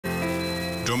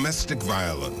domestic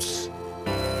violence,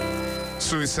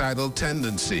 suicidal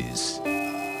tendencies.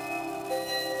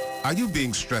 Are you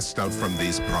being stressed out from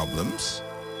these problems?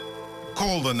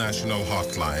 Call the national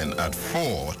hotline at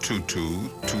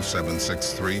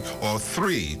 422-2763 or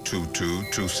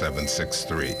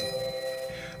 322-2763.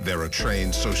 There are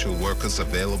trained social workers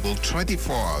available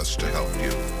 24 hours to help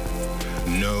you.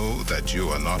 Know that you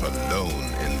are not alone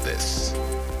in this.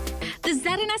 The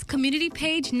ZNS community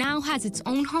page now has its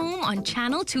own home on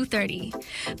Channel 230.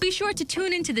 Be sure to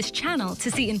tune into this channel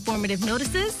to see informative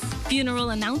notices,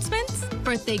 funeral announcements,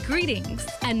 birthday greetings,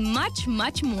 and much,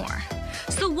 much more.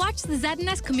 So watch the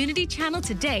ZNS community channel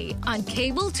today on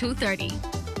Cable 230.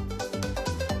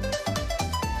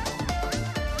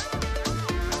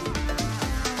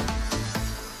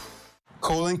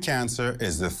 Colon cancer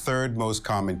is the third most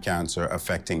common cancer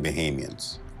affecting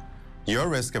Bahamians. Your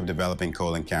risk of developing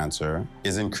colon cancer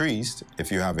is increased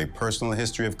if you have a personal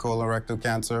history of colorectal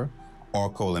cancer or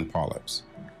colon polyps,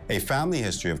 a family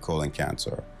history of colon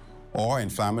cancer, or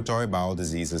inflammatory bowel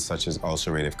diseases such as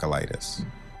ulcerative colitis.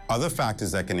 Other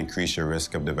factors that can increase your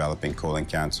risk of developing colon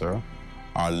cancer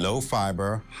are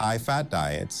low-fiber, high-fat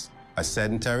diets, a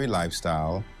sedentary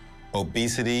lifestyle,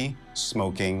 obesity,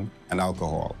 smoking, and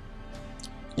alcohol.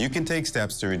 You can take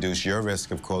steps to reduce your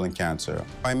risk of colon cancer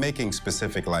by making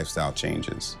specific lifestyle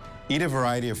changes. Eat a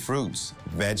variety of fruits,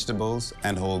 vegetables,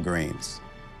 and whole grains.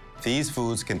 These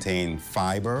foods contain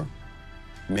fiber,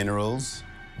 minerals,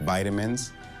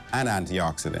 vitamins, and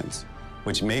antioxidants,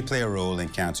 which may play a role in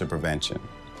cancer prevention.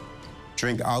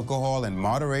 Drink alcohol in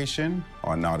moderation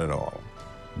or not at all.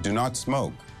 Do not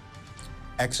smoke.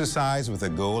 Exercise with a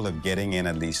goal of getting in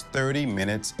at least 30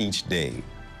 minutes each day.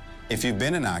 If you've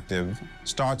been inactive,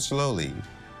 start slowly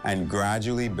and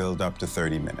gradually build up to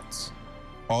 30 minutes.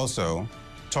 Also,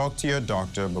 talk to your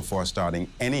doctor before starting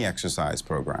any exercise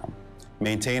program.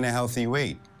 Maintain a healthy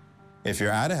weight. If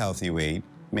you're at a healthy weight,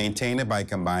 maintain it by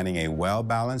combining a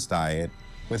well-balanced diet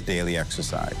with daily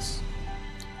exercise.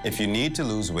 If you need to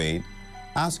lose weight,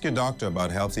 ask your doctor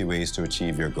about healthy ways to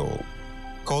achieve your goal.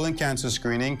 Colon cancer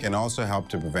screening can also help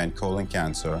to prevent colon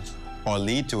cancer or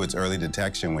lead to its early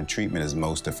detection when treatment is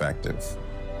most effective.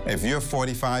 If you're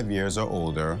 45 years or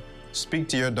older, speak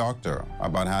to your doctor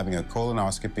about having a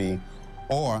colonoscopy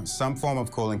or some form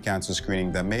of colon cancer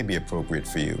screening that may be appropriate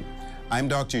for you. I'm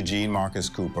Dr. Eugene Marcus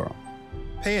Cooper.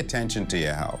 Pay attention to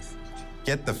your health.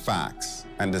 Get the facts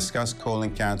and discuss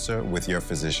colon cancer with your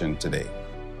physician today.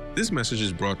 This message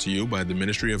is brought to you by the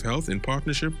Ministry of Health in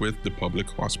partnership with the Public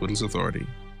Hospitals Authority.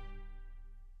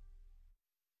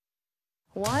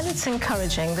 While it's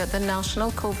encouraging that the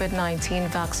national COVID-19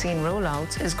 vaccine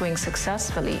rollout is going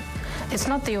successfully, it's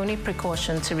not the only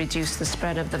precaution to reduce the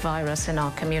spread of the virus in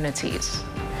our communities.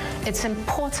 It's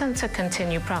important to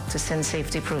continue practicing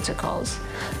safety protocols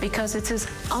because it is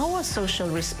our social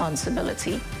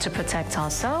responsibility to protect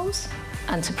ourselves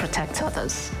and to protect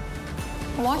others.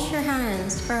 Wash your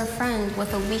hands for a friend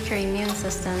with a weaker immune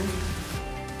system.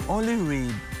 Only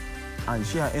read and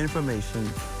share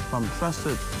information from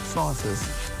trusted sources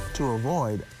to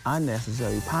avoid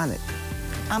unnecessary panic.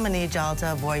 I'm gonna need y'all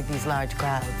to avoid these large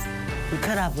crowds. We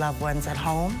could have loved ones at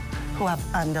home who have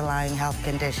underlying health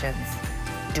conditions.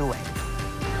 Do it.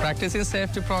 Practicing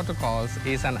safety protocols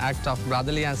is an act of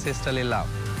brotherly and sisterly love.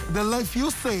 The life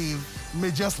you save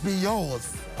may just be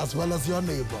yours as well as your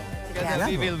neighbor. Together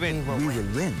we will win. We will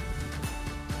win.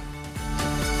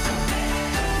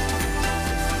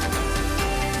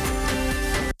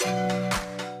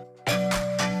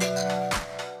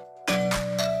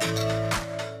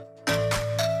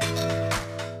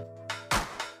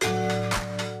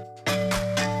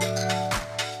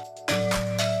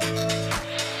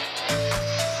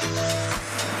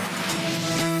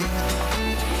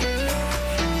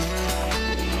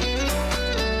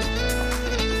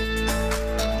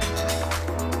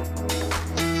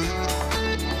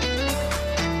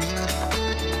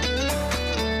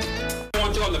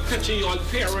 Your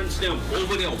parents them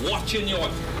over there watching you.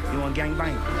 You want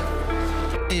gangbang?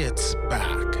 It's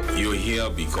back. You're here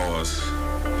because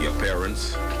your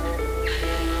parents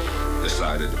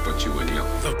decided to put you in here.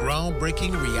 The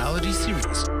groundbreaking reality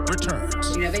series returns.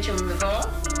 You never shown me before?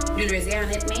 You raise your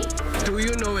hand at me? Do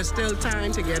you know it's still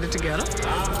time to get it together?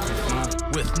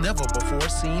 With never before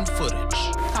seen footage.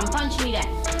 Come punch me then.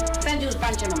 Send you to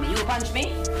punch him, you punch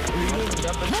me?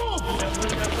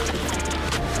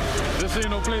 This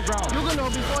ain't no playground. You can know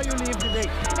before you leave today.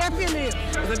 If you leave,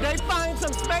 if they find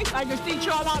some space, I can teach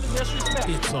you all how to disrespect.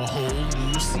 It's a whole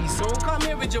new season. Don't come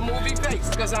here with your movie face,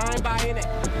 because I ain't buying it.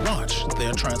 Watch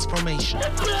their transformation.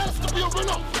 It pays to be a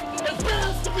winner. It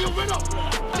pays to be a winner.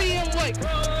 Be awake.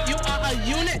 You are a a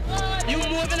unit. You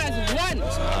moving as one.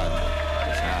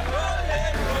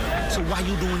 So why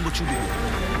you doing what you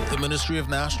do? The Ministry of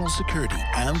National Security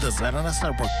and the ZNS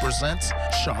Network presents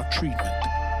Shark Treatment.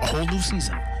 A whole new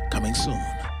season coming soon.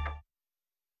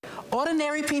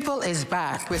 Ordinary People is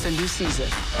back with a new season.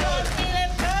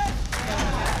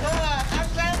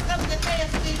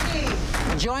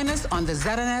 Join us on the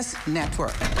ZNS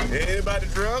Network. Anybody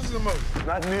drugs no more?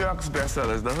 Not New York's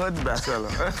bestsellers, the hood's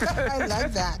bestseller. I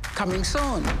like that. Coming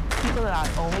soon. People are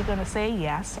only going to say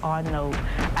yes or no.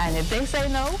 And if they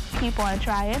say no, keep on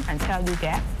trying until you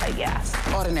get a yes.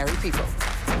 Ordinary People.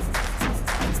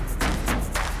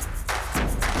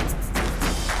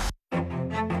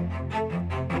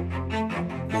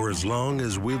 For as long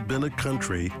as we've been a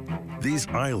country, these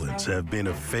islands have been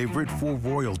a favorite for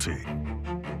royalty.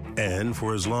 And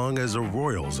for as long as the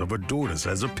royals have adored us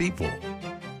as a people,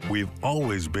 we've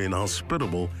always been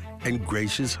hospitable and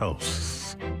gracious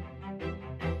hosts.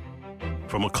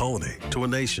 From a colony to a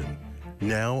nation,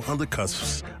 now on the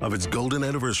cusp of its golden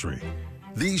anniversary,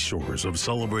 these shores have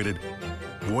celebrated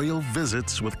royal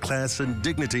visits with class and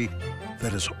dignity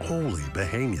that is wholly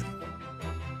Bahamian.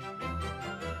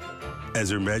 As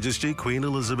Her Majesty Queen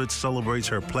Elizabeth celebrates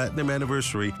her platinum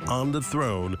anniversary on the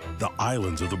throne, the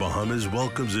islands of the Bahamas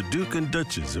welcomes the Duke and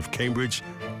Duchess of Cambridge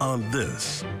on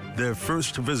this, their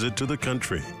first visit to the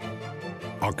country.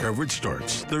 Our coverage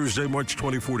starts Thursday, March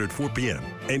 24th at 4 p.m.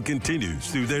 and continues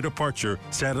through their departure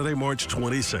Saturday, March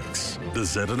 26th. The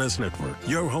ZNS Network,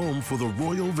 your home for the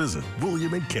royal visit.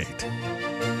 William and Kate.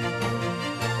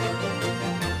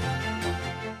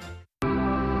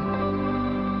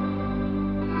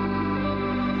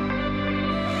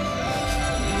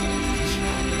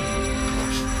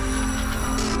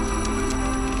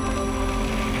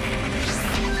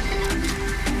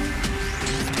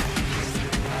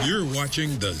 You're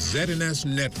watching the ZNS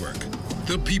Network,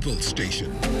 the People's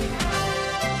Station.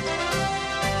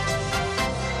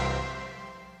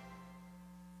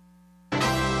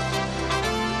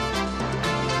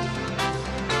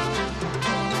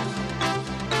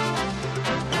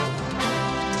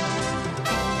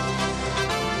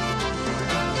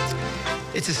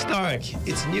 It's historic,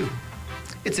 it's new,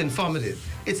 it's informative,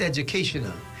 it's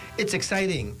educational, it's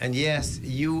exciting, and yes,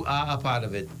 you are a part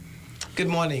of it. Good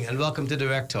morning and welcome to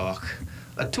Direct Talk,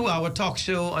 a 2-hour talk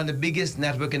show on the biggest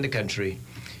network in the country.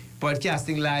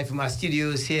 Broadcasting live from our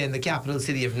studios here in the capital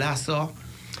city of Nassau.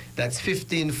 That's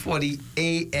 1540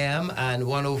 AM and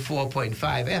 104.5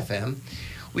 FM.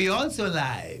 We are also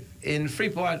live in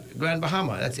Freeport, Grand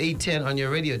Bahama. That's 810 on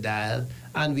your radio dial,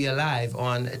 and we are live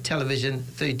on Television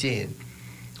 13.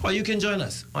 Or you can join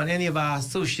us on any of our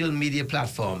social media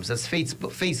platforms. That's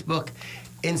Facebook,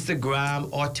 Instagram,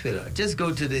 or Twitter. Just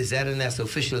go to the ZNS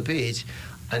official page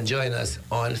and join us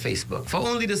on Facebook. For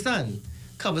only the sun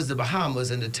covers the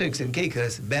Bahamas and the Turks and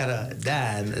Caicos better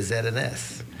than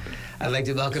ZNS. I'd like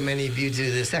to welcome many of you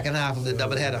to the second half of the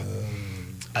doubleheader.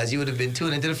 As you would have been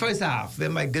tuned into the first half, where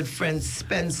my good friend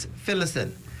Spence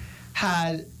Phillison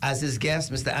had as his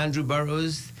guest Mr. Andrew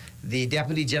Burrows, the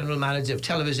Deputy General Manager of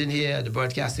Television here at the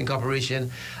Broadcasting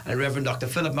Corporation, and Reverend Dr.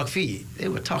 Philip McPhee. They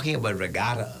were talking about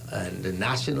regatta and the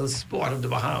national sport of the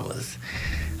Bahamas.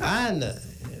 And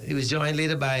he was joined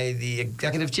later by the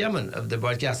Executive Chairman of the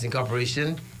Broadcasting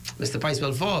Corporation, Mr.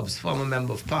 Picewell Forbes, former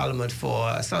Member of Parliament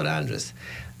for South Andros.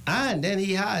 And then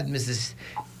he had Mrs.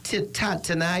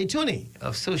 Tanai Tuni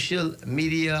of Social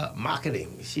Media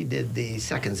Marketing. She did the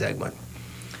second segment.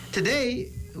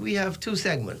 Today, we have two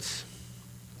segments.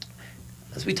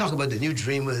 As we talk about the new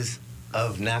dreamers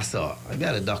of Nassau, I've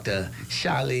got a Dr.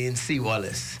 Charlene C.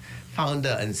 Wallace,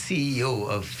 founder and CEO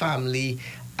of Family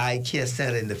Eye Care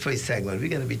Center in the first segment. We're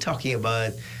going to be talking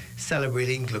about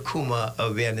celebrating Glaucoma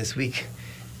Awareness Week.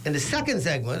 In the second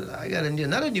segment, I got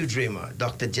another new dreamer,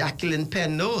 Dr. Jacqueline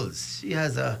Penn Knowles. She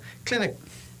has a clinic,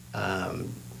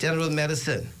 general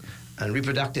medicine and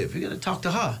reproductive. We're going to talk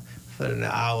to her for an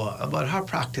hour about her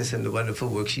practice and the wonderful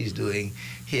work she's doing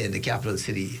here in the capital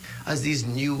city as these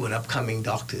new and upcoming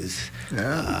doctors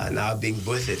now being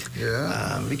birthed.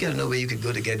 We got to know where you could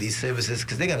go to get these services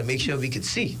because they got to make sure we could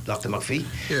see Dr. McPhee.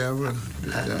 Yeah, well,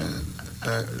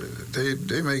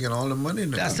 they making all the money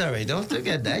now. That's all right. Don't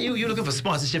forget that. You're looking for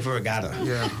sponsorship for Regatta.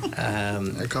 Yeah.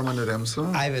 I come under them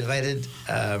soon. I've invited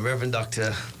Reverend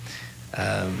Dr.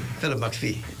 Philip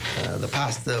McPhee, the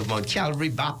pastor of Mount Calvary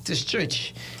Baptist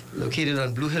Church, located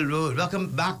on Blue Hill Road.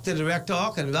 Welcome back to Direct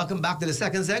Talk, and welcome back to the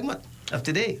second segment of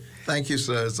today. Thank you,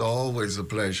 sir. It's always a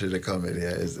pleasure to come in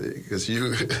here, because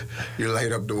you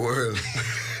light up the world.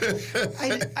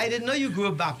 I didn't know you grew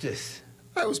up Baptist.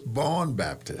 I was born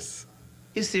Baptist.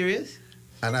 You serious?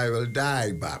 And I will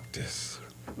die Baptist.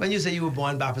 When you say you were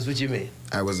born Baptist, what you mean?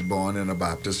 I was born in a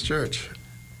Baptist church.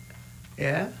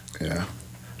 Yeah? Yeah.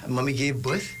 And Mommy gave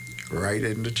birth? Right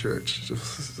in the church.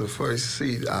 The first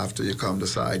seat after you come the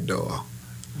side door.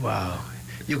 Wow.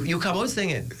 You come out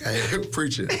singing?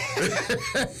 Preaching.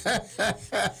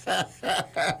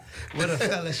 What a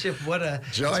fellowship, what a...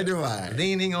 Joy divine.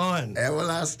 Leaning on.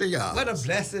 Everlasting arms. What a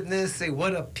blessedness, say,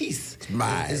 what a peace.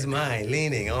 Mine. Is mine,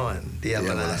 leaning on the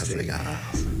everlasting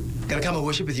arms. Gonna come and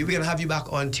worship with you. We're gonna have you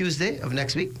back on Tuesday of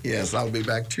next week. Yes, I'll be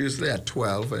back Tuesday at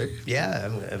 12, eh? Yeah,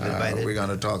 I'm invited. We're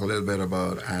gonna talk a little bit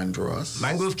about Andros.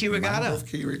 Mangrove Key Regatta. Mangrove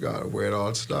Key Regatta, where it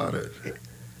all started.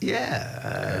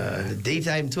 Yeah, the date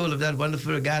I'm told of that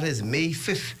wonderful regatta is May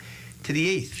 5th to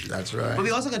the 8th. That's right. But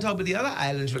we also gonna talk about the other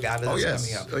islands regatta that's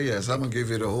coming up. Oh yes, I'm gonna give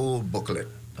you the whole booklet.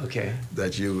 Okay.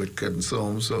 That you would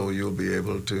consume, so you'll be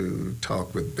able to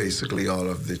talk with basically all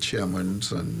of the chairmen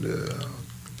and the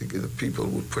people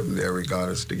who putting their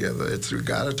regattas together. It's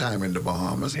regatta time in the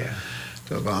Bahamas. Yeah.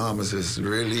 The Bahamas is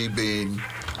really being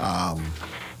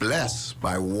blessed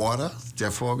by water,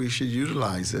 therefore we should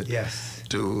utilize it. Yes.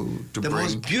 To the bring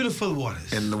most beautiful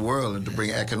waters in the world and to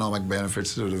bring economic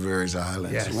benefits to the various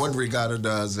islands. Yes. What regatta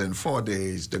does in 4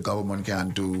 days, the government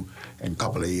can't do in a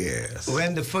couple of years.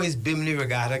 When the first Bimini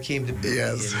Regatta came to Bimini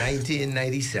in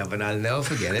 1997, I'll never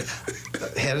forget it,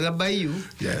 headed up by you.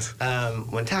 Yes.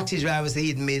 When taxi drivers said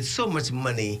he'd made so much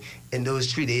money in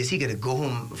those 3 days, he could go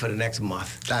home for the next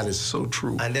month. That is so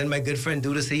true. And then my good friend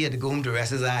Duda said he had to go home to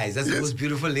rest his eyes. That's the most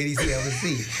beautiful ladies he ever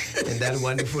see in that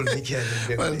wonderful weekend in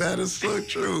Bimini. Well, that is so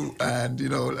true. And, you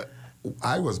know,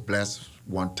 I was blessed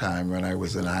one time when I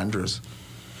was in Andros,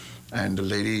 and the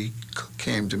lady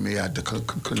came to me at the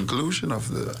conclusion of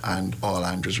the All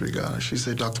Andros Regatta. She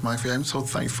said, Dr. Murphy, I'm so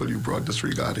thankful you brought this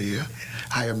regatta here.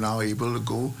 I am now able to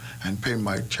go and pay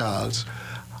my child's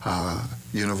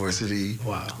university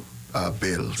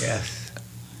bills. Yes.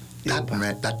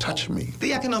 That touched me.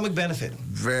 The economic benefit.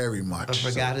 Very much. Of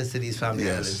regattas to these family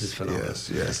islands is phenomenal.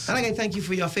 Yes. And I can thank you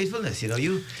for your faithfulness. You know,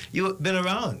 you've been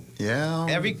around. Yeah.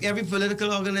 Every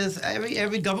political organization,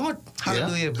 every government,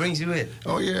 hallelujah, brings you in.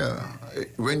 Oh, yeah.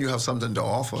 When you have something to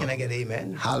offer. Can I get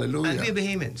amen? Hallelujah. And we are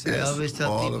Bahamians. Yes. I always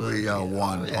tell all people. of we are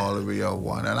one. Yeah. All of we are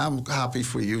one. And I'm happy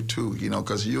for you, too, you know,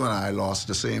 because you and I lost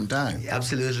the same time.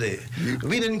 Absolutely.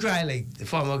 We didn't cry like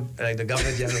the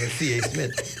Governor General C.A.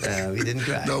 Smith. We didn't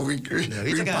cry. No, we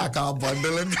packed our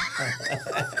bundle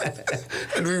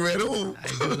and we went home. I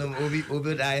told them,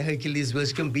 Obadiah Hercules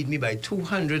Wilscombe beat me by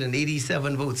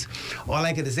 287 votes. All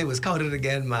I could say was, count it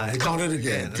again, man. Count it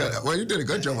again. Well, you did a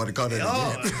good job on the count it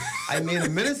again. I made a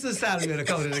minister's salary to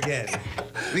count it again.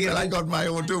 Well, I got my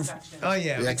own too. Oh,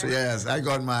 yeah. Yes, I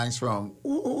got mine from,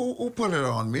 who put it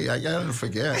on me? I didn't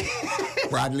forget.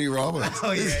 Bradley Roberts.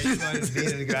 Oh, yeah. He wanted to be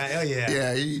in the grind. Oh, yeah.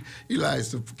 Yeah, he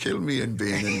likes to kill me in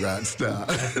being in Grand Star.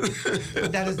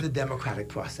 But that is the democratic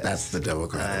process. That's the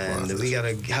democratic process. And we got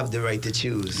to have the right to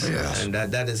choose. Yes. And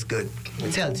that is good.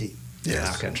 It's healthy in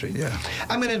our country. Yeah.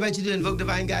 I'm going to invite you to invoke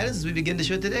divine guidance as we begin the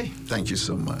show today. Thank you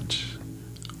so much.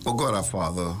 Oh, God, our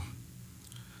Father,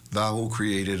 Thou who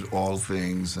created all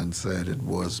things and said it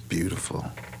was beautiful.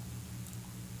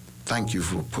 Thank you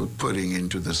for putting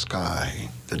into the sky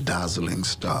the dazzling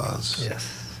stars,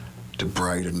 the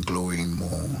bright and glowing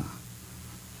moon,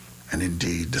 and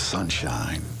indeed the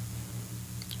sunshine.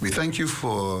 We thank you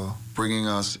for bringing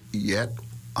us yet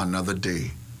another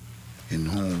day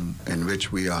in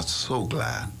which we are so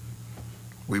glad.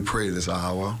 We pray this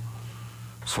hour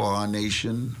for our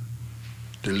nation,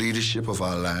 the leadership of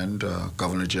our land,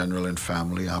 Governor General and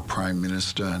family, our Prime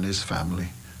Minister and his family,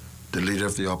 the leader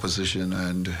of the opposition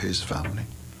and his family.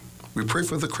 We pray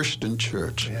for the Christian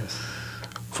church,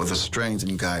 for the strength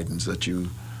and guidance that you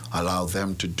allow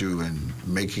them to do in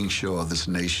making sure this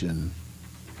nation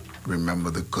remember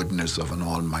the goodness of an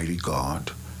almighty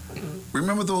God.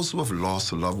 Remember those who have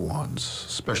lost loved ones,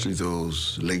 especially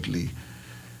those lately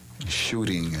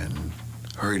shooting and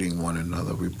hurting one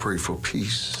another. We pray for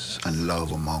peace and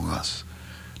love among us.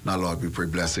 Now, Lord, we pray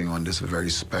blessing on this very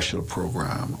special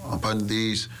program upon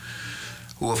these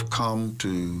who have come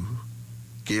to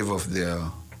give of their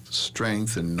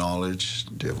strength and knowledge,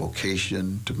 their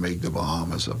vocation to make the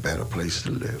Bahamas a better place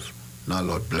to live. Now,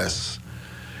 Lord, bless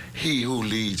he who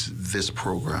leads this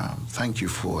program. Thank you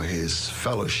for his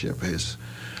fellowship, his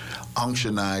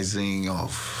unctionizing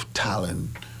of talent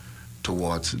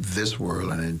towards this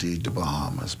world and indeed the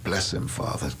Bahamas. Bless him,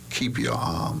 Father. Keep your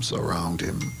arms around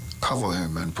him, cover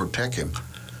him and protect him,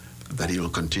 that he will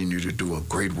continue to do a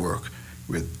great work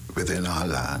within our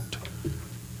land.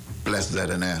 Bless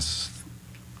ZNS.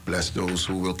 Bless those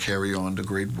who will carry on the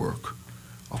great work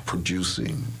of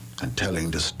producing and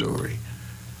telling the story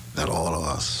that all of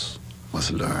us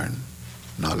must learn.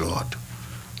 Now, Lord,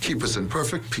 keep us in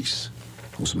perfect peace,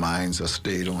 whose minds are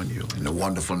stayed on you. In the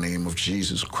wonderful name of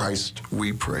Jesus Christ,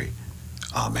 we pray.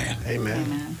 Amen. Amen.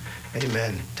 Amen.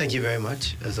 Amen. Thank you very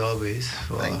much, as always,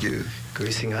 for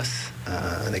gracing us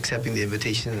and accepting the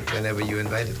invitation whenever you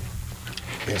invited.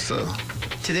 Yes, sir.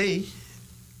 Today,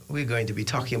 we're going to be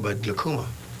talking about glaucoma,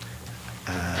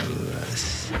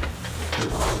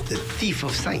 the thief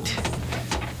of sight.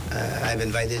 I've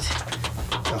invited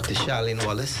Dr. Charlene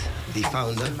Wallace, the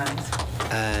founder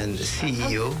and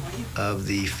CEO of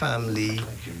the Family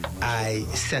Eye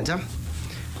Center.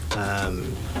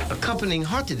 Accompanying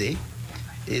her today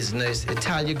is Nurse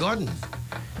Italia Gordon,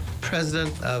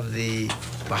 president of the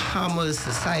Bahamas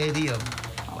Society of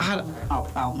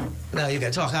Ophthalmic. Now you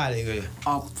can talk harder.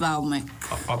 Ophthalmic.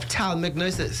 Ophthalmic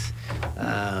nurses.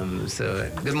 So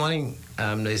good morning,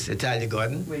 Nurse Italia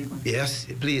Gordon. Yes,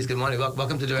 please. Good morning.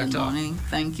 Welcome to Direct Talk. Good morning.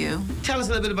 Thank you. Tell us a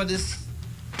little bit about this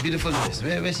beautiful nurse.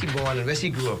 Where she born and where she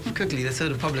grew up. Quickly, so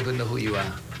the public would know who you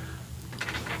are.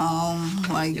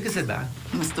 Like you can sit back.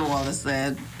 Mr. Wallace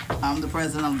said, I'm the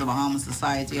president of the Bahamas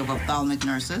Society of Ophthalmic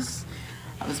Nurses.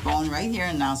 I was born right here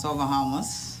in Nassau,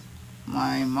 Bahamas.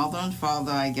 My mother and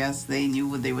father, I guess they knew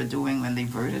what they were doing when they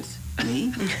birthed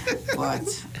me.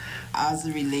 But as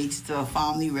it relates to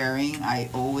family rearing, I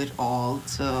owe it all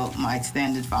to my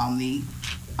extended family.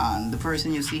 And the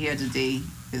person you see here today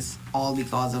is all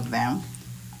because of them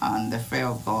and the fear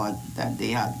of God that they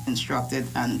had instructed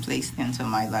and placed into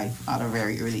my life at a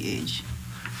very early age.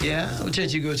 Yeah? What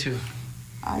church you go to?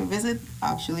 I visit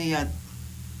actually at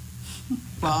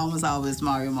Bahamas Always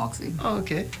Mario Moxie. Oh,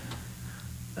 okay.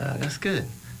 That's good.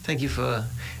 Thank you for...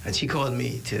 And she called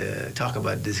me to talk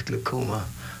about this glaucoma.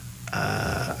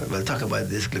 We'll talk about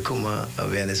this Glaucoma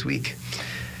Awareness Week.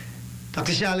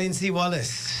 Dr. Charlene C.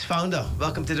 Wallace, founder.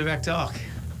 Welcome to Direct Talk.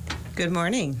 Good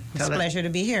morning. It's a pleasure to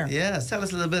be here. Yes, tell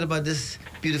us a little bit about this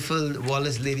beautiful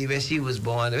Wallace lady, where she was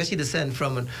born, where she descended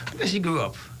from, and where she grew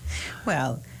up.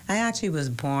 Well, I actually was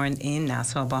born in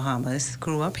Nassau, Bahamas,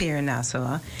 grew up here in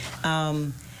Nassau.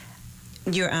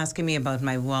 You're asking me about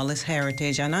my Wallace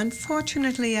heritage, and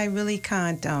unfortunately, I really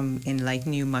can't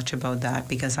enlighten you much about that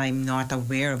because I'm not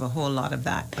aware of a whole lot of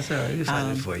that. That's all right. We'll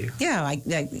find it for you. Yeah,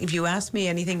 if you ask me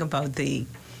anything about the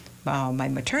my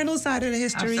maternal side of the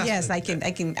history, yes, I can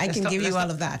give you all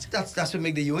of that. That's what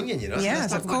makes the union, you know.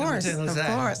 Yes, of course, of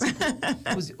course.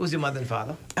 Who's your mother and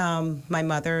father? My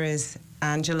mother is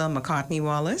Angela McCartney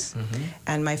Wallace,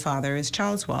 and my father is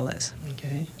Charles Wallace.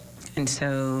 Okay. And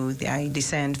so I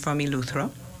descend from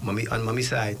Eleuthera. On Mummy's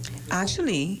side?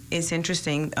 Actually, it's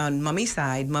interesting. On Mummy's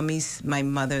side, my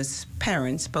mother's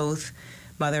parents, both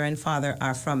mother and father,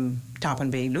 are from Tarpon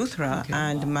Bay, Eleuthera,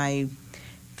 and my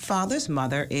father's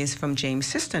mother is from James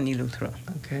Siston, Eleuthera.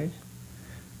 Okay.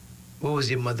 What was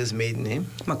your mother's maiden name?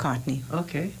 McCartney.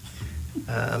 Okay.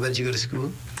 Where did you go to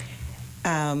school?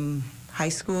 High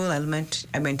school, I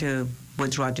went to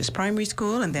Woods Rogers Primary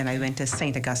School, and then I went to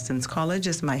St. Augustine's College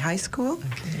as my high school.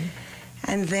 Okay.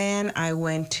 And then I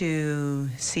went to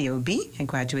COB. I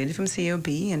graduated from COB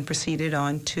and proceeded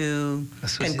on to...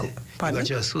 You got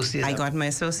your associate? I got my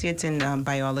associates in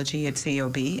biology at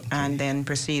COB, and then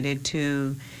proceeded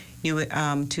to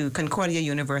Concordia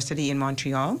University in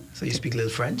Montreal. So you speak a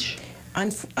little French?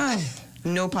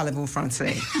 No parlez-vous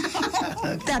français.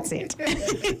 That's it.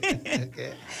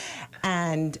 Okay.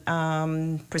 And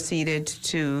proceeded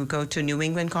to go to New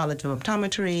England College of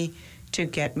Optometry to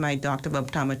get my doctor of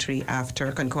optometry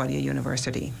after Concordia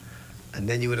University. And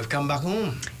then you would have come back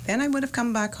home? Then I would have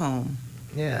come back home.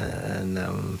 Yeah,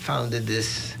 and founded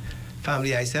this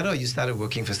Family Eye Center, or you started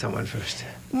working for someone first?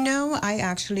 No, I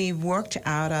actually worked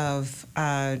out of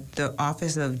the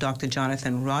office of Dr.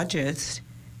 Jonathan Rogers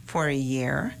for a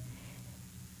year.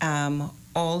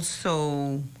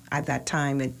 Also, at that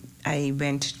time, I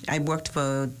worked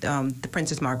for the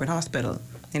Princess Margaret Hospital.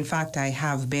 In fact, I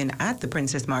have been at the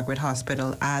Princess Margaret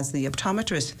Hospital as the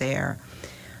optometrist there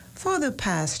for the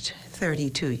past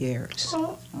 32 years.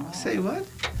 Oh, say what?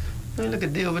 Look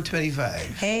at day over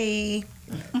 25. Hey,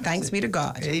 thanks be to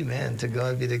God. Amen. To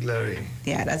God be the glory.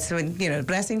 Yeah, that's when,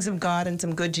 blessings of God and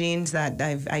some good genes that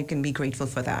I can be grateful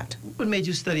for that. What made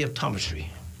you study optometry?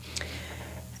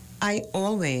 I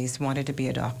always wanted to be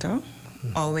a doctor.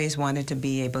 Always wanted to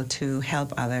be able to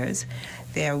help others.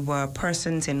 There were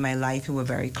persons in my life who were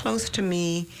very close to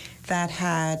me that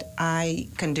had eye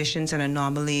conditions and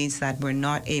anomalies that were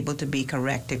not able to be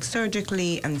corrected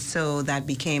surgically, and so that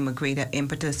became a greater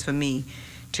impetus for me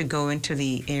to go into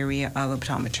the area of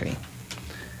optometry.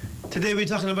 Today we're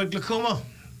talking about glaucoma.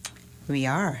 We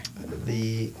are.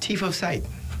 The thief of sight.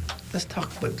 Let's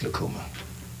talk about glaucoma.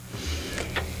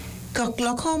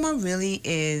 Glaucoma really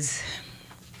is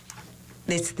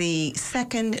It's the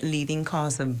second leading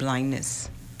cause of blindness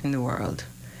in the world.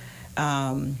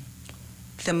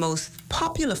 The most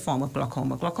popular form of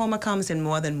glaucoma. Glaucoma comes in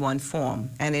more than one form,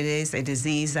 and it is a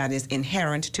disease that is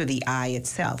inherent to the eye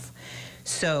itself.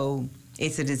 So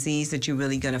it's a disease that you're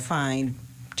really going to find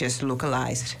just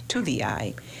localized to the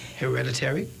eye.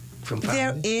 Hereditary from family?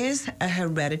 There is a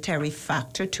hereditary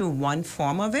factor to one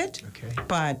form of it,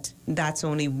 but that's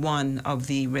only one of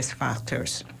the risk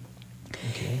factors.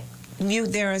 Okay.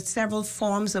 There are several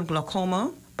forms of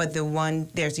glaucoma, but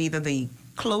there's either the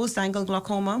closed angle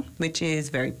glaucoma, which is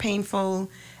very painful,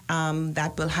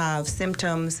 that will have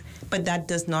symptoms, but that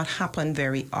does not happen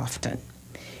very often.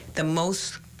 The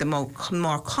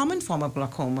more common form of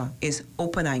glaucoma is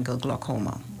open angle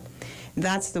glaucoma.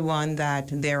 That's the one that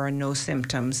there are no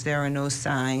symptoms, there are no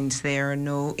signs, there are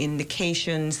no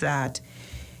indications that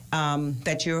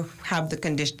that you have the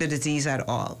disease at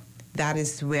all. That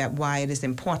is why it is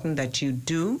important that you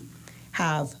do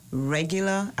have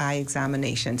regular eye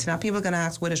examinations. Now, people are going to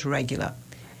ask, what is regular?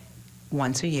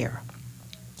 Once a year.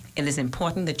 It is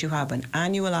important that you have an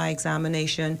annual eye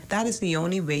examination. That is the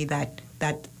only way that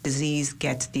that disease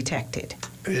gets detected.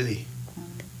 Really?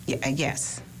 Yeah,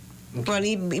 yes.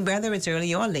 Okay. Well, whether it's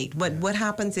early or late. But what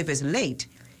happens if it's late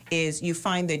is you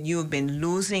find that you've been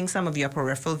losing some of your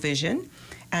peripheral vision,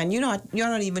 and you're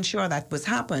not even sure that was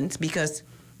happened, because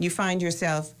you find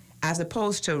yourself, as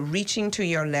opposed to reaching to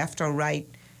your left or right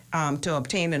to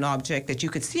obtain an object that you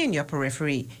could see in your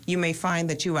periphery, you may find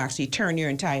that you actually turn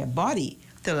your entire body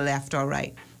to the left or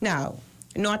right. Now,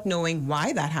 not knowing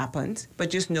why that happens, but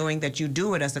just knowing that you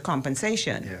do it as a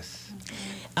compensation.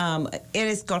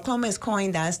 Yes. Glaucoma is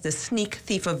coined as the sneak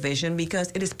thief of vision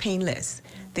because it is painless.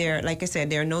 Like I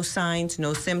said, there are no signs,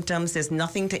 no symptoms. There's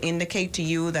nothing to indicate to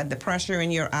you that the pressure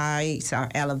in your eyes are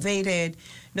elevated.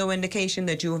 No indication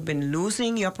that you have been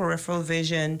losing your peripheral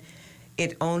vision.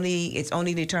 It's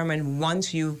only determined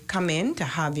once you come in to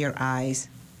have your eyes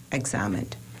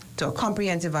examined. So a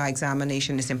comprehensive eye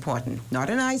examination is important. Not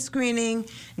an eye screening,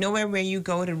 nowhere where you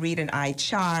go to read an eye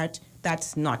chart.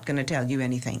 That's not going to tell you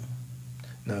anything.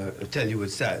 No, I'll tell you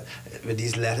with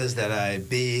these letters that are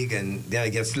big and then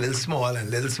it gets a little small and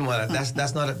a little smaller.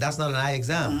 That's not an eye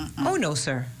exam. Oh no,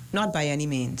 sir, not by any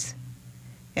means.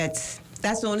 That's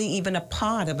only even a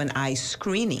part of an eye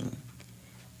screening.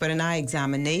 But an eye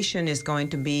examination is going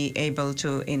to be able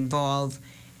to involve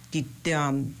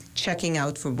checking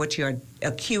out for what your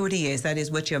acuity is, that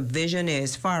is what your vision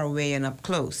is far away and up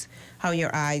close, how your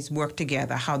eyes work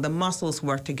together, how the muscles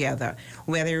work together,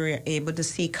 whether you're able to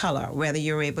see color, whether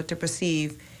you're able to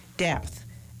perceive depth,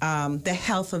 the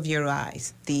health of your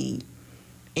eyes, the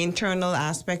internal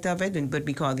aspect of it, and what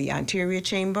we call the anterior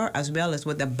chamber, as well as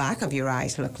what the back of your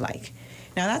eyes look like.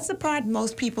 Now, that's the part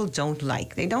most people don't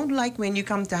like. They don't like when you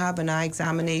come to have an eye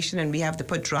examination and we have to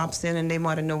put drops in, and they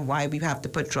want to know why we have to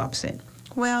put drops in.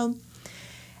 Well,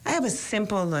 I have a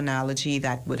simple analogy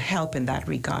that would help in that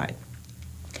regard.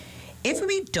 If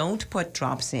we don't put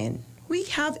drops in, we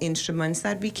have instruments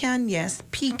that we can, yes,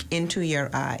 peek into your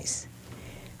eyes.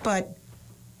 But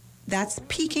that's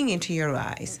peeking into your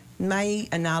eyes. My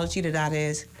analogy to that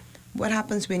is, what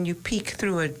happens when you peek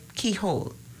through a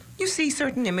keyhole? You see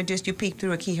certain images, you peek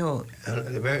through a keyhole.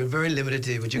 Very, very limited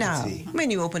to what you can see. When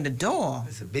you open the door,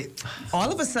 it's a bit.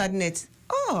 All of a sudden it's,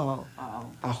 a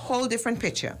whole different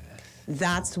picture.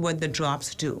 That's what the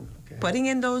drops do. Okay. Putting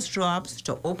in those drops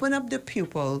to open up the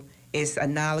pupil is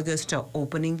analogous to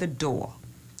opening the door,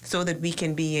 so that we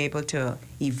can be able to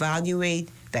evaluate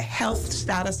the health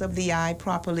status of the eye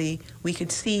properly. We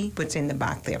could see what's in the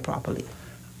back there properly.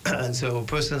 And so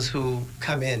persons who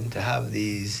come in to have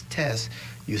these tests,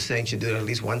 you're saying should do it at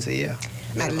least once a year?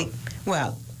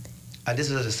 Well. And this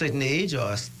is at a certain age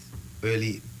or as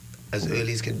early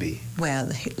as can be? Well,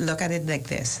 look at it like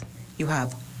this. You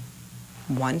have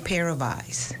one pair of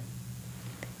eyes.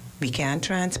 We can't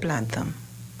transplant them.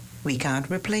 We can't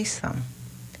replace them.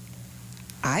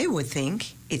 I would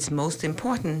think it's most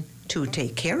important to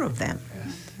take care of them,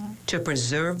 to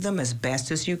preserve them as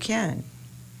best as you can.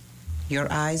 Your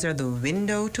eyes are the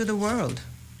window to the world.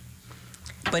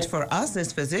 But for us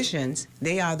as physicians,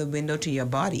 they are the window to your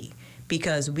body,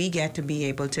 because we get to be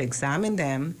able to examine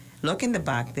them, look in the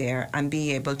back there, and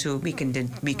be able to, we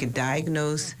can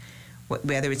diagnose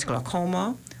whether it's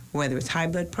glaucoma, whether it's high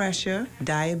blood pressure,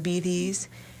 diabetes,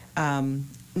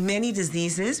 many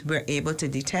diseases we're able to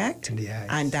detect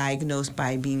and diagnose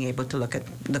by being able to look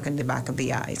in the back of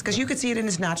the eyes, because you could see it in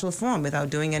its natural form without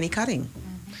doing any cutting.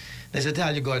 Let's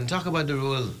Talia Gordon, talk about the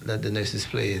role that the nurses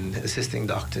play in assisting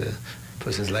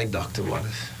persons like Dr.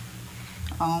 Wallace.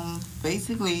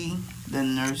 Basically, the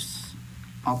nurse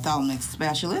ophthalmic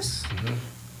specialist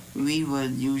we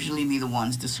would usually be the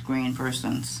ones to screen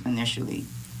persons initially.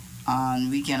 And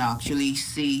we can actually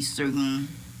see certain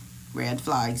red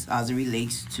flags as it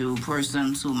relates to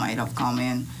persons who might have come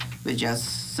in with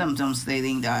just symptoms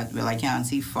stating that, well, I can't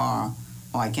see far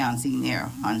or I can't see near.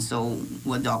 And so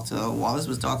what Dr. Wallace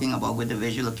was talking about with the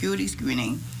visual acuity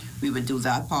screening, we would do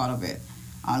that part of it.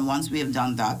 And once we have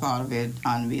done that part of it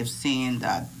and we have seen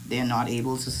that they're not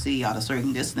able to see at a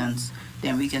certain distance,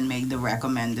 then we can make the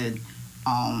recommended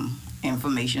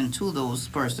information to those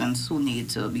persons who need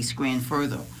to be screened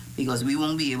further, because we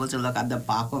won't be able to look at the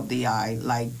back of the eye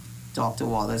like Dr.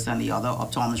 Wallace and the other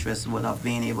optometrists would have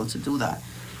been able to do that.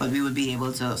 But we would be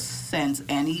able to sense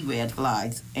any red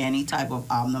flags, any type of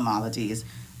abnormalities,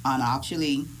 and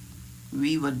actually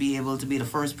we would be able to be the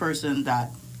first person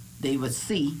that they would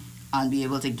see and be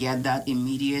able to get that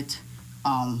immediate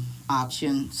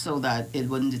action so that it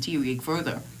wouldn't deteriorate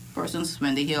further. Persons,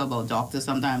 when they hear about doctors,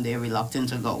 sometimes they're reluctant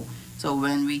to go. So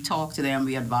when we talk to them,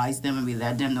 we advise them and we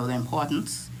let them know the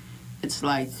importance. It's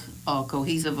like a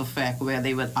cohesive effect where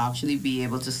they would actually be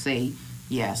able to say,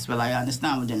 yes, well, I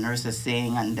understand what the nurse is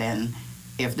saying, and then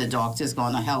if the doctor's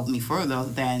going to help me further,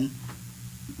 then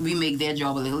we make their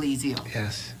job a little easier.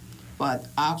 Yes. But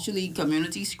actually,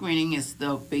 community screening is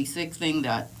the basic thing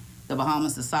that the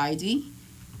Bahamas Society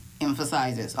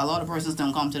emphasizes. A lot of persons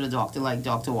don't come to the doctor, like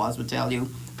Dr. Wallace would tell you.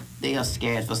 They are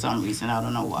scared for some reason. I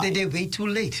don't know why. They wait too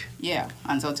late. Yeah,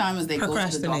 and so times they go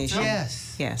to the doctor.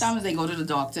 Yes. Yes. Times they go to the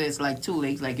doctor, it's like too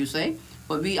late, like you say.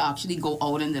 But we actually go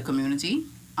out in the community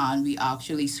and we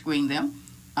actually screen them.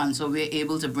 And so we're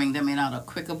able to bring them in at a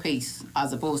quicker pace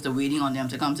as opposed to waiting on them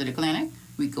to come to the clinic.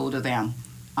 We go to them.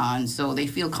 And so they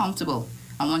feel comfortable.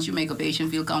 And once you make a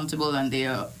patient feel comfortable and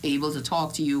they're able to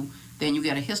talk to you, then you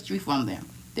get a history from them.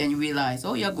 Then you realize,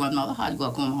 oh, your grandmother had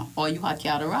glaucoma, or you had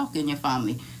cataract in your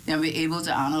family. Then we're able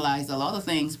to analyze a lot of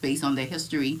things based on their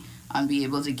history and be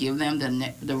able to give them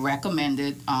the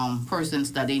recommended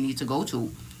persons that they need to go to.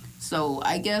 So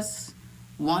I guess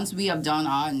once we have done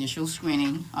our initial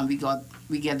screening and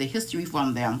we get the history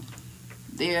from them,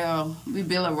 we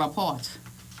build a rapport.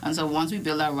 And so once we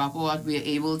build that rapport, we're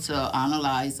able to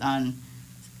analyze and,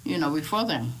 refer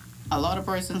them. A lot of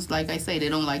persons, like I say, they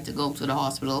don't like to go to the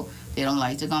hospital. They don't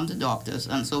like to come to doctors.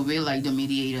 And so we're like the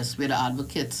mediators, we're the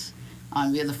advocates.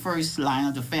 And we're the first line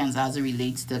of defense as it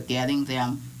relates to getting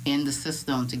them in the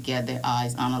system to get their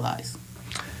eyes analyzed.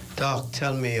 Doc,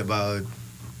 tell me about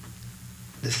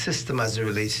the system as it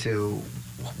relates to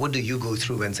what do you go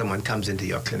through when someone comes into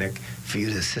your clinic for you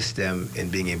to assist them in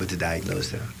being able to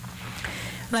diagnose them?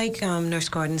 Like Nurse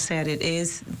Gordon said, it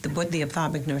is what the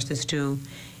ophthalmic nurses do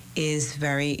is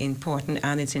very important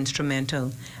and it's instrumental.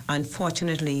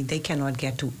 Unfortunately, they cannot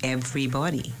get to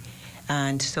everybody.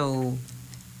 And so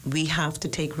we have to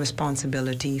take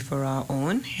responsibility for our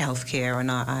own health care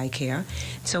and our eye care.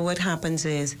 So what happens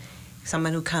is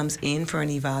someone who comes in for an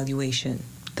evaluation,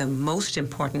 the most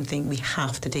important thing, we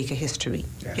have to take a history.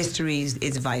 Yes. History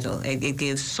is vital. It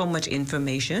gives so much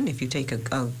information if you take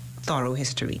a thorough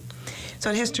history.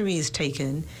 So the history is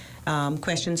taken.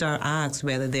 Questions are asked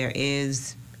whether there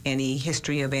is any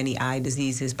history of any eye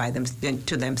diseases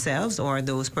to themselves or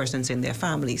those persons in their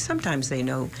family. Sometimes they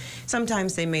know.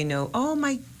 Sometimes they may know,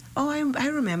 I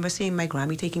remember seeing my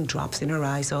Grammy taking drops in her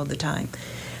eyes all the time.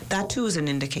 That too is an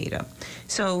indicator.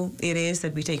 So it is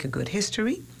that we take a good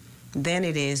history. Then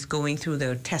it is going through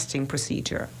the testing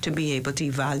procedure to be able to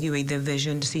evaluate their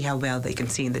vision, to see how well they can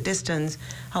see in the distance,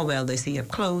 how well they see up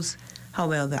close, how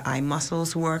well the eye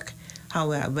muscles work, how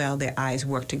well their eyes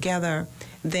work together,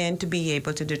 then to be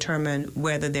able to determine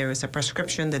whether there is a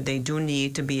prescription that they do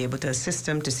need to be able to assist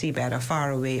them to see better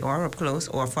far away or up close,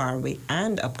 or far away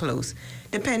and up close,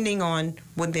 depending on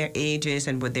what their age is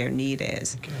and what their need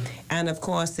is. Okay. And of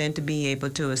course, then to be able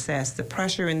to assess the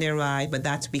pressure in their eye, but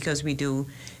that's because we do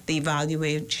the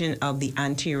evaluation of the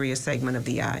anterior segment of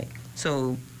the eye.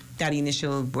 So that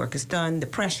initial work is done, the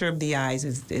pressure of the eyes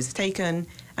is taken,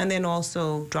 and then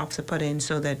also drops are put in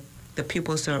so that the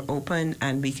pupils are open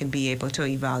and we can be able to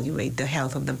evaluate the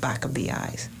health of the back of the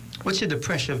eyes. What should the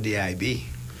pressure of the eye be?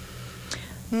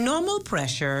 Normal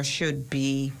pressure should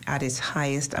be at its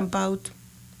highest about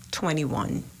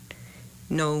 21.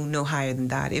 No higher than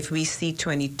that. If we see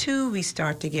 22, we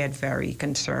start to get very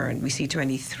concerned. We see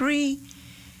 23,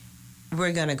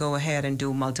 we're going to go ahead and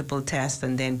do multiple tests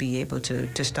and then be able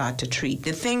to start to treat.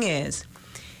 The thing is,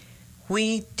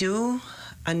 we do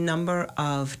a number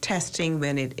of testing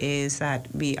when it is that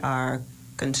we are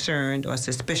concerned or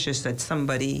suspicious that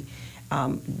somebody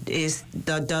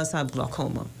does have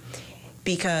glaucoma,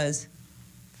 because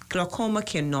glaucoma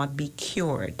cannot be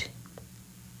cured.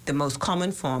 the most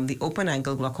common form, the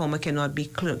open-angle glaucoma, cannot be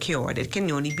cured. It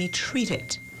can only be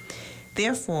treated.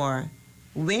 Therefore,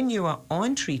 when you are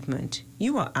on treatment,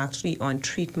 you are actually on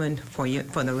treatment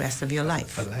for the rest of your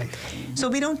life. For life. So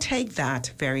we don't take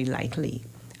that very lightly.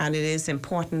 And it is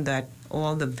important that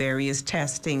all the various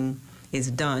testing is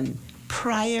done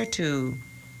prior to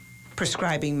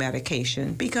prescribing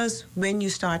medication, because when you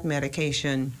start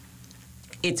medication,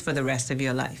 it's for the rest of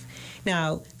your life.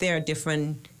 Now, there are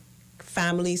different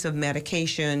families of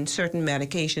medication. Certain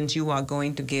medications you are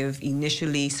going to give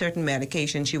initially, certain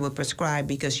medications you will prescribe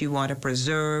because you want to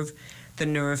preserve the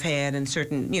nerve head, and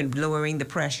certain, lowering the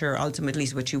pressure ultimately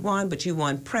is what you want, but you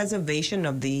want preservation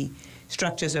of the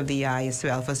structures of the eye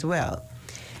itself as well.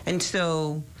 And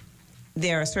so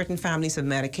there are certain families of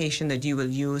medication that you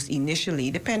will use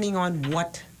initially depending on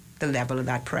what the level of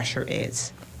that pressure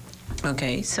is.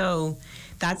 Okay, so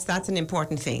that's an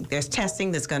important thing. There's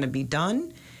testing that's going to be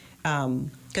done,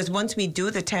 because once we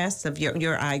do the tests of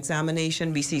your eye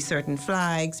examination, we see certain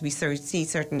flags, we see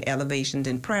certain elevations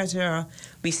in pressure,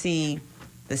 we see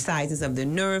the sizes of the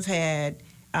nerve head,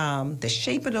 the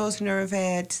shape of those nerve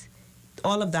heads.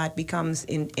 All of that becomes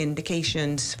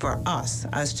indications for us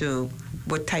as to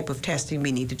what type of testing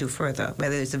we need to do further,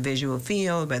 whether it's a visual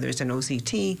field, whether it's an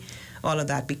OCT, all of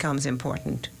that becomes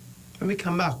important. When we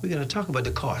come back, we're going to talk about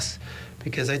the cost,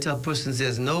 because I tell persons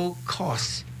there's no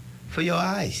cost for your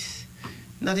eyes.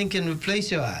 Nothing can replace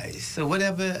your eyes. So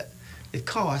whatever it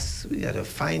costs, we got to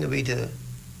find a way to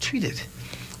treat it.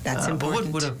 That's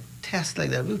important. But with a test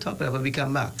like that, we'll talk about it when we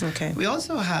come back. Okay. We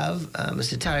also have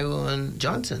Mr. Tyrone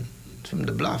Johnson from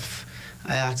The Bluff.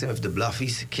 I asked him if The Bluff, he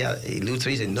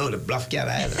said, no, The Bluff can't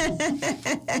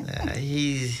either.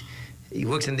 He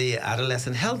works in the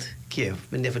adolescent health care,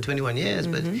 been there for 21 years,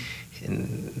 but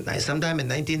sometime in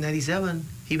 1997,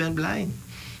 he went blind.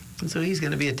 And so he's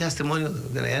going to be a testimonial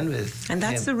we're going to end with. And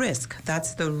that's the risk.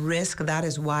 That's the risk. That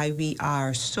is why we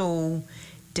are so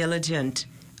diligent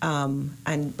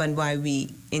and why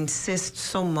we insist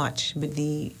so much with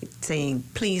the saying,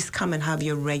 please come and have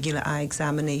your regular eye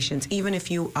examinations, even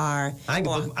if you are... I'm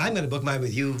going to book mine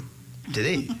with you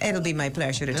today. It'll be my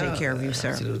pleasure to take care of you, sir.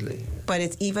 Absolutely. But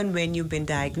it's even when you've been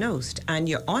diagnosed and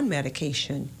you're on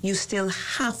medication, you still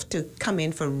have to come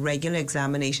in for regular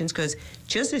examinations, because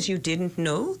just as you didn't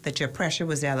know that your pressure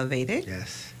was elevated,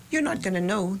 yes, you're not going to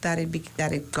know that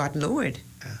it got lowered.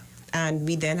 Yeah. And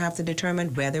we then have to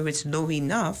determine whether it's low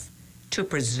enough to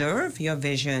preserve your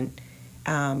vision,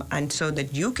 and so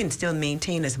that you can still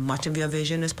maintain as much of your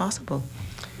vision as possible.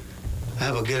 I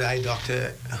have a good eye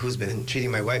doctor who's been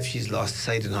treating my wife. She's lost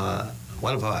sight in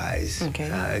one of her eyes.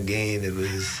 Okay. Again, it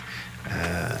was,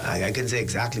 I couldn't say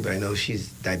exactly, but I know she's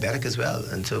diabetic as well.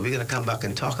 And so we're going to come back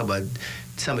and talk about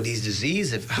some of these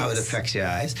diseases, how it affects your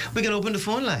eyes. We're going to open the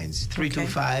phone lines,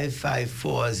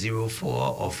 325-5404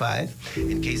 or 5,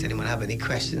 in case anyone have any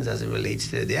questions as it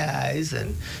relates to their eyes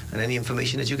and any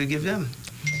information that you could give them.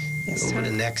 Yes, over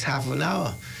sir. the next half of an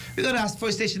hour. We're going to ask for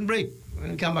a station break. When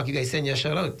we come back, you guys send your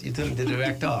shout out. You're tuning to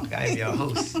Direct Talk. I'm your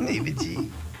host, David G.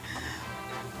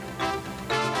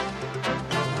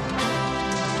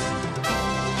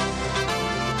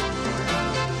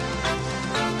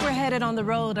 Headed on the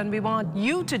road, and we want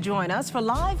you to join us for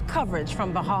live coverage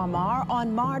from Baha Mar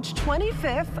on March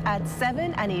 25th at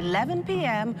 7 and 11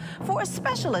 p.m. for a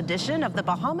special edition of the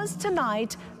Bahamas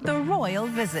Tonight, The Royal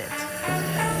Visit.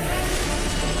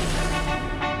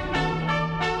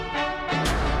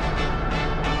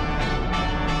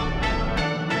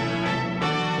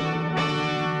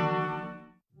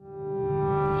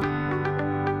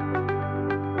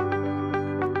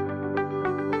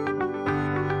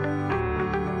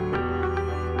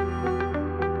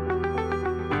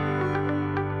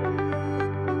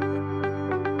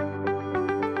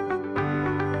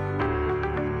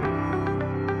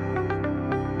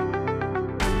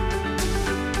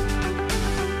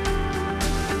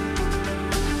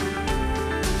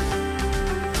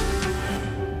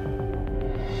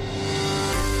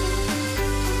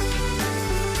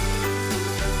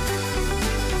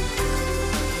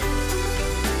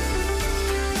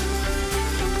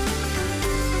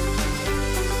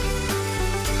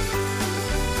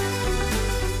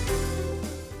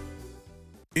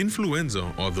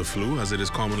 Influenza, or the flu as it is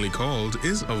commonly called,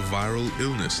 is a viral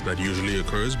illness that usually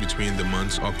occurs between the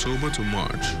months October to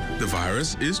March. The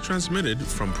virus is transmitted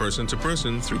from person to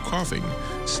person through coughing,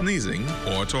 sneezing,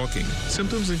 or talking.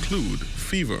 Symptoms include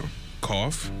fever,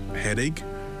 cough, headache,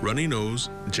 runny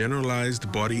nose,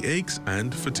 generalized body aches,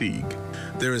 and fatigue.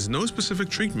 There is no specific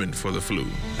treatment for the flu,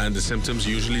 and the symptoms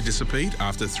usually dissipate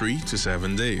after 3 to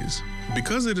 7 days.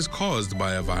 Because it is caused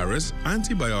by a virus,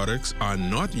 antibiotics are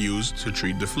not used to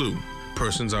treat the flu.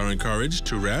 Persons are encouraged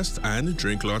to rest and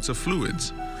drink lots of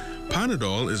fluids.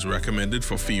 Panadol is recommended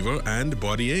for fever and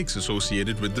body aches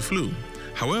associated with the flu.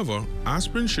 However,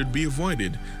 aspirin should be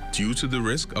avoided due to the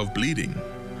risk of bleeding.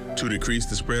 To decrease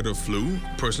the spread of flu,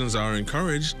 persons are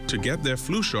encouraged to get their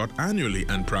flu shot annually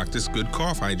and practice good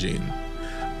cough hygiene.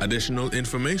 Additional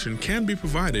information can be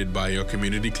provided by your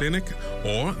community clinic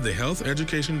or the Health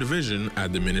Education Division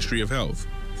at the Ministry of Health.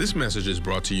 This message is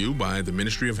brought to you by the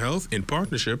Ministry of Health in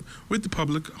partnership with the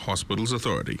Public Hospitals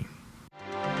Authority.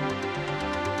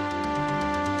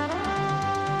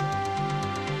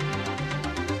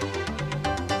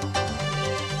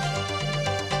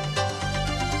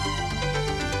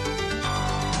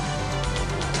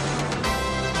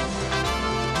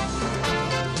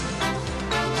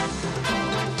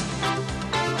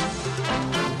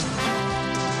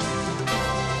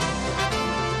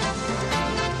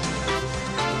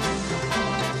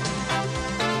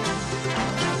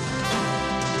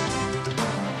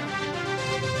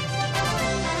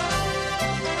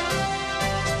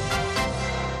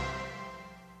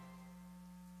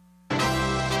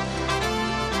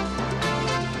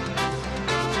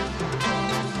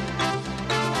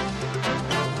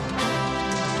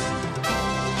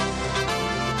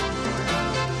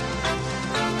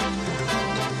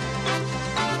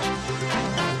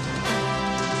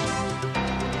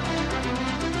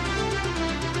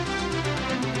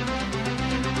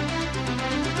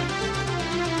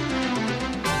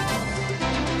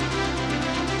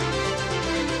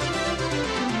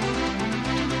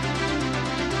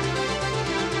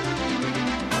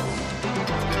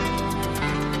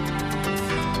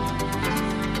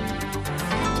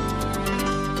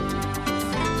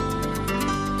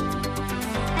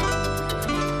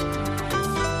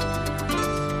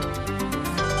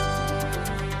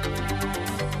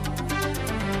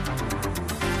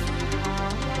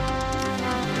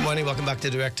 Welcome back to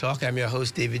Direct Talk. I'm your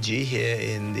host, David G., here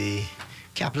in the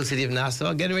capital city of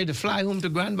Nassau, getting ready to fly home to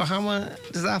Grand Bahama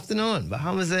this afternoon.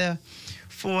 Bahamas a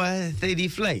 4:30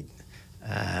 flight.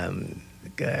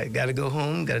 Got to go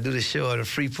home, got to do the show out of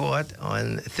Freeport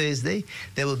on Thursday.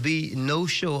 There will be no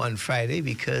show on Friday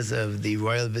because of the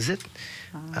royal visit.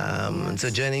 And so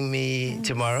joining me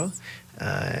tomorrow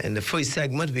in the first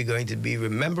segment, we're going to be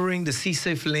remembering the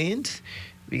Sea-Surf lanes.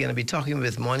 We're going to be talking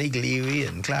with Monique Leary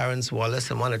and Clarence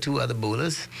Wallace and one or two other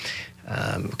bowlers.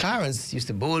 Clarence used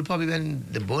to bowl probably when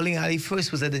the bowling alley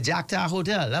first was at the Jack Tar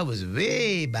Hotel. That was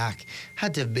way back.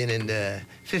 Had to have been in the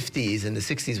 50s and the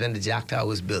 60s when the Jack Tar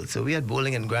was built. So we had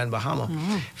bowling in Grand Bahama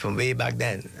from way back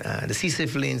then. The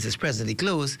Sea-Surf lanes is presently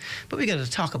closed, but we're going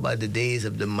to talk about the days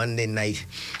of the Monday night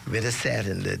winter set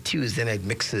and the Tuesday night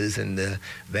mixers and the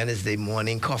Wednesday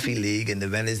morning coffee league and the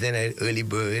Wednesday night early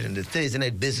bird and the Thursday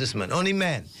night businessman. Only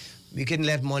men. We couldn't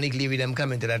let Monique Leary them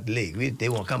come into that league. They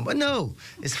won't come. But no,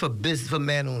 it's for business, for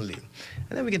men only.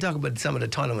 And then we can talk about some of the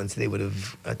tournaments they would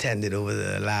have attended over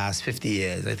the last 50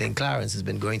 years. I think Clarence has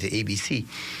been going to ABC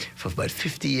for about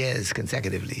 50 years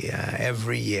consecutively.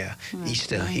 Every year,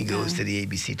 Easter, he goes to the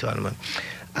ABC tournament.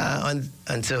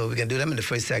 And so we're going to do them in the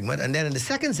first segment. And then in the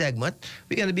second segment,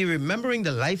 we're going to be remembering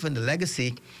the life and the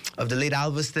legacy of the late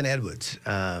Alveston Edwards.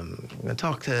 We're going to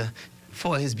talk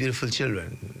for his beautiful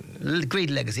children. Great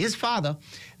legacy. His father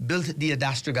built the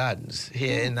Adastra Gardens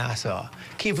here in Nassau.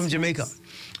 Came from Jamaica.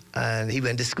 And he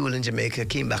went to school in Jamaica,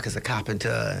 came back as a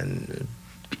carpenter, and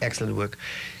excellent work.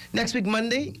 Next week,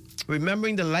 Monday,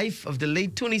 remembering the life of the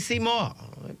late Tony Seymour.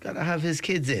 I've got to have his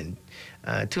kids in.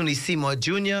 Tony Seymour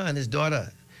Jr. and his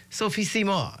daughter, Sophie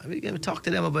Seymour. We're going to talk to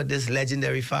them about this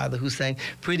legendary father who sang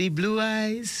 "Pretty Blue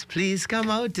Eyes, Please Come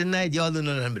Out Tonight." Y'all don't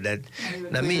know nothing about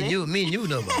that. Now, me and you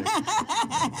know about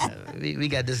it. We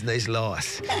got this nice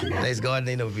loss. Nice God,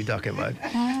 they know what we're talking about.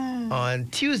 On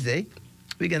Tuesday,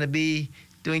 we're going to be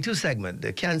doing two segments.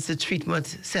 The Cancer Treatment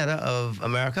Center of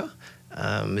America.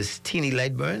 Miss Teenie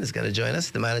Lightburn is going to join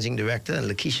us, the managing director,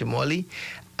 and Lakeisha Morley.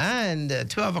 And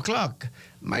 12 o'clock,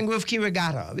 Mangrove Key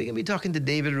Regatta. We're going to be talking to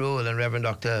David Roll and Reverend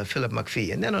Dr. Philip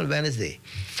McPhee. And then on Wednesday,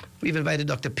 we've invited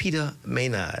Dr. Peter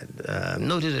Maynard,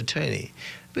 noted attorney.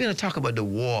 We're going to talk about the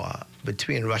war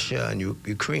between Russia and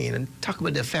Ukraine and talk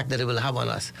about the effect that it will have on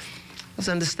us. Let's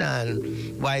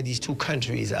understand why these two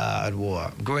countries are at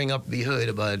war. Growing up, we heard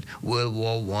about World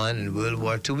War I and World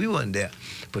War II. We weren't there,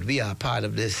 but we are part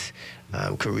of this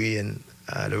Korean,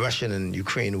 the Russian and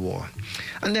Ukraine war.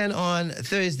 And then on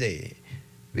Thursday,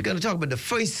 we're going to talk about the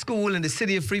first school in the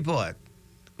city of Freeport.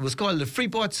 It was called the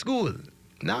Freeport School.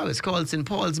 Now it's called St.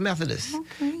 Paul's Methodist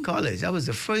College. That was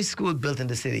the first school built in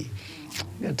the city.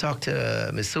 We're going to talk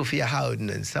to Miss Sophia Howden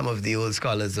and some of the old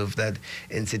scholars of that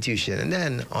institution. And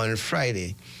then on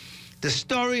Friday, the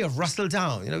story of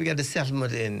Russelltown. You know, we got the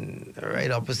settlement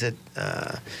right opposite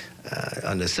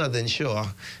on the southern shore.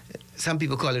 Some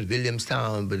people call it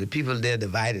Williamstown, but the people there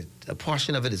divided. A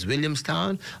portion of it is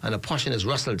Williamstown, and a portion is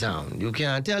Russelltown. You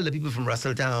can't tell the people from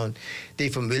Russelltown they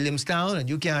from Williamstown, and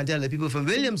you can't tell the people from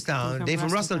Williamstown they from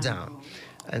Russelltown.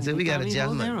 And so we got a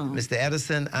gentleman, Mr.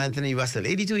 Edison Anthony Russell,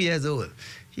 82 years old.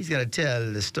 He's going to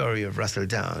tell the story of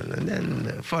Russelltown. And then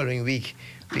the following week,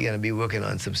 we're going to be working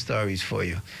on some stories for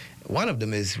you. One of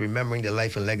them is remembering the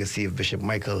life and legacy of Bishop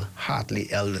Michael Hartley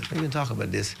Eldon. We're going to talk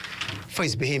about this.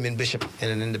 First Bahamian bishop in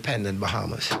an independent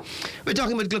Bahamas. We're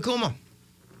talking about glaucoma.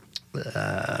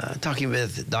 Talking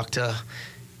with Dr.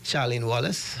 Charlene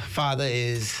Wallace. Father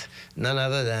is none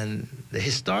other than the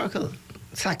historical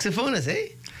saxophonist, eh?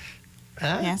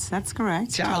 Huh? Yes, that's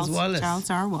correct. Charles Wallace. Charles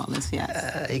R. Wallace,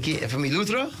 yes. He came from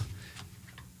Eleuthera.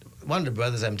 One of the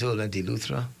brothers, I'm told, went to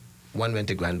Eleuthera. One went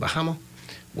to Grand Bahama.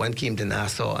 One came to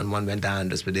Nassau, and one went to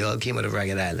Andros, but they all came out of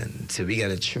Ragged Island. So we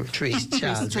got to trace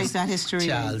Charles. Trace that history.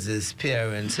 Charles's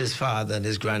parents, his father, and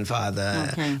his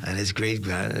grandfather, and his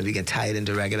great-grand, and we can tie it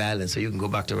into Ragged Island, so you can go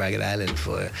back to Ragged Island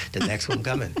for the next one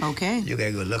coming. Okay. You got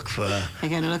to go look for... I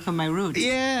got to look for my roots.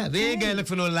 Yeah, we ain't got to look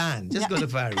for no land. Just go look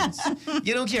for our roots.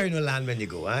 You don't carry no land when you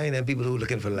go, and then people who are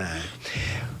looking for land.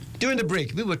 During the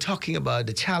break, we were talking about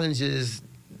the challenges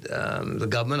the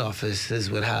government offices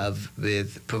would have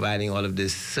with providing all of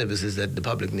these services that the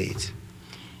public needs.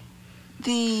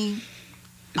 The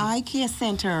eye care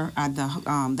center at the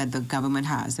that the government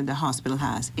has, that the hospital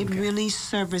has, it really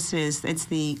services, it's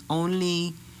the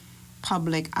only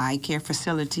public eye care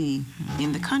facility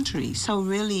in the country. So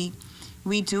really,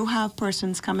 we do have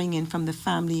persons coming in from the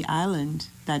family island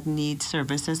that need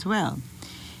service as well.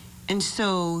 And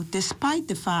so, despite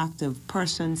the fact of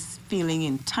persons feeling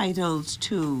entitled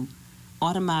to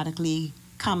automatically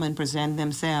come and present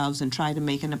themselves and try to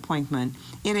make an appointment,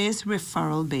 it is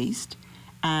referral-based,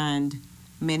 and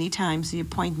many times the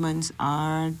appointments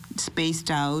are spaced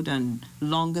out and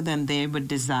longer than they would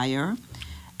desire.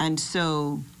 And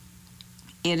so,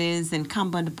 it is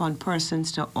incumbent upon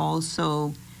persons to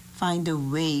also find a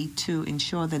way to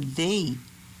ensure that they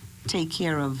take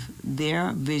care of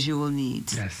their visual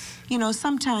needs. Yes. You know,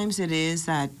 sometimes it is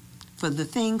that for the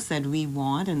things that we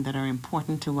want and that are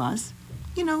important to us,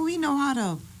 you know, we know how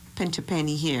to pinch a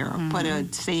penny here or put a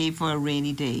save for a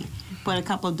rainy day, put a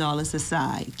couple dollars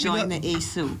aside, join the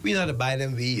ASU. We know how to buy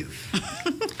them weave.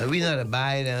 We know how to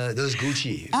buy those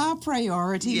Gucci. Our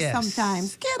priorities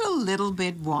sometimes get a little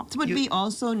bit warped, but we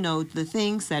also know the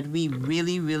things that we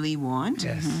really, really want.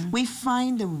 Yes. We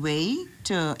find a way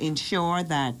to ensure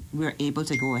that we're able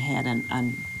to go ahead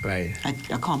and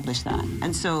accomplish that.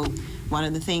 And so one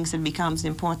of the things that becomes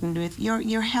important with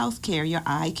your health care, your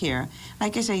eye care,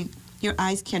 like I say, your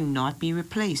eyes cannot be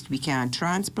replaced. We can't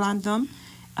transplant them.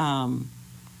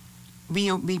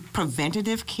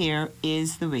 Preventative care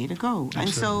is the way to go. Absolutely.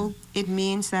 And so it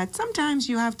means that sometimes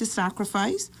you have to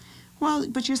sacrifice,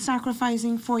 but you're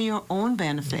sacrificing for your own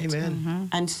benefit. Amen.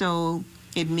 And so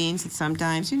it means that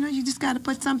sometimes, you know, you just got to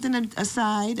put something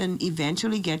aside and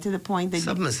eventually get to the point that...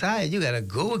 Something aside, you got to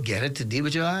go get it to deal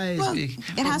with your eyes. Well,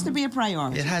 it has to be a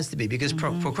priority. It has to be, because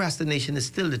procrastination is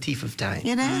still the thief of time.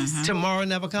 It is. Tomorrow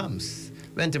never comes.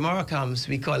 When tomorrow comes,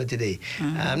 we call it today.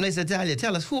 Nice Natalia,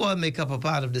 tell us, who all make up a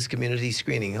part of this community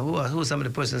screening? Who are some of the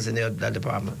persons in that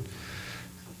department?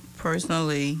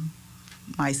 Personally,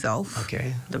 myself,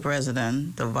 the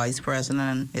president. The vice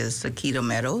president is Sakita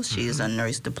Meadows. She is a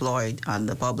nurse deployed at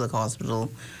the public hospital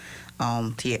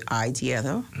eye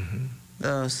theater.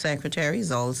 The secretary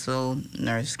is also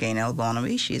Nurse Gaynell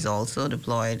Bonamy. She's also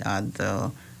deployed at the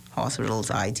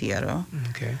hospital's eye theater.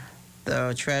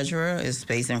 The treasurer is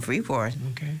based in Freeport.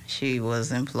 She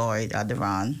was employed at the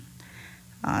RAN.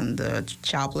 And the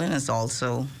chaplain is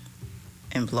also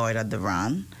employed at the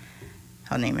RAN.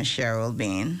 Her name is Cheryl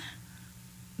Bain.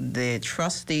 The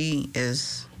trustee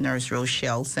is Nurse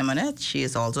Rochelle Simonet. She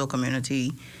is also a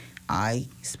community eye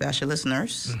specialist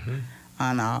nurse.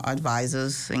 And our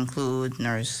advisors include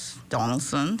Nurse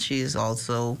Donaldson. She is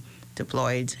also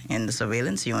deployed in the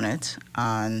surveillance unit.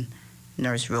 And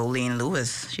Nurse Rolene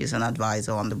Lewis, she's an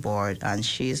advisor on the board, and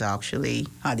she's actually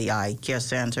at the eye care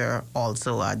center,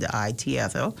 also at the eye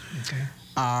theater.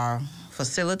 Our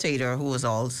facilitator, who is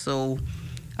also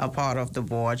a part of the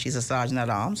board, she's a sergeant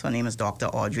at arms. Her name is Dr.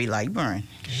 Audrey Lightburn.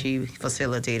 She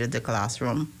facilitated the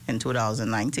classroom in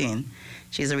 2019.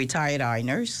 She's a retired eye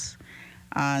nurse,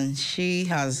 and she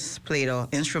has played an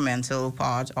instrumental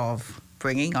part of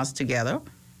bringing us together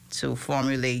to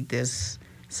formulate this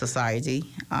society,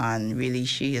 and really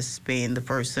she has been the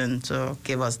person to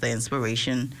give us the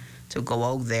inspiration to go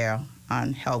out there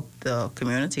and help the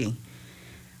community.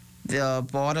 The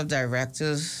board of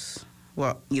directors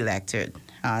were elected,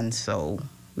 and so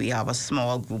we have a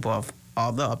small group of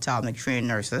other ophthalmic trained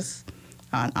nurses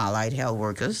and allied health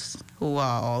workers who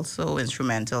are also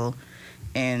instrumental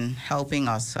in helping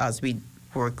us as we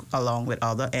work along with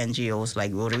other NGOs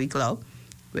like Rotary Club,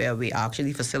 where we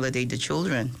actually facilitate the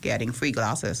children getting free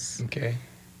glasses. Okay.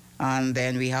 And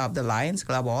then we have the Lions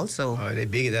Club also. Oh, they're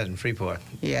big at that in Freeport.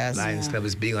 Yes. Lions Club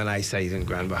is big on eyesight in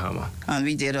Grand Bahama. And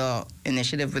we did an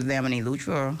initiative with them in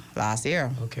Eleuthera last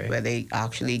year, okay, where they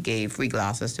actually gave free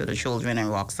glasses to the children in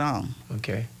Roxanne.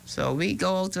 Okay. So we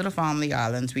go out to the family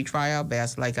islands. We try our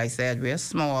best. Like I said, we're a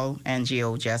small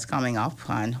NGO just coming up,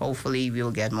 and hopefully we'll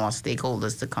get more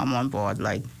stakeholders to come on board,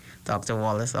 like Dr.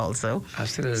 Wallace also.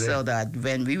 Absolutely. So that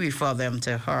when we refer them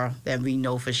to her, then we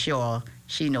know for sure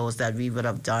she knows that we would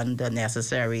have done the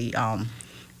necessary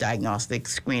diagnostic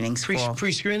screenings for...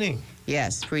 Pre-screening?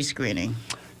 Yes, pre-screening.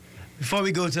 Before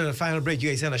we go to the final break, you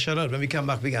guys send a shout out. When we come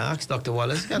back, we can ask Dr.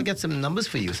 Wallace. Got to get some numbers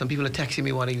for you. Some people are texting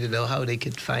me wanting to know how they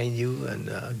could find you and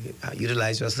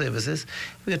utilize your services.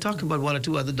 We are talking about one or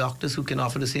two other doctors who can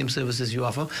offer the same services you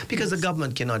offer, because the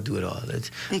government cannot do it all.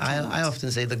 I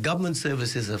often say the government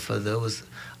services are for those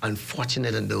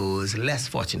unfortunate and those less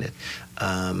fortunate.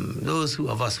 Those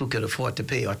of us who could afford to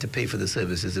pay ought to pay for the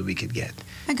services that we could get.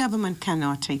 The government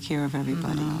cannot take care of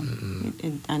everybody.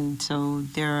 And so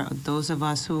there are those of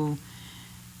us who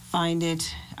find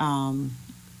it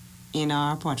in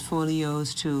our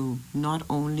portfolios to not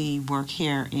only work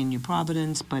here in New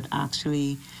Providence, but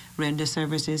actually render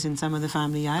services in some of the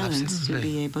family islands. Absolutely. To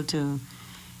be able to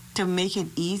make it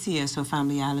easier so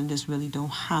family islanders really don't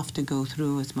have to go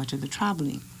through as much of the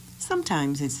traveling.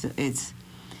 Sometimes it's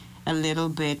a little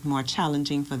bit more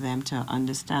challenging for them to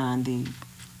understand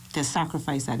the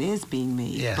sacrifice that is being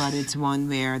made. Yes. But it's one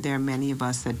where there are many of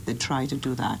us that try to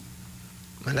do that.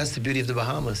 And that's the beauty of the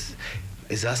Bahamas,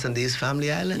 is us and these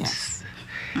family islands.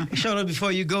 Yes. Shout out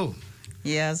before you go.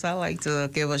 Yes, I'd like to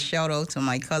give a shout out to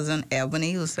my cousin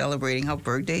Ebony, who's celebrating her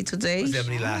birthday today. What's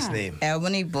Ebony's last name?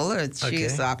 Ebony Bullard. Okay.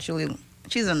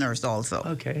 She's a nurse also.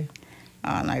 Okay.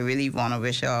 And I really want to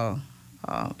wish her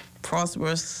a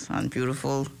prosperous and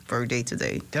beautiful birthday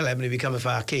today. Tell Ebony we coming for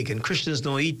our cake, and Christians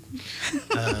don't eat.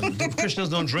 Christians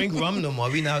don't drink rum no more.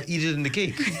 We now eat it in the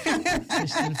cake.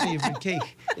 Christian's favorite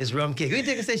cake is rum cake. We're going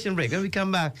to take a station break. When we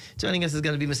come back, joining us is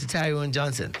going to be Mr. Tyrone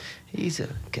Johnson. It's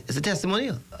a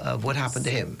testimonial of what happened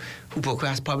to him, who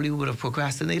probably would have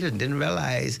procrastinated and didn't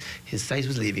realize his sight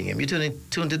was leaving him. You're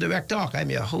tuned to Direct Talk. I'm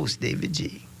your host, David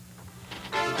G.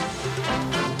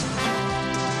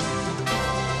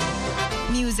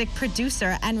 Music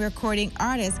producer and recording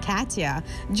artist Katya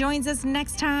joins us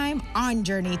next time on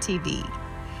Journey TV.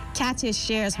 Katya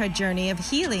shares her journey of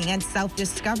healing and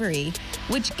self-discovery,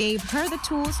 which gave her the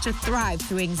tools to thrive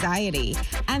through anxiety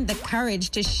and the courage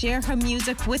to share her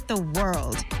music with the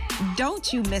world.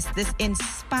 Don't you miss this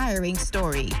inspiring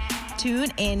story.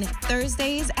 Tune in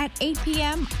Thursdays at 8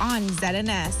 p.m. on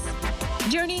ZNS.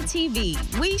 Journey TV,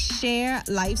 we share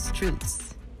life's truths.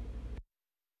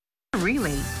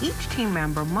 Relay, each team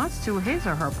member must do his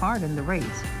or her part in the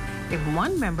race. If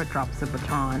one member drops the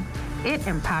baton, it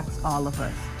impacts all of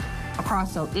us.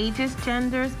 Across all ages,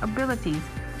 genders, abilities,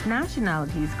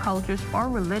 nationalities, cultures, or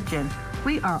religion,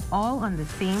 we are all on the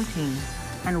same team.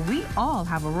 And we all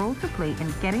have a role to play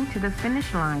in getting to the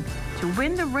finish line to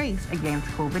win the race against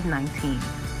COVID-19.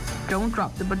 Don't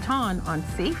drop the baton on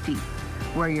safety.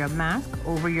 Wear your mask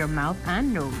over your mouth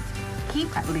and nose.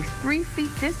 Keep at least 3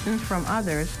 feet distance from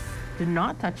others. Do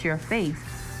not touch your face,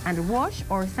 and wash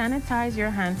or sanitize your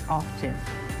hands often.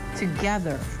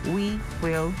 Together, we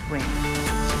will win.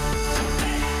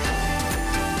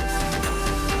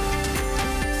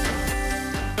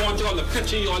 I want y'all to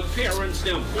picture your parents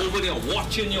them over there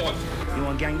watching y'all. You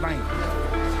want gangbang?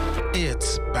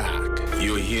 It's back.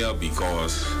 You're here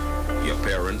because your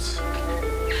parents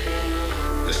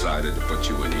decided to put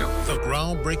you in here. The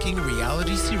groundbreaking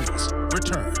reality series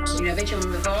returns. You never told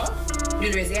me before?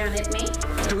 You raise your hand at me?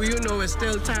 Do you know it's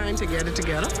still time to get it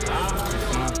together?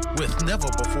 With never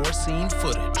before seen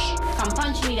footage. Come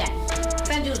punch me then.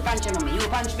 Send you punching on me. You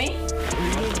punch me?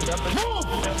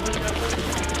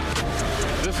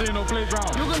 This ain't no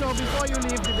playground. You gonna know before you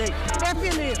leave today. If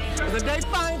you leave, if they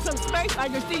find some space, I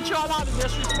can teach you all how to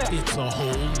disrespect. It's a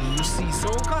whole new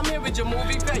season. Don't come here with your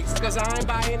movie face, because I ain't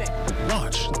buying it.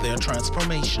 Watch their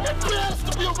transformation. It bears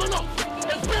to be a winner.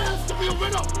 It bears to be a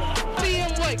winner.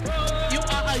 Being like, you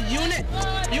are a unit.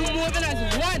 You moving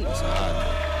as one.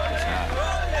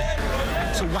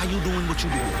 So why you doing what you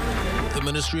do? The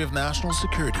Ministry of National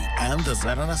Security and the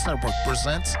ZNS Network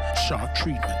presents Shark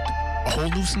Treatment. A whole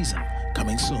new season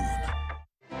coming soon.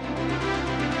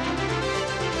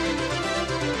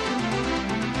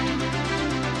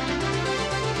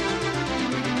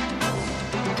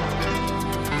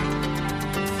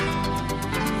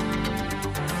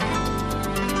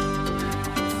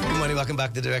 welcome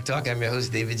back to Direct Talk. I'm your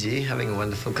host, David G., having a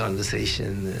wonderful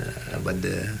conversation about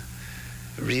the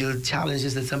real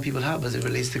challenges that some people have as it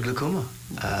relates to glaucoma.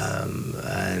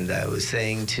 And I was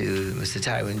saying to Mr.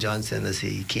 Tyrone Johnson as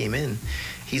he came in,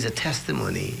 he's a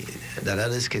testimony that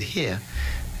others could hear,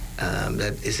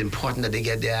 that it's important that they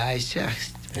get their eyes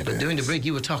checked. But during the break,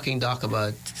 you were talking, Doc,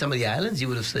 about some of the islands you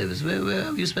would have serviced. Where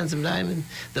have you spent some time in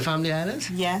the Family Islands?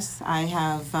 Yes, I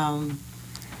have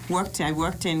I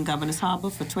worked in Governor's Harbor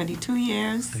for 22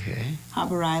 years. Okay.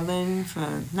 Harbor Island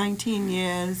for 19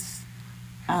 years.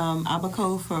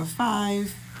 Abaco for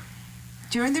 5.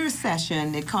 During the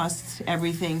recession, it cost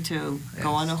everything to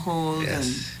go on a hold and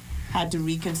had to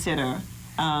reconsider.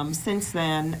 Since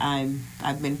then,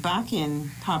 I've been back in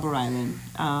Harbor Island,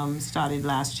 started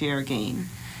last year again,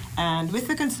 and with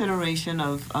the consideration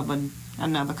of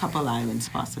another couple islands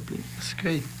possibly. That's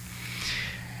great.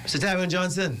 Mr. Tyrone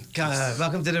Johnson,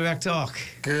 welcome to Direct Talk.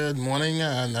 Good morning,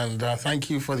 and thank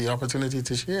you for the opportunity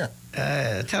to share.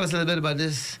 Tell us a little bit about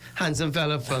this handsome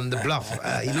fella from the Bluff.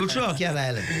 Ilutra or Cat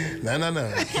Island? No.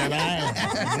 Cat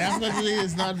Island. Definitely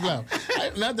it's not Bluff.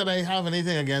 Not that I have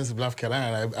anything against Bluff Cat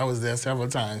Island. I was there several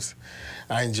times.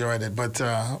 I enjoyed it. But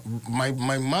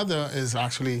my mother is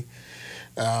actually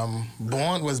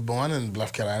was born in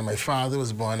Bluff Cat Island. My father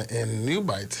was born in New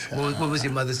Bight. What was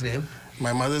your mother's name?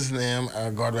 My mother's name,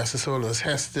 God rest her soul, was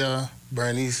Hester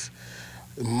Bernice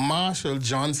Marshall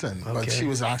Johnson, but she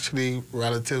was actually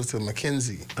relative to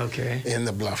Mackenzie in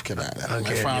the Bluff Cat Island.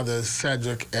 My father is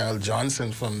Cedric L.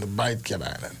 Johnson from the Bight Cat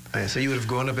Island. So you would have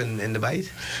grown up in the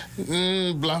Bight?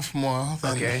 Bluff more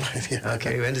than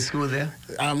Okay, you went to school there?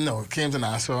 No, came to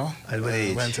Nassau. At what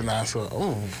age? Went to Nassau.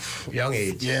 Oh, young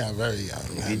age? Yeah, very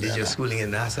young. You did your schooling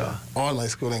in Nassau? All my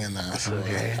schooling in Nassau.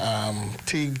 Okay.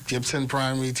 T. Gibson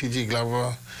Primary, T.G.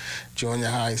 Glover, Junior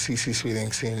High, C.C.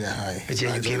 Sweeting Senior High. Which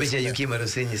year you came out of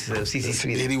senior C.C.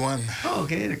 Sweeting? 81. Oh,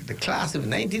 okay. The class of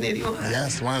 1981?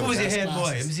 Yes, one of the Who was your best head boy?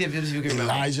 classes. Let me see if you can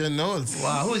remember. Elijah Knowles.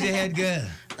 Wow, who was your head girl?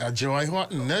 Joy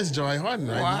Horton. Nurse Joy Horton,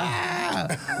 right? Wow.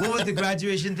 What was the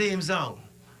graduation theme song?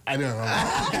 I don't know.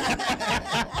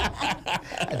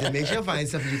 To make sure I find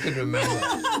something you could remember.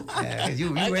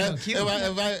 You went on cue.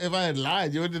 If I had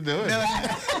lied, you wouldn't do it.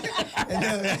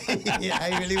 Yeah,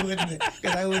 I really wouldn't,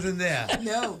 because I wasn't there.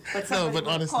 No, but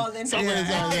somebody called in.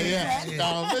 Somebody's on there,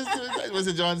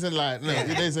 Mr. Johnson lied. No,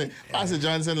 they say, Pastor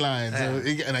Johnson lied,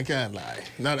 and I can't lie.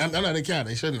 No, I can't.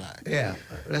 I shouldn't lie. Yeah.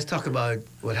 Let's talk about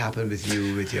what happened with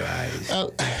you with your eyes.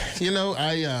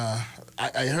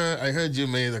 I heard you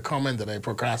made a comment that I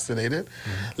procrastinated.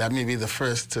 Let me be the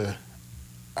first to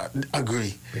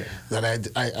agree that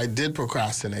I did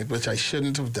procrastinate, which I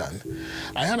shouldn't have done.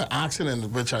 I had an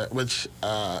accident which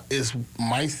is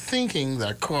my thinking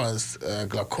that caused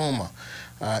glaucoma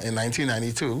in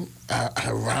 1992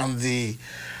 around the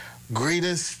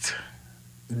greatest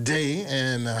day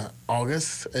in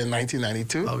August in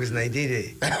 1992. August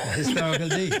 1980. Historical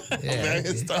date. Very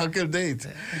historical date.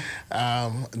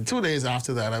 2 days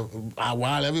after that,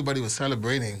 while everybody was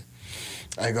celebrating,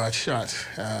 I got shot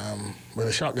with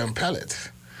a shotgun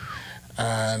pellet.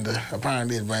 And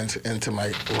apparently it went into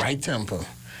my right temple.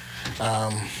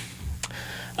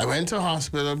 I went to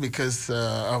hospital because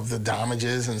of the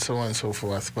damages and so on and so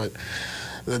forth. But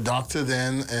the doctor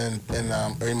then in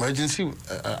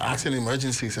accident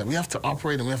emergency said, we have to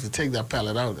operate and we have to take that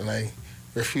pellet out. And I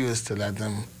refused to let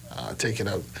them take it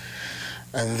out.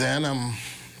 And then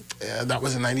that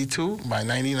was in 92. By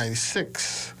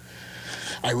 1996,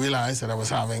 I realized that I was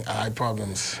having eye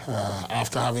problems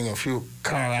after having a few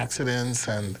car accidents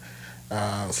and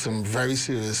some very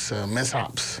serious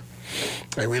mishaps.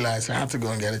 I realized I had to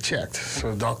go and get it checked.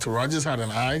 So Dr. Rogers had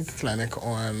an eye clinic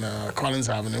on Collins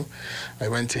Avenue. I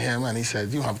went to him and he said,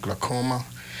 you have glaucoma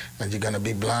and you're going to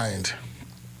be blind.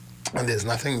 And there's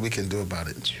nothing we can do about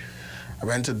it. I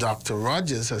went to Dr.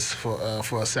 Rogers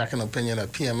for a second opinion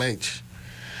at PMH,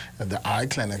 at the eye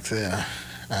clinic there.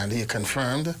 And he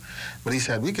confirmed, but he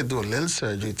said, we could do a little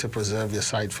surgery to preserve your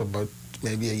sight for about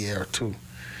maybe a year or two.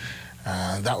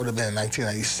 That would have been in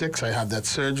 1996. I had that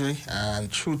surgery, and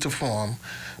true to form,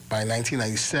 by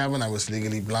 1997, I was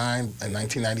legally blind. In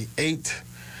 1998,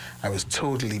 I was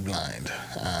totally blind.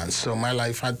 And so my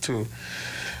life had to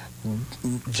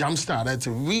jumpstart, I had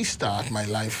to restart my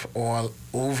life all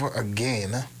over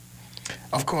again.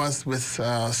 Of course, with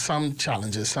some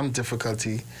challenges, some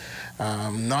difficulty,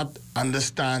 not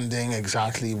understanding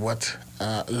exactly what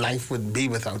life would be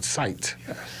without sight.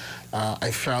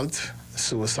 I felt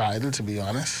suicidal, to be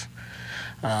honest.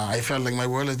 I felt like my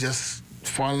world had just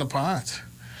fallen apart.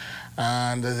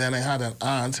 And then I had an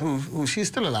aunt who she's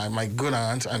still alive, my good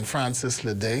aunt, Anne Frances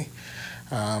Leday.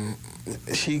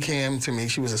 She came to me.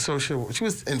 She was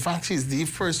in fact, she's the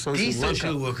first social worker. The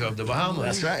social worker of the Bahamas.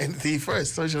 That's right, the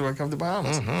first social worker of the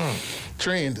Bahamas.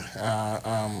 Trained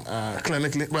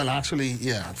clinically, well, actually,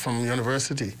 yeah, from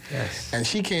university. Yes. And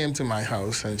she came to my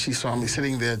house, and she saw me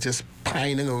sitting there just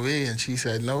pining away, and she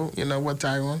said, no, you know what,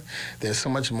 Tyrone? There's so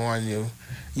much more in you.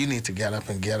 You need to get up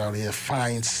and get out of here.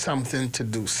 Find something to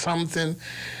do, something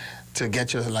to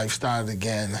get your life started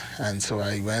again. And so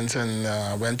I went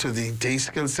to the Day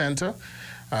Skill Center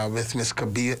with Miss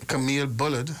Camille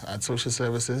Bullard at Social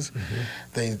Services.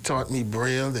 They taught me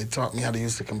Braille. They taught me how to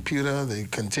use the computer. They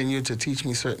continued to teach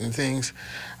me certain things.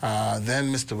 Then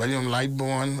Mr. William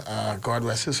Lightbourne, God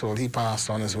rest his soul, he passed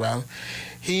on as well.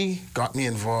 He got me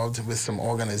involved with some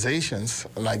organizations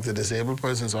like the Disabled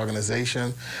Persons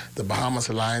Organization, the Bahamas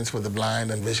Alliance for the Blind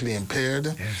and Visually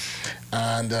Impaired,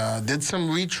 and did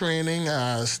some retraining,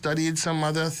 studied some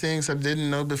other things I didn't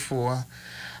know before,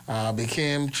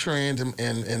 became trained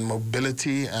in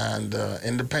mobility and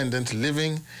independent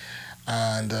living,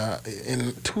 and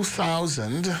in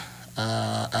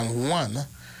 2001,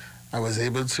 I was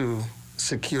able to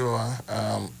secure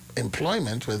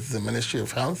employment with the Ministry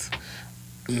of Health,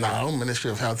 now Ministry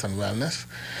of Health and Wellness,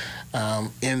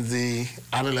 in the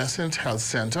Adolescent Health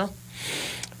Center.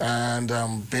 And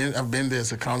I've been there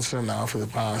as a counselor now for the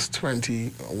past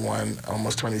 21,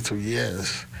 almost 22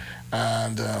 years.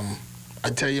 And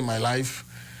I tell you, my life,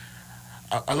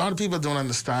 a lot of people don't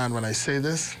understand when I say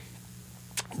this,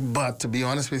 but to be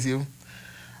honest with you,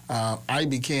 I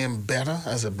became better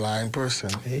as a blind person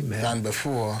than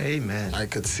before I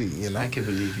could see, you know. I can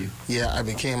believe you. Yeah, I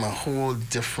became a whole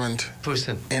different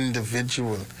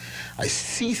individual. I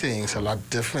see things a lot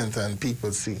different than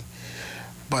people see.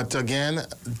 But again,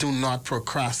 do not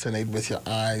procrastinate with your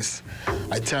eyes.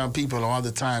 I tell people all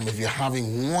the time, if you're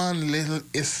having one little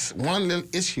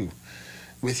issue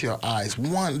with your eyes,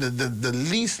 the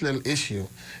least little issue,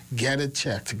 get it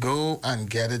checked. Go and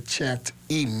get it checked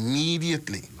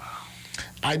immediately.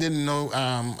 I didn't know.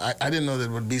 I didn't know that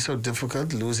it would be so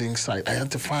difficult losing sight. I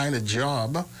had to find a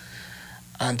job,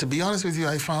 and to be honest with you,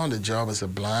 I found a job as a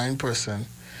blind person,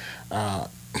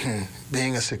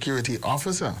 being a security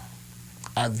officer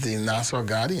at the Nassau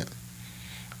Guardian.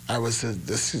 I was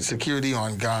the security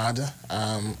on guard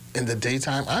in the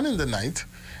daytime and in the night,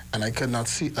 and I could not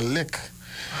see a lick.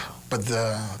 But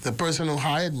the person who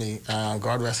hired me,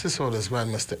 God rest his soul as well,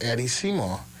 Mr.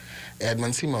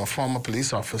 Edmund Seymour, former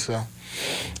police officer,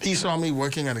 he saw me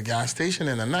working at a gas station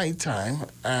in the nighttime,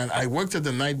 and I worked at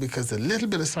the night because the little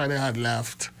bit of sight I had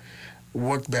left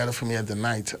worked better for me at the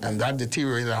night, and that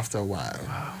deteriorated after a while.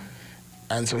 Wow.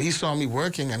 And so he saw me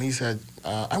working, and he said,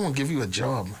 I want to give you a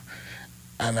job.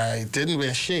 And I didn't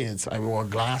wear shades, I wore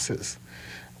glasses,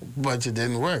 but it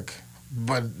didn't work.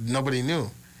 But nobody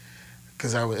knew,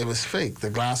 because it was fake. The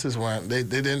glasses weren't,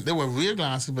 they were real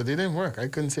glasses, but they didn't work. I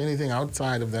couldn't see anything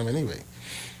outside of them anyway.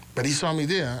 But he saw me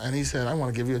there, and he said, I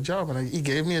want to give you a job. And he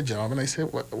gave me a job, and I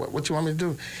said, what you want me to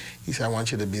do? He said, I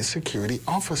want you to be a security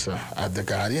officer at the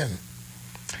Guardian.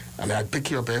 And I'd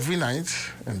pick you up every night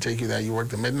and take you there. You work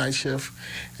the midnight shift,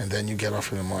 and then you get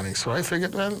off in the morning. So I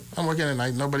figured, well, I'm working at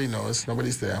night. Nobody knows.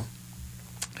 Nobody's there.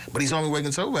 But he saw me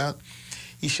working so well,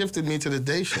 he shifted me to the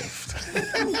day shift.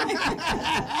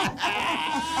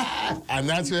 And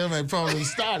that's where my problem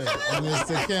started. And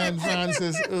Mr. Ken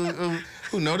Francis,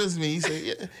 who noticed me,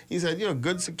 he said, you're a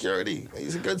good security.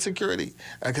 He's a good security.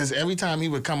 Because every time he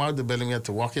would come out of the building, we had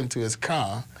to walk into his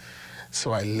car.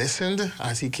 So I listened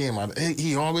as he came out.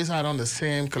 He always had on the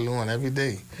same cologne every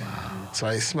day. Wow. So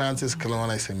I smelled his cologne.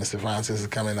 I said, Mr. Francis is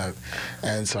coming out.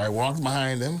 And so I walked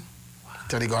behind him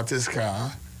till he got to his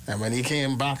car. And when he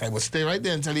came back, I would stay right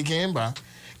there until he came back,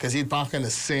 because he'd park in the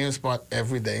same spot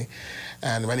every day.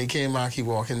 And when he came back, he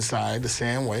walked inside the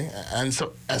same way. And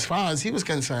so as far as he was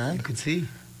concerned... You could see.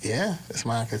 Yeah, this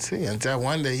man could see. Until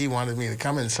one day he wanted me to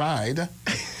come inside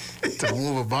to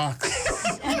move a box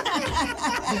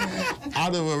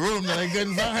out of a room that I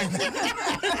couldn't find.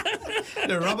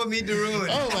 The rubber meet the road.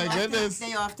 Oh, my goodness.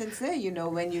 They often say, you know,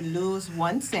 when you lose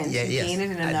one sense, you gain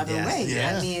it in another way.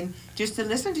 Yes. I mean, just to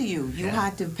listen to you, you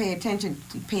had to paying attention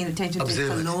Observe to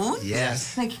the cologne.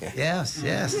 Yes. Like, yes.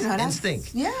 You know,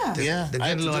 instinct. Yeah. The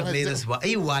good Lord made us.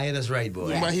 He wired us right,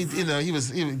 boy.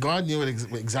 But God knew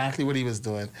exactly what he was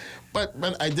doing. But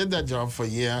I did that job for a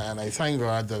year, and I thank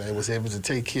God that I was able to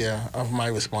take care of my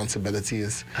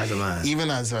responsibilities as a man, even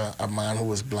as a man who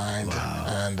was blind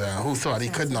and who thought he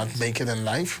could not make it in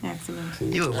life. Excellent.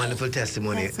 You have a wonderful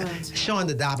testimony. Excellent. Sean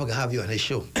the Dapper can have you on his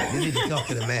show. You need to talk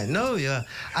to the man. No,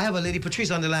 I have a lady,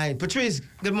 Patrice, on the line. Patrice,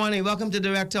 good morning. Welcome to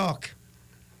Direct Talk.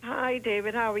 Hi,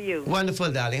 David. How are you?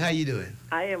 Wonderful, darling. How you doing?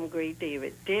 I am great,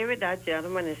 David. David, that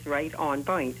gentleman is right on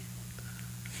point.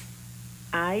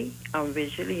 I am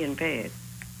visually impaired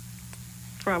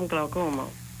from glaucoma.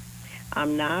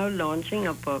 I'm now launching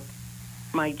a book,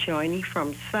 My Journey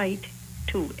from Sight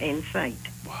to Insight.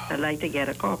 Wow. I'd like to get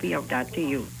a copy of that to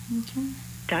you. Okay.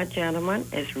 That gentleman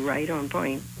is right on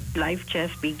point. Life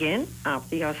just begins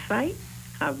after your sight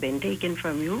have been taken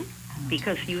from you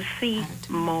because you see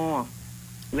more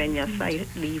when your sight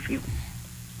leaves you.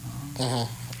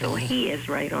 So he is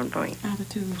right on point.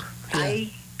 Attitude.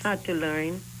 I had to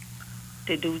learn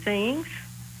to do things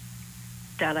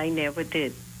that I never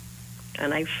did.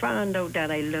 And I found out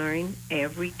that I learn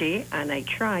every day, and I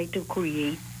try to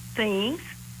create things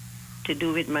to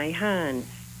do with my hands.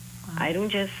 I don't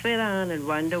just sit down and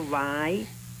wonder why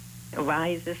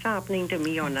is this happening to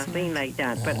me or nothing like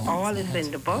that. But all is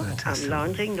in the book. I'm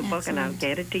launching the book, and I'll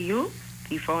get it to you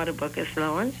before the book is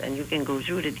launched, and you can go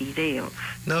through the details.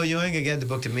 No, you ain't gonna get the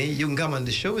book to me. You can come on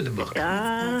the show with the book.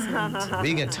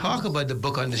 We can talk about the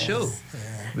book on the show.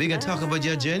 We can talk about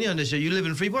your journey on the show. You live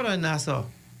in Freeport or in Nassau?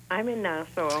 I'm in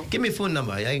Nassau. Give me a phone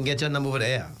number. I can get your number over the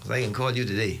air, so I can call you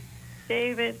today.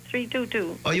 David,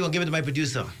 322. Oh, you want to give it to my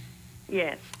producer?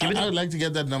 Yes. I would like to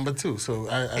get that number too. So,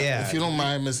 if you don't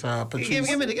mind, Miss Patrice. Give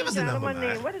us the number.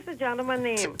 What is the gentleman's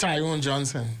name? Tyrone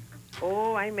Johnson.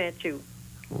 Oh, I met you.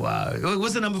 Wow.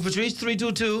 What's the number, Patrice?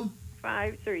 322?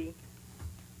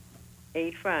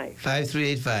 5385.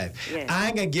 5385. Yes. I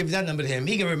ain't gonna give that number to him.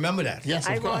 He can remember that. Yes,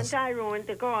 I want Tyrone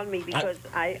to call me because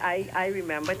I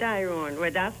remember Tyrone.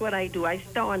 Well, that's what I do. I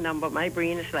store a number. My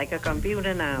brain is like a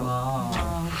computer now.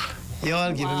 Wow.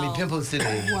 Y'all giving me pimples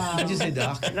today. Wow. What'd you say,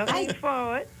 Doc? Looking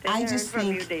forward to hearing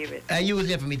from you, David. You was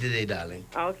here for me today, darling.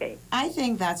 Okay. I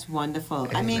think that's wonderful.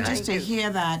 I mean, just to hear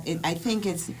that, I think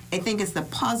it's the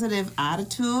positive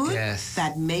attitude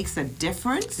that makes a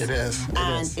difference. It is.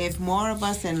 And if more of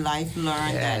us in life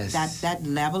learn that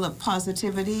level of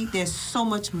positivity, there's so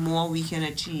much more we can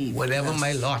achieve. Whatever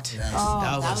my lot. Yes.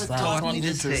 That was taught me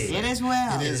to say. It is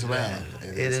well. It is well.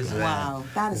 It is well. Wow,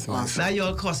 that is awesome. Now you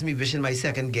all cost me wishing my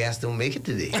second guest don't make it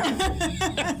today. This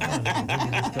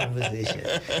conversation.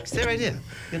 Stay right here.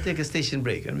 We're going to take a station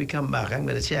break. When we come back, I'm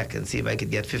going to check and see if I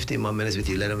could get 15 more minutes with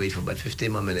you. Let them wait for about 15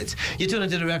 more minutes. You tune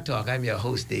into Direct Talk. I'm your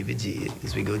host, David G.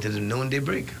 As we go to the noonday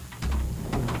break.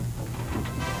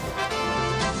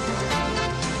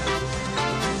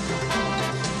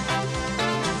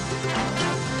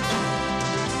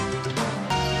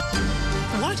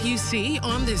 What you see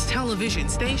on this television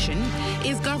station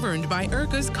is governed by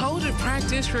IRCA's Code of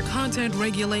Practice for Content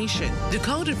Regulation. The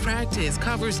Code of Practice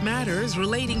covers matters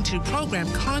relating to program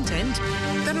content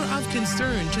that are of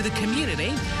concern to the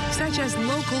community, such as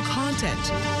local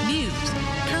content, news,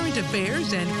 current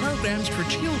affairs, and programs for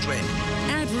children,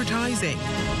 advertising,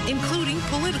 including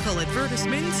political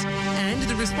advertisements, and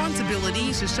the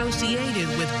responsibilities associated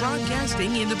with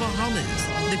broadcasting in the Bahamas.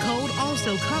 The code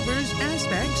also covers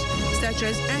aspects such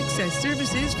as access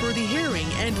services for the hearing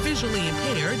and visually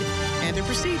impaired, and the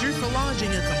procedure for lodging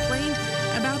a complaint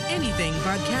about anything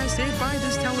broadcasted by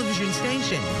this television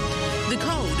station. The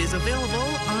code is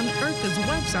available on IRCA's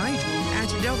website at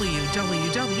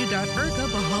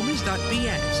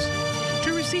www.ircabahamas.bs.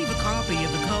 To receive a copy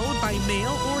of the code by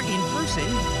mail or in person,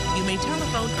 you may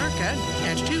telephone IRCA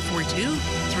at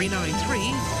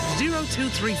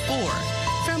 242-393-0234.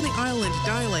 Family Island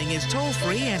dialing is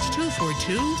toll-free at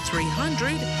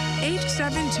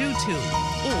 242-300-8722.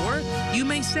 Or you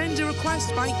may send a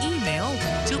request by email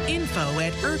to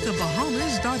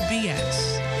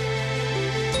info@ircabahamas.bs.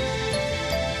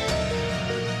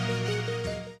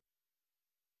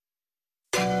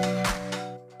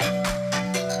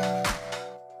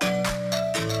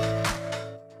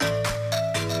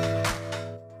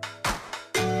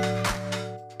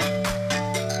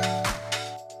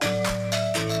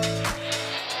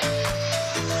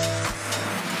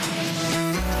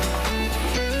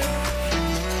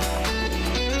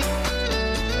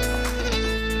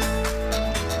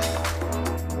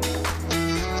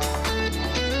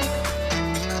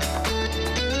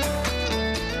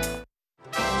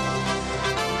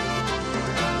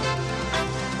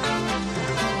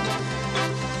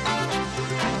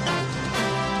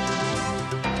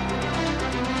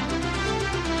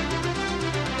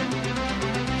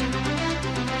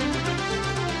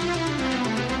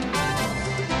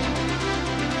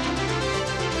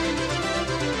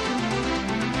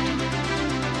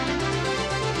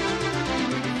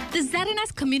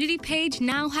 community page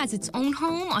now has its own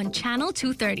home on Channel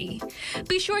 230.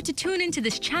 Be sure to tune into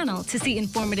this channel to see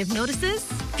informative notices,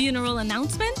 funeral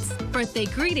announcements, birthday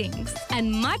greetings,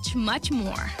 and much, much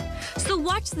more. So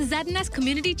watch the ZNS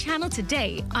Community Channel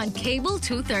today on Cable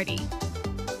 230.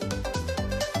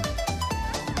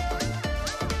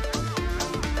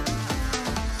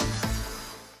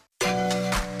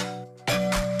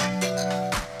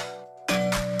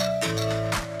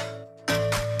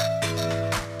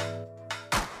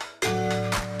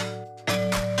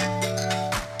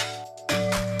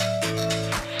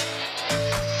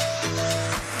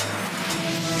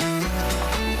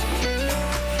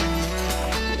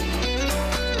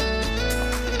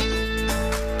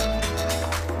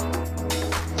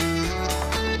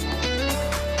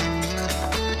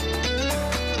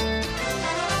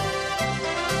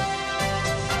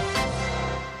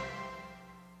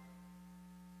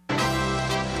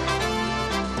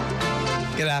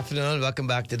 Good afternoon. Welcome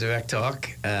back to Direct Talk.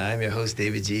 I'm your host,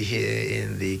 David G., here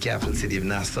in the capital city of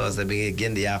Nassau. As I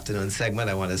begin the afternoon segment,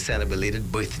 I want to send a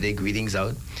belated birthday greetings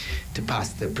out to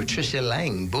Pastor Patricia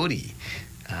Lang Bodie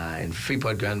in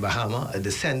Freeport, Grand Bahama, a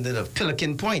descendant of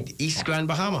Pelican Point, East Grand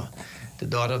Bahama, the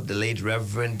daughter of the late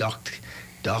Reverend Doc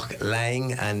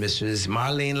Lang and Mrs.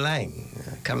 Marlene Lang,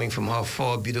 coming from her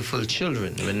 4 beautiful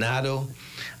children, Renato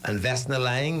and Vesna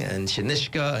Lang and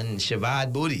Shanishka and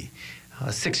Shavad Bodie.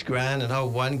 6 grand and her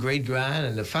 1 great grand,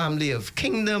 and the family of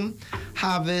Kingdom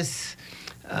Harvest,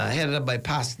 headed up by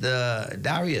Pastor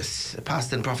Darius,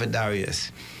 Pastor and Prophet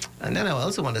Darius. And then I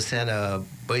also want to send a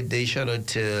birthday shout out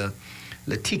to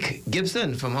Latique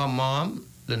Gibson from her mom,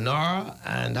 Lenora,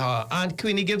 and her Aunt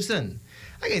Queenie Gibson.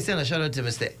 I can send a shout out to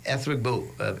Mr. Ethric Bow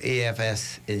of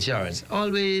AFS Insurance.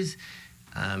 Always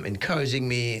encouraging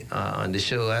me on the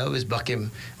show. I always buck him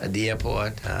at the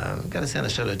airport. Got to send a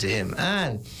shout out to him.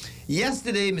 And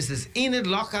yesterday, Mrs. Enid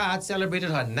Lockhart celebrated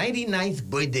her 99th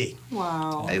birthday.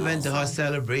 Wow. I went to her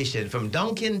celebration from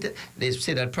Duncan, they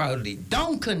say that proudly,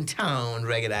 Duncantown,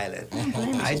 Ragged Island.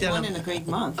 I tell them, in a great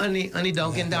month. Only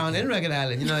Duncantown in Ragged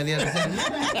Island, you know what I'm saying?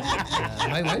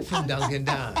 My wife from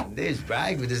Duncantown, they just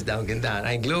brag with this Duncantown.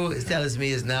 And Glo tells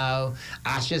me is now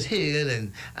Ashes Hill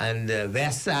and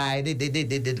West Side. They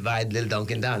divide little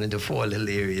Duncantown into 4 little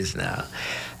areas now.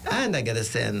 And I got to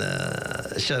send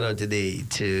a shout out today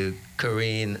to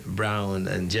Corinne Brown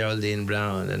and Geraldine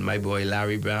Brown and my boy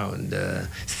Larry Brown, the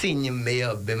senior mayor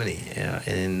of Bimini.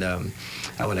 And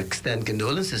I want to extend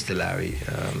condolences to Larry.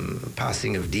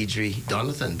 Passing of Deidre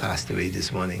Donathan passed away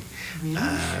this morning.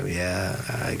 Really?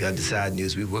 I got the sad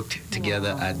news. We worked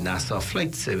together at Nassau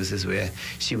Flight Services, where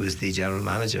she was the general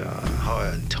manager, her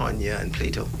and Tonya and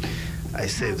Plato. I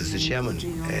served as the chairman.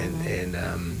 And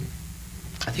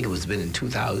I think it was been in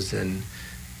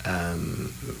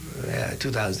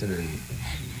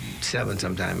 2007,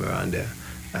 sometime around there,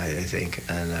 I think.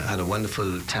 And I had a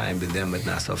wonderful time with them at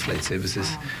Nassau Flight Services.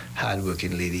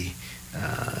 Hard-working lady,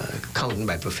 accountant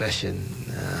by profession,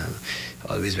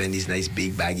 always wearing these nice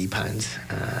big baggy pants.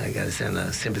 I got to send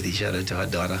a sympathy shout out to her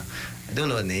daughter. I don't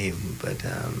know her name, but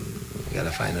I got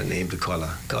to find her name to call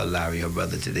Larry, her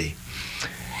brother, today.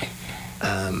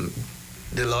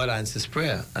 The Lord answers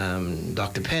prayer.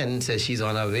 Dr. Penn says she's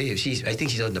on her way. I think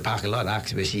she's out in the parking lot.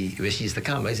 Asked where she's to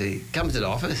come. I say, come to the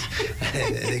office.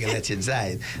 They can let you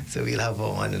inside. So we'll have her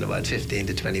on in about 15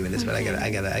 to 20 minutes. But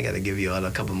I gotta give you all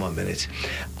a couple more minutes.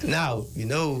 Now,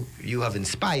 you have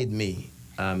inspired me,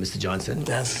 Mr. Johnson.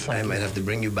 Yes. I might have to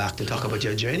bring you back to talk about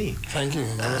your journey. Thank you.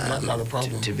 Not a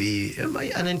problem. To be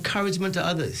an encouragement to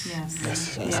others. Yes.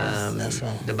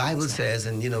 The Bible says,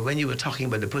 and when you were talking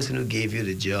about the person who gave you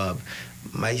the job,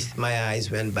 my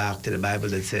eyes went back to the Bible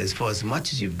that says, for as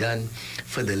much as you've done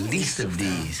for the least of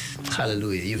these,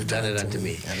 hallelujah, you've done it unto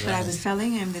me. But I was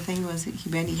telling him the thing was,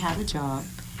 when he had a job,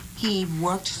 he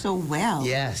worked so well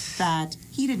that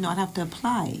he did not have to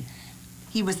apply.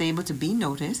 He was able to be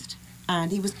noticed,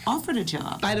 and he was offered a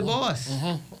job. By the boss.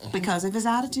 Because of his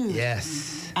attitude.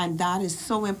 Yes. And that is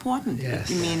so important.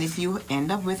 Yes. I mean, if you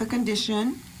end up with a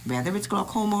condition, whether it's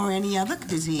glaucoma or any other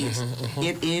disease,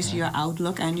 it is your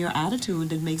outlook and your attitude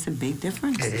that makes a big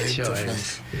difference. It sure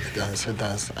is. It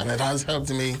does. And it has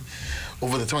helped me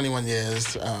over the 21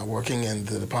 years working in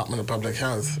the Department of Public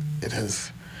Health. It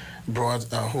has brought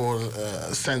a whole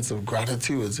sense of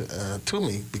gratitude to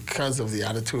me because of the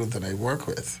attitude that I work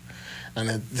with. And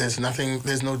there's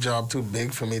no job too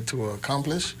big for me to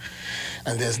accomplish,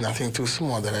 and there's nothing too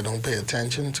small that I don't pay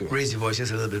attention to. Raise your voice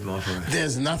just a little bit more for me.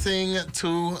 There's nothing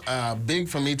too big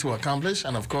for me to accomplish,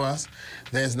 and of course,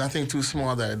 there's nothing too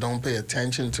small that I don't pay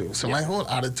attention to. So my whole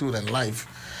attitude in life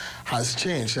has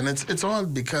changed, and it's all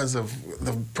because of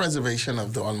the preservation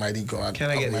of the Almighty God Can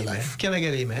I of get my amen? life. Can I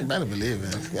get amen? You better believe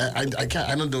it. I can't.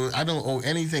 I don't owe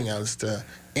anything else to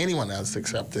anyone else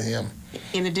except to Him.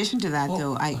 In addition to that,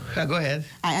 though, go ahead.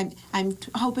 I'm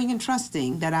hoping and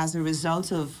trusting that as a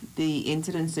result of the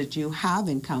incidents that you have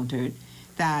encountered,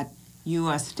 that you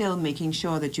are still making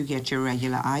sure that you get your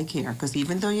regular eye care. Because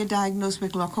even though you're diagnosed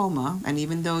with glaucoma, and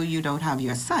even though you don't have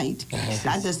your sight,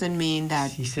 that doesn't mean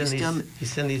that he still needs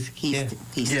care.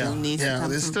 He still needs to come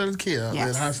there's still care.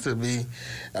 Yes. It has to be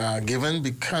given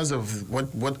because of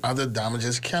what other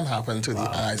damages can happen to the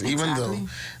eyes, even though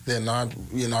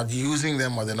you're not using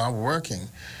them or they're not working.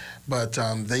 But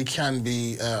they can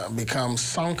become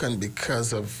sunken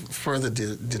because of further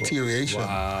deterioration.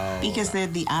 Wow. Because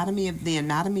the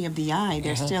anatomy of the eye,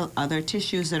 there's still other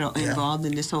tissues that are involved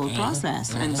in this whole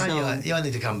process. And so y'all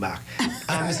need to come back.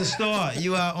 Mr. Storr,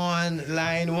 you are on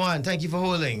line 1. Thank you for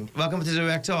holding. Welcome to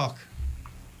Direct Talk.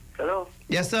 Hello.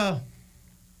 Yes, sir.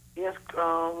 Yes.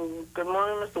 Good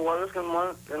morning, Mr. Wallace. Good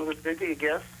morning, and good day to your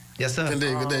guests. Yes, sir.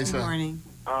 Good day, sir. Good morning.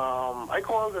 I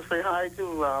called to say hi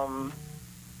to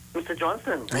Mr.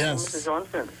 Johnson. Yes. Mr.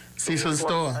 Johnson. Cecil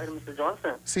Storr. Hi to Mr.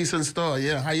 Johnson. Cecil Storr,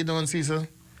 yeah. How you doing, Cecil?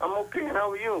 I'm okay. How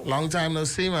are you? Long time no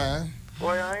see, man.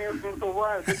 Boy, I ain't been for a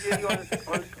while. Good to hear you on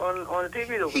the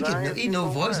TV, though. He no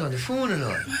voice on the phone and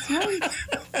all.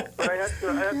 But I had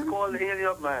to call to hear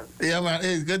you up, man. Yeah, man.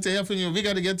 Hey, it's good to hear from you. We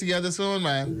got to get together soon,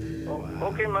 man.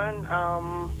 Okay, man.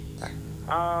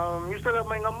 You still have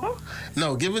my number?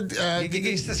 No, give it.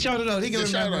 Shout it out. He can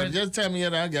shout remember out. it. Just tell me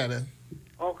it. I got it.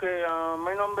 Okay,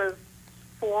 my number is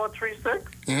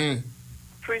 436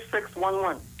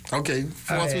 3611. Okay,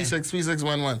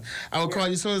 436-3611. I will call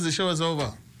you as soon as the show is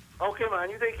over. Okay,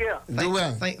 man. You take care. Do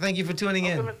well. Thank you for tuning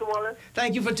in. Okay, Mr. Wallace.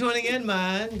 Thank you for tuning in,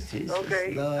 man.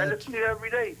 Okay. I listen to you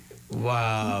every day.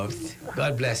 Wow.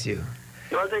 God bless you.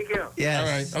 Y'all take care. Yes. All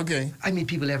right. Okay. I meet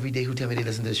people every day who tell me they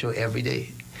listen to the show every day.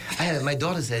 My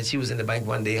daughter said she was in the bank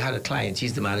one day, had a client.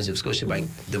 She's the manager of Scotiabank,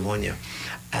 Devonia.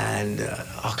 And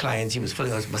our client, she was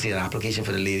filling out an application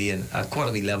for the lady, and at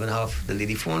 11:15, the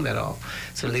lady phone went off.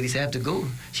 So the lady said, I have to go.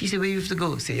 She said, where you have to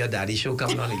go? Say, your daddy's show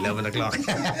coming on 11 o'clock.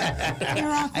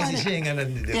 I said, she ain't gonna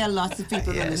do. There are lots of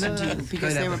people that listen to you,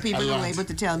 because there were people who were able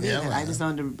to tell me that I was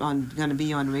going to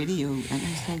be on radio. And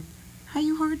I said, how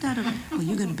you heard that? Oh,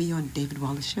 you're going to be on David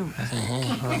Wallace show.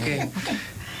 Okay.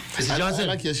 Mr. Johnson,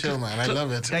 I like your show, man. I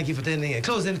love it. Thank you for tuning in.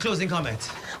 Closing comments.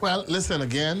 Well, listen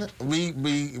again. We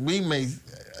may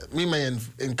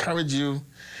encourage you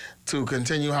to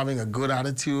continue having a good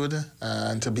attitude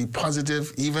and to be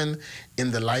positive, even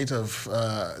in the light of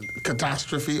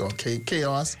catastrophe or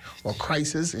chaos or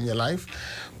crisis in your life.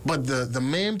 But the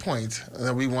main point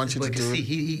that we want you to do. See,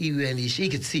 he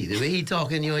could see the way he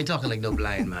talking. You ain't talking like no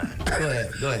blind man.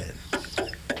 Go ahead.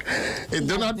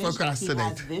 Do not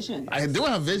procrastinate. I do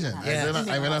have vision. Yes.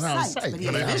 I may not have sight,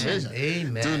 but I have vision.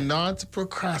 Amen. Do not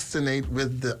procrastinate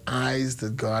with the eyes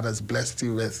that God has blessed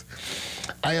you with.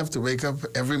 I have to wake up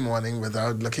every morning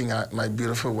without looking at my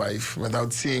beautiful wife,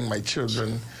 without seeing my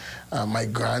children, my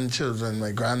grandchildren,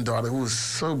 my granddaughter, who is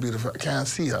so beautiful. I can't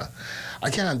see her. I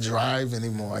can't drive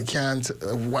anymore. I can't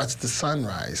watch the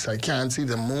sunrise. I can't see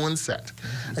the moon set.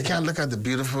 I can't look at the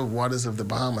beautiful waters of the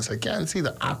Bahamas. I can't see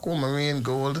the aquamarine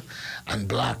gold and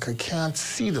black. I can't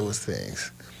see those things.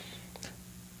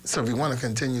 So if we want to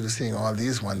continue to see all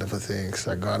these wonderful things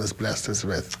that God has blessed us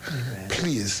with,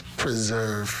 please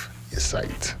preserve your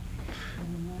sight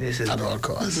at all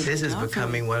costs. This is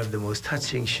becoming one of the most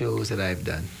touching shows that I've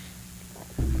done.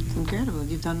 It's incredible.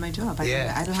 You've done my job.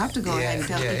 I don't have to go ahead and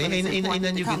tell people it's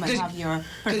important to come and have your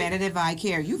preventative eye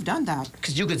care. You've done that.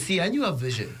 Because you could see and you have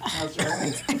vision. That's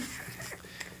right.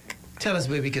 Tell us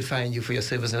where we could find you for your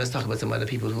service, and let's talk about some other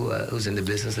people who's in the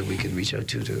business that we could reach out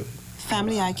to.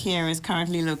 Family Eye Care is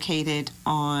currently located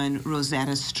on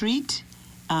Rosetta Street,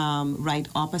 right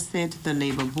opposite the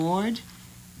Labor Board.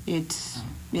 It's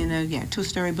in a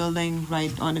two-story building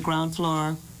right on the ground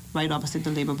floor, right opposite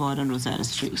the Labor Board on Rosetta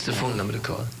Street. What's the phone number to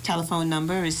call? Telephone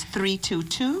number is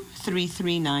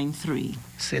 322-3393.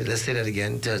 Let's say that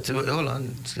again. Hold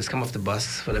on. Let's come off the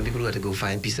bus for them people who have to go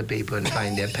find a piece of paper and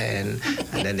find their pen,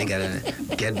 and then they got to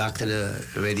get back to the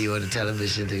radio or the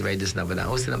television to write this number down.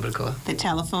 What's the number to call? The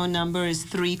telephone number is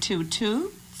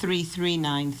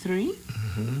 322-3393.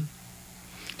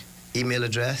 Email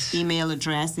address? Email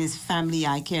address is Family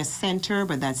Eye Care Center,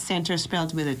 but that's center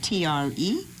spelled with a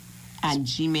TRE, at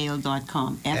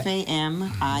gmail.com.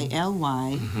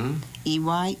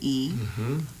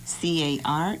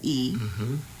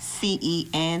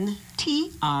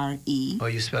 FAMILYEYECARECENTRE. Oh,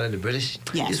 you spell it the British?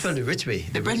 Yes. You spell it the rich way.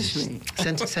 The British way.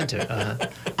 Center.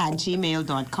 At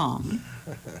gmail.com.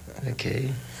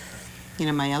 Okay. You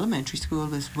know, my elementary school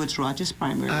was Woods Rogers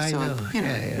Primary, I so know. you know,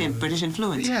 Yeah. British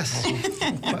influence. Yes.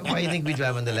 Why do you think we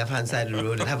drive on the left-hand side of the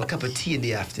road and have a cup of tea in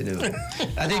the afternoon?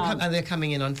 Are they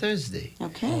coming in on Thursday?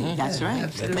 Okay, that's right.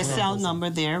 absolutely. The cell number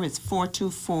there is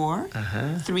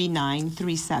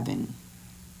 424-3937.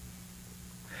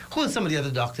 Who are some of the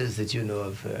other doctors that you know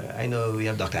of? I know we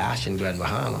have Dr. Ash in Grand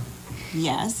Bahama.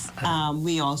 Yes.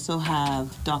 We also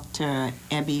have Dr.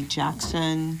 Ebby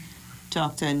Jackson,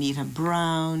 Dr. Anita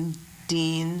Brown,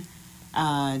 Dean,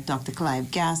 Dr.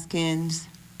 Clive Gaskins,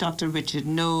 Dr. Richard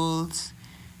Knowles,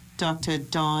 Dr.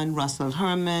 Dawn Russell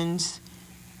Hermans,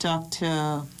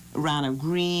 Dr. Rana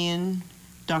Green,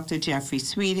 Dr. Jeffrey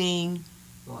Sweeting,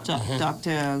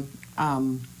 Dr.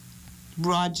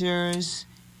 Rogers.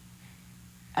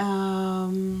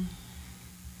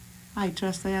 I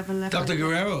trust I haven't left. Dr.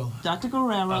 Guerrero. Dr.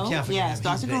 Guerrero. Yes,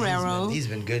 Dr. Guerrero. He's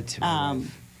been good to me.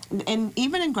 And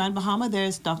even in Grand Bahama,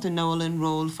 there's Dr. Nolan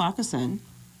Roll Farquharson.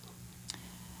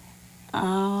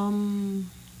 I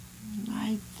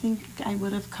think I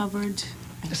would have covered.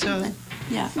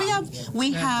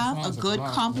 We have a good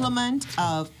complement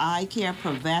of eye care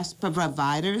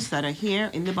providers that are here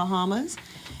in the Bahamas,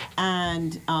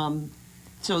 and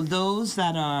so those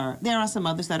that are, there are some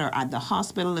others that are at the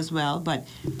hospital as well, but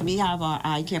we have our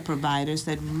eye care providers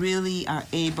that really are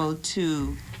able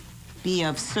to be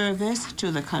of service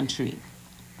to the country.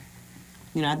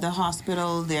 You know, at the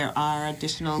hospital, there are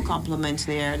additional complements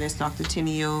there. There's Dr.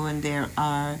 Tinio, and there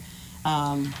are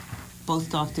both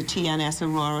Dr. T and S.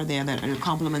 Aurora there that are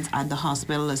complements at the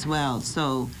hospital as well.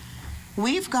 So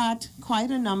we've got quite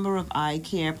a number of eye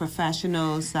care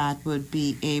professionals that would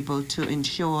be able to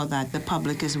ensure that the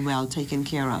public is well taken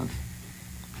care of.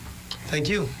 Thank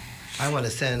you. I want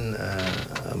to send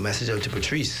a message out to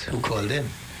Patrice, who called in.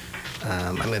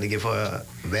 I'm going to give her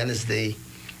Wednesday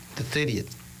the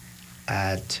 30th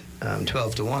at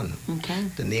 12 to 1. Okay.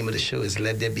 The name of the show is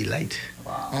Let There Be Light.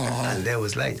 Wow. And there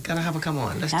was light. Gotta have her come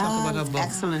on. Let's talk about her book.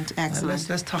 Excellent, excellent.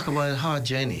 Let's talk about her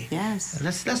journey. Yes.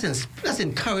 Let's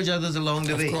encourage others along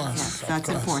the way. Of course. Yes, that's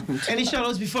important. Any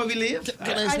shout-outs before we leave?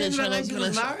 I didn't realize you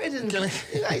were married.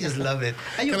 I just love it.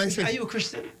 Are you a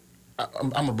Christian?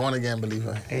 I'm a born-again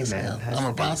believer. Amen. I'm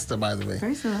a pastor, by the way.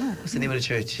 Praise the Lord. What's the name of the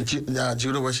church?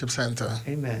 Judah Worship Center.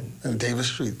 Amen. In Davis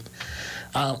Street.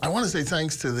 I want to say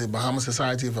thanks to the Bahama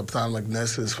Society of Ophthalmic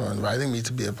Nurses for inviting me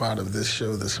to be a part of this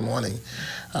show this morning,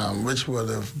 which would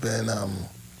have been,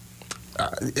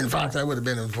 in fact, I would have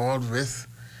been involved with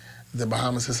the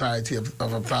Bahama Society of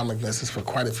Ophthalmic Nurses for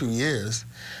quite a few years,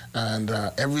 and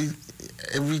every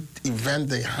event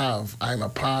they have, I'm a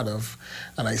part of,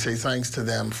 and I say thanks to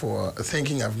them for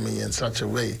thinking of me in such a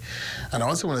way. And I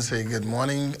also want to say good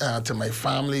morning to my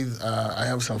family. I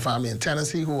have some family in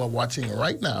Tennessee who are watching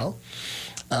right now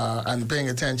and paying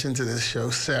attention to this show.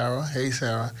 Sarah, hey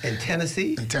Sarah. In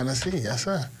Tennessee? In Tennessee, yes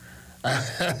sir.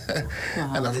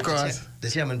 And of course, the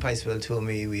chairman Piceville told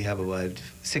me we have about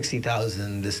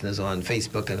 60,000 listeners on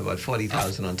Facebook and about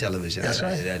 40,000 on television. That's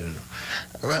right. I don't know.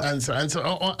 Well,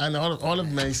 and all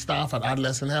of my staff at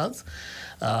Adolescent Health,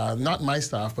 not my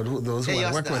staff, but those who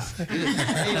I work with.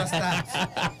 They're your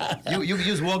staff. You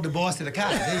just walk the boss to the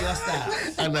car. They're your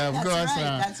staff. And of course,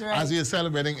 that's right. as we are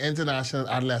celebrating International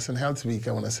Adolescent Health Week,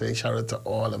 I want to say shout out to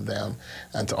all of them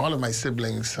and to all of my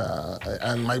siblings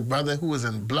and my brother who is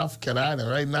in Bluff, Carolina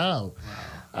right now.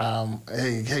 Wow.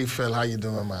 Hey Phil, how you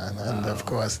doing, man? Wow. And of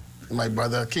course, my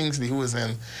brother Kingsley, who is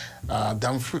in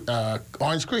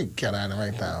Orange Creek, Carolina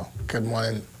right now. Good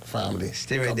morning, family.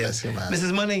 Stay right God there. Bless you, man.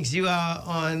 Mrs. Munnings, you are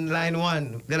on line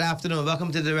 1. Good afternoon.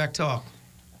 Welcome to Direct Talk.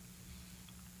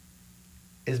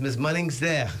 Is Ms. Munnings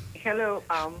there? Hello,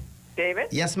 David?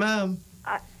 Yes, ma'am.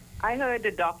 I heard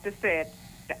the doctor said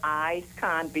the eyes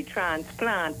can't be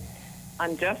transplanted.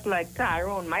 And just like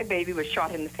Tyrone, my baby was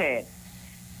shot in the head.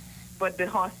 But the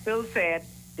hospital said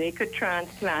they could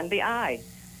transplant the eye.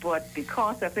 But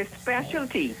because of his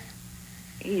specialty,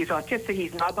 he's autistic,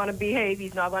 he's not going to behave,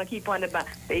 he's not going to keep on the back.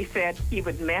 They said he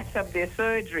would mess up their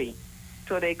surgery,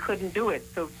 so they couldn't do it.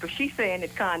 So she's saying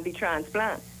it can't be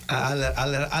transplanted. I'll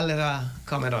let her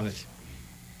comment on it.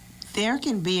 There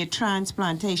can be a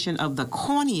transplantation of the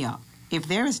cornea. If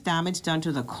there is damage done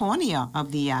to the cornea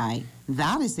of the eye,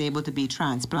 that is able to be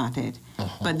transplanted.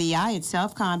 But the eye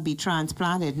itself can't be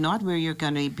transplanted, not where you're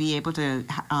going to be able to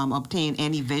obtain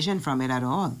any vision from it at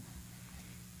all.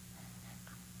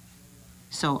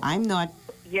 So I'm not...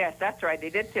 Yes, that's right. They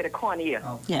did say the cornea.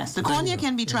 Oh. Yes, the cornea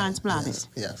can be transplanted.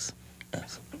 Yes.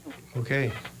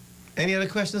 Okay. Any other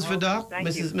questions for Doc?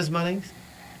 Miss Munnings?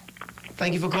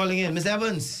 Thank you for calling in. Ms.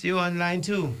 Evans, you're on line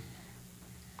 2.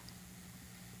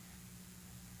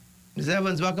 Ms.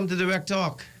 Evans, welcome to Direct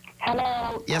Talk.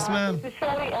 Hello. Yes, ma'am. This is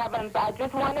Shirley Evans. I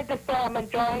just wanted to say I'm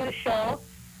enjoying the show.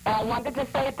 I wanted to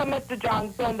say to Mr.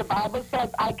 Johnson, the Bible says,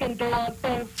 I can do all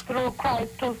things through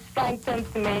Christ who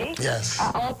strengthens me. Yes.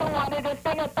 I also wanted to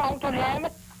sing a song to him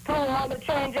through all the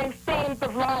changing scenes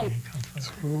of life.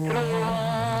 Through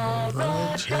all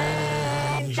the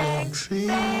changing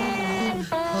scenes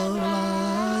of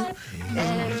life,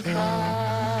 in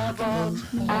troubles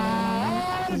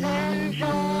and in joy,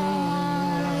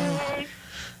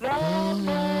 the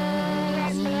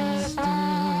mercies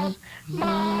of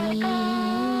my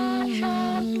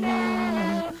conscience,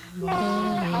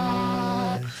 my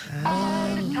heart,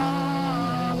 and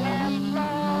tongue and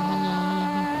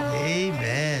mind.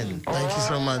 Amen. Thank you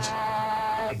so much.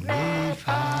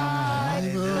 Magnify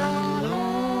the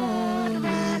Lord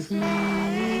with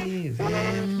me,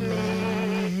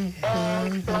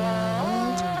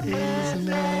 exalt his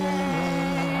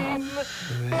name,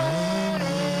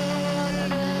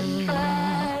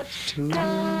 to him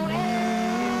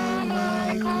I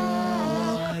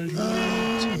call,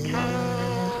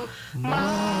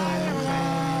 my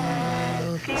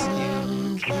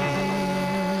rescue came.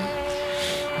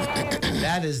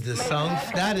 That is the song.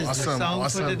 That is the song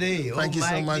for today. Thank you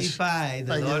so much. Magnify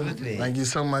the Lord with me. Thank you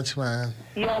so much, man.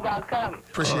 You're welcome.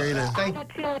 Appreciate it.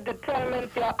 Altitude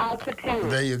determines your altitude.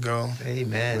 There you go.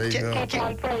 Amen. There you go. Keep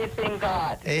on praising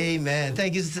God. Amen.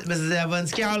 Thank you, Mrs.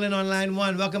 Evans. Carolyn on line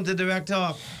 1. Welcome to Direct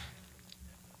Talk.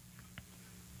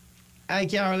 Hi,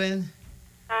 Carolyn.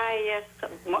 Hi, yes.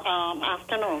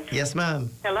 Afternoon. Yes, ma'am.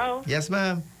 Hello? Yes,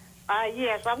 ma'am.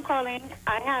 Yes, I'm calling.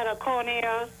 I had a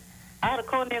cornea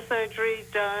surgery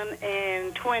done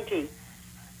in 20,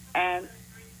 and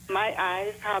my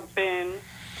eyes have been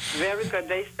very good.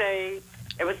 They say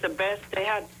it was the best they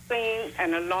had seen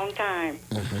in a long time.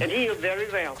 It healed very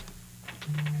well.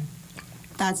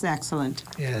 That's excellent.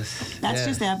 Yes. That's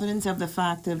just evidence of the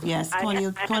fact of, yes,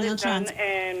 corneal transplants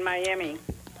in Miami.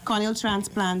 Corneal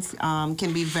transplants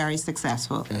can be very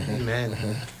successful. Amen.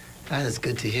 That is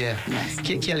good to hear. Yes.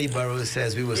 Kelly Burrows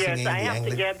says we were singing I the have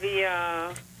to get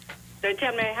the, they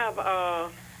tell me I have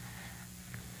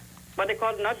what they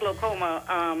call not glaucoma,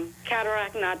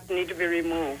 cataract not need to be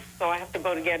removed. So I have to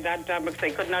go to get that done because they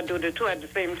could not do the two at the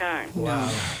same time. Wow.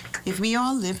 If we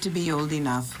all live to be old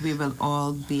enough, we will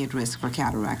all be at risk for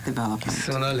cataract development.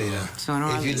 Sooner or later.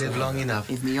 If you live long enough.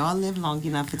 If we all live long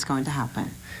enough, it's going to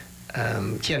happen.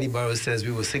 Kelly Burrows says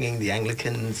we were singing the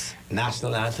Anglicans'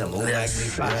 national anthem. Oh,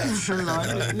 magnify. Yes,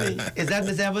 Lord. Is that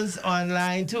Miss Evans on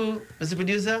line 2, Mr.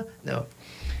 Producer? No.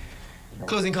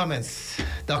 Closing comments,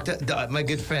 Doctor, my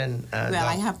good friend. Well,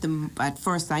 I have to. At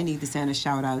first, I need to send a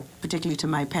shout out, particularly to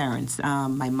my parents.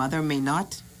 My mother may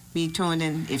not be tuned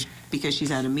in because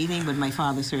she's at a meeting, but my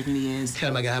father certainly is. Tell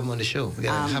him I gotta have him on the show.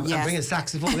 I'm bringing a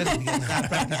saxophone with me.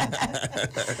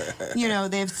 You know,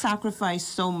 they've sacrificed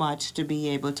so much to be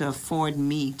able to afford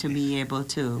me to be able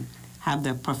to have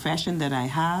the profession that I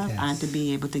have and to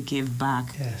be able to give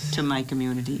back to my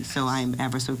community. So I'm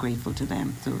ever so grateful to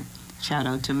them. So shout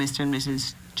out to Mr. and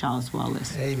Mrs. Charles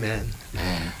Wallace. Amen.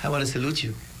 I want to salute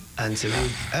you. And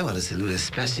I want to salute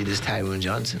especially this Tyrone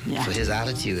Johnson for his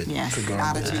attitude. Yes,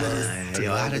 attitude.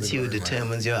 Your attitude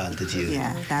determines your altitude.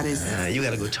 Yeah, that is. You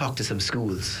got to go talk to some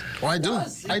schools. Oh, I do.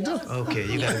 I do. Okay,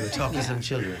 you got to go talk to some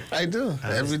children. I do,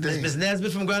 every day. Miss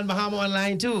Nesbitt from Grand Bahama on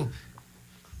line 2.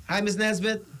 Hi, Miss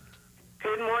Nesbitt.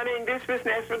 Good morning. This is Miss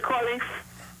Nesbitt calling.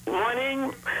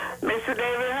 Morning, Mr.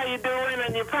 David. How you doing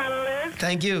and your panelists?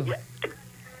 Thank you.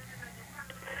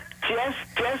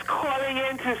 Just calling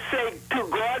in to say to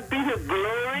God be the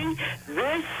glory.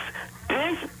 This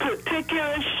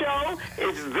particular show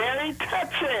is very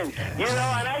touching, you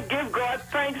know, and I give God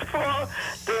thanks for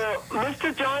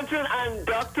Mr. Johnson and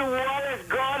Dr. Wallace.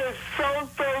 God is so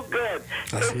good.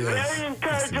 It's very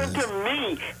encouraging to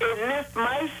me. It lifts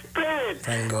my spirit.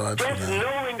 Thank God for just that.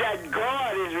 knowing that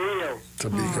God is real. To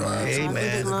be God.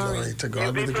 Amen. To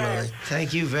God be the glory.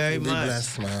 Thank you very Be much.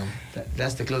 blessed, man.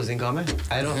 That's the closing comment.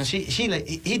 I don't.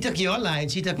 He took your line.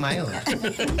 She took my own.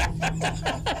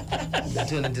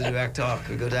 Tune into Direct Talk.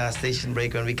 We go to our station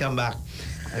break. When we come back,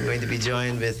 I'm going to be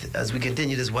joined with, as we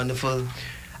continue this wonderful.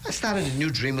 I started the New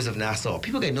Dreamers of Nassau.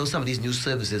 People can know some of these new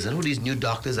services and who these new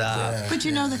doctors are. Yeah. But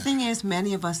you know, the thing is,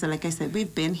 many of us, like I said,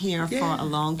 we've been here for a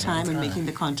long time and making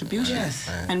the contribution. Yes.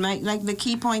 And the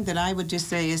key point that I would just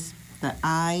say is the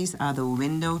eyes are the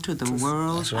window to the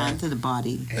world and to the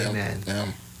body. Amen.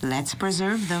 Let's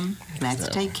preserve them. Let's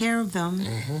take care of them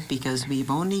because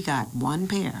we've only got one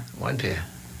pair. One pair.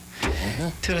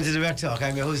 Tune into Direct Talk.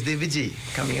 I'm your host, David G.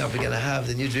 Coming up, we're going to have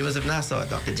the New Dreamers of Nassau,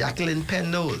 Dr. Jacqueline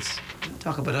Penn Knowles.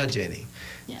 Talk about her journey.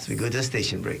 As we go to the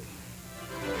station break.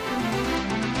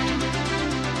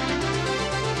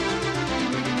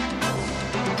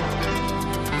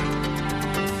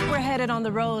 headed on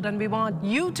the road, and we want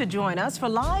you to join us for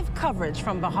live coverage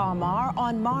from Baha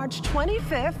on March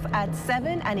 25th at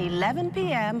 7 and 11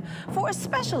 p.m. for a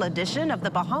special edition of the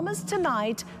Bahamas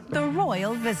Tonight, The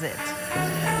Royal Visit.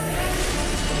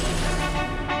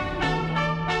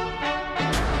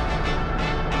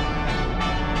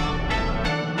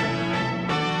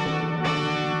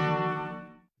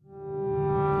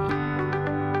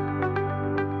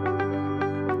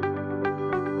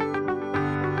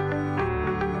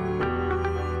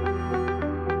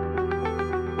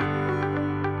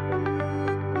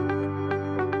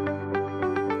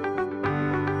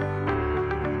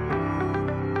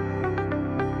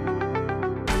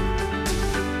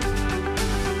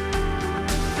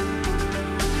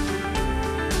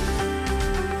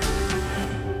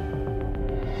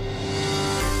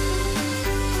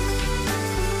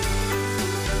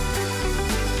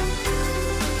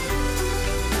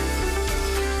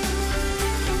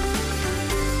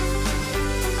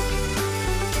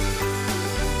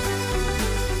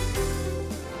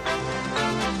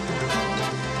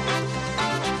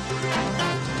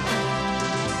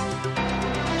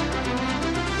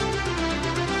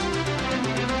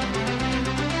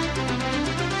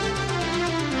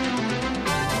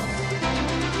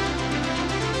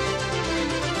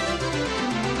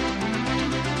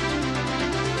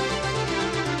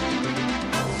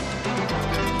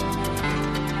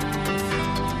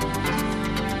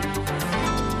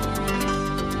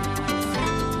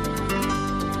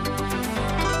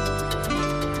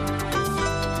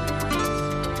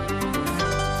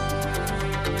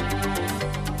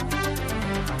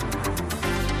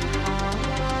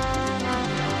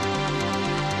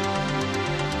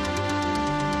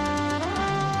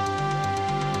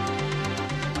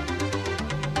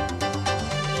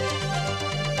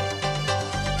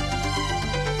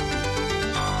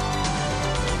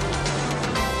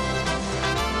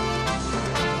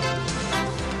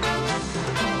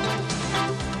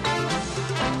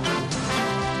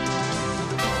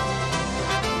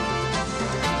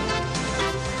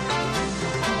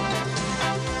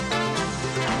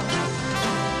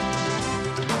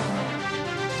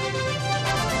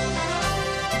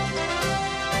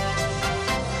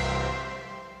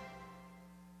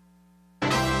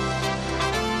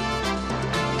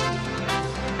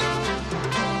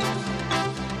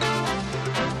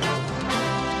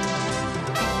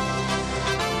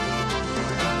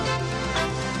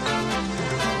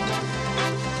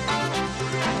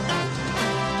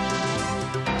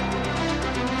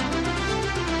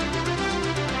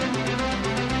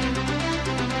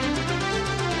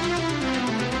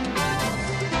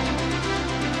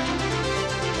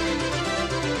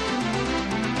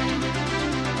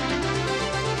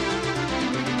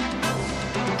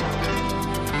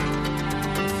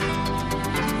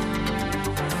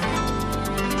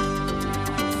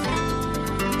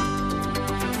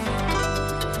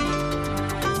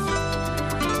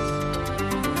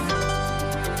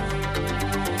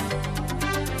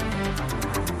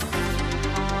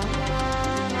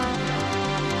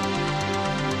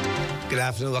 Good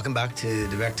afternoon. Welcome back to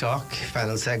Direct Talk,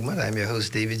 final segment. I'm your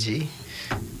host, David G.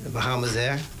 The Bahamas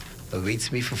Air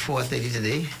awaits me for 4:30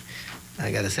 today.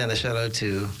 I got to send a shout out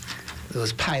to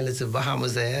those pilots of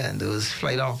Bahamas Air and those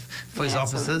first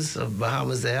officers of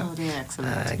Bahamas Air. Oh, they're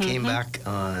excellent. I came back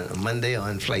on Monday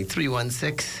on flight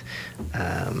 316.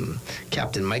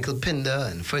 Captain Michael Pinder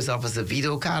and First Officer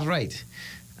Vito Cartwright.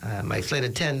 My flight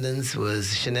attendants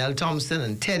was Chanel Thompson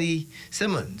and Teddy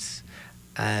Simmons.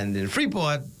 And in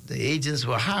Freeport, the agents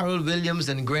were Harold Williams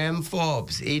and Graham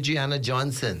Forbes, Adriana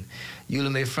Johnson,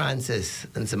 Eula Mae Francis,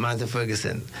 and Samantha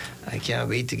Ferguson. I can't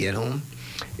wait to get home.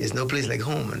 There's no place like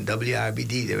home. And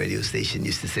WRBD, the radio station,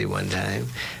 used to say one time.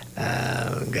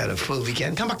 Got a full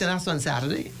weekend. Come back to Nassau on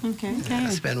Saturday. Okay.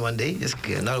 Spend one day, just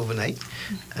not overnight.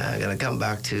 Gonna come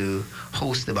back to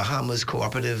host the Bahamas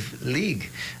Cooperative League,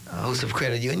 host of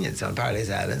credit unions on Paradise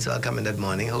Island. So I'll come in that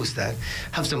morning, host that,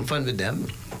 have some fun with them,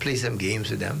 play some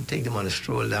games with them, take them on a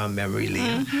stroll down memory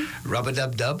lane.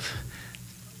 Rub-a-dub-dub.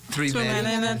 Three men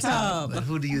in a tub. But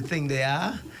who do you think they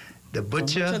are? The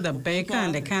butcher, the baker,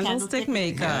 and the candlestick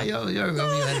maker. Yeah, you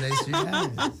remember you had nice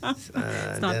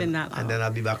It's not been that long. And then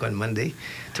I'll be back on Monday.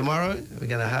 Tomorrow, we're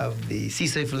going to have the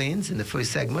Seaside Flames in the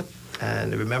first segment,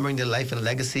 and remembering the life and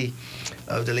legacy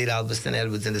of the late Alveston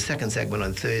Edwards in the second segment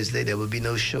on Thursday. There will be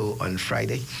no show on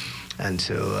Friday. And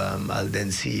so I'll then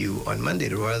see you on Monday,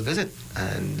 the Royal Visit.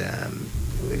 And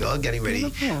We're all getting ready.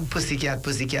 Beautiful. Pussycat,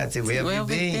 pussycat, say, where have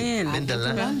you been? Been to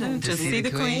London to see the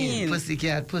Queen.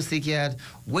 Pussycat, pussycat,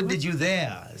 what did you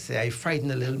there? Say, I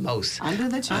frightened a little mouse. Under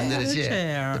the chair. Under the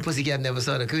chair. The pussycat never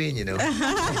saw the Queen, you know.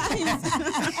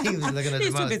 He was looking at the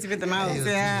He's mouse. too busy with the mouse,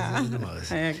 yeah.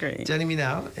 I agree. Joining me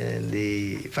now in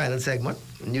the final segment,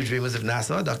 New Dreamers of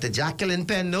Nassau, Dr. Jacqueline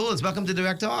Penn Knowles. Welcome to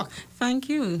Direct Talk. Thank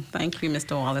you. Thank you,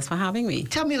 Mr. Wallace, for having me.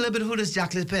 Tell me a little bit who this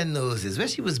Jacqueline Penn Knowles is, where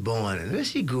she was born, and where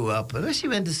she grew up, and where she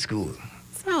went to school.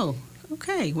 So,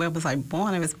 okay, where was I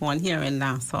born? I was born here in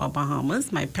Nassau,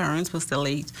 Bahamas. My parents were the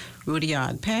late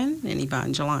Rudyard Penn and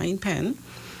Evangeline Penn.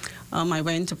 I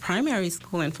went to primary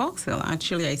school in Foxhill.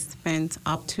 Actually, I spent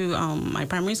up to my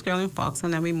primary school in Foxhill,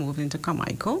 and then we moved into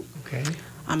Carmichael. Okay.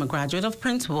 I'm a graduate of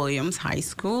Prince Williams High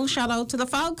School. Shout out to the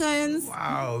Falcons.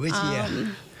 Wow, which year?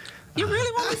 You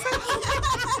really want me to say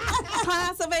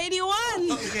class of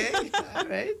 81? Okay, all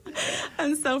right.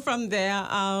 And so from there,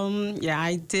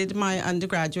 I did my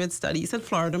undergraduate studies at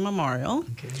Florida Memorial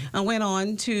and went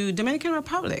on to Dominican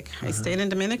Republic. I stayed in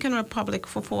Dominican Republic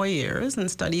for 4 years and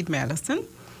studied medicine.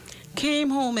 Came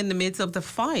home in the midst of the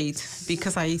fight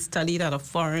because I studied at a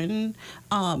foreign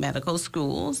medical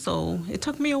school, so it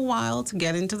took me a while to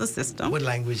get into the system. What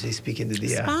language they speak in the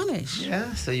DR? Spanish.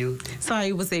 Yeah, so you... So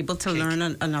I was able to learn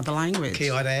another language.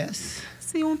 ¿Qué hora es?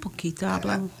 Sí, un poquito,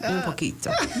 hablo un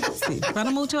poquito. Sí, para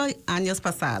muchos años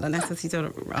pasados, necesito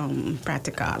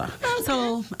practicar.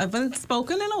 So I've been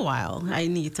spoken in a while. I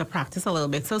need to practice a little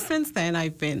bit. So since then,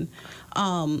 I've been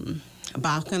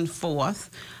back and forth.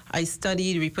 I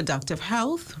studied reproductive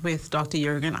health with Dr.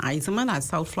 Jürgen Eisenman at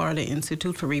South Florida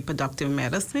Institute for Reproductive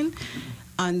Medicine.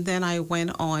 And then I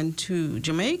went on to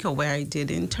Jamaica, where I did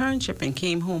internship and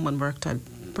came home and worked at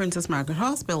Princess Margaret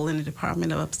Hospital in the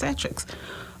Department of Obstetrics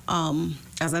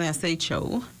as an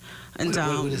SHO. And,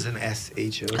 what is an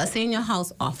SHO? A senior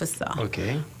house officer.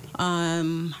 Okay.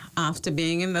 After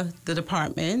being in the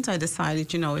department, I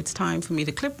decided, it's time for me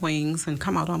to clip wings and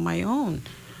come out on my own.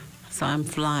 So I'm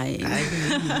flying.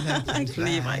 I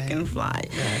believe I can fly.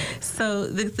 Right. So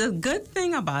the good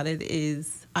thing about it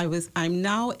is I'm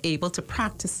now able to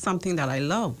practice something that I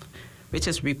love, which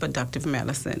is reproductive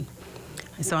medicine.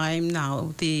 So I'm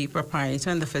now the proprietor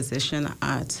and the physician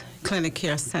at Clinic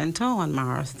Care Center on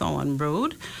Marathon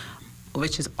Road,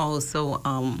 which is also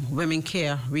Women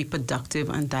Care Reproductive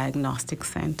and Diagnostic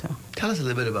Center. Tell us a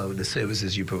little bit about the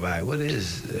services you provide. What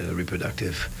is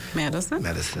reproductive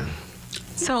medicine?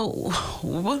 So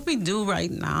what we do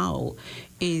right now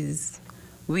is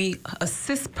we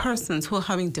assist persons who are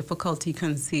having difficulty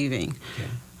conceiving.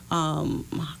 Okay.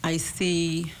 I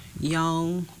see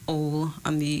young, old,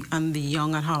 and the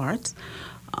young at heart.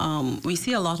 We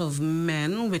see a lot of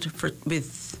men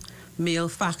with male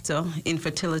factor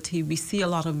infertility. We see a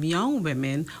lot of young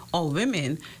women or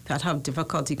women that have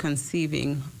difficulty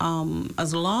conceiving.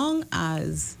 As long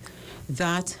as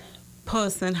that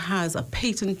person has a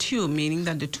patent tube, meaning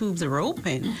that the tubes are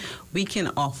open, we can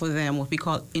offer them what we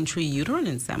call intrauterine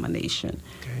insemination.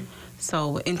 Okay.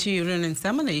 So intrauterine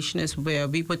insemination is where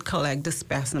we would collect the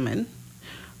specimen,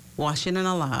 wash it in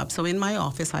a lab. So in my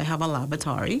office, I have a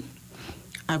laboratory.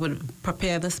 I would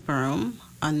prepare the sperm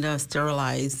under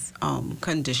sterilized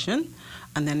condition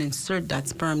and then insert that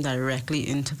sperm directly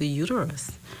into the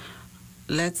uterus.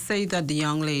 Let's say that the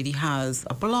young lady has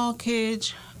a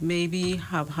blockage, maybe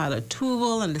have had a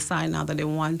tubal and decide now that they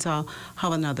want to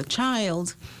have another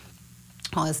child,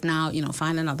 or it's now,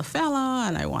 find another fella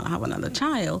and I want to have another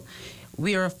child.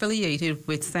 We are affiliated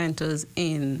with centers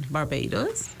in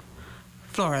Barbados,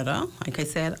 Florida, like I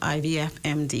said, IVF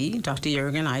MD, Dr.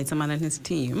 Jürgen Eisenman and his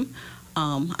team,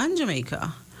 and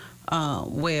Jamaica,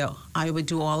 where I would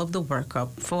do all of the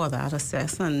workup for that,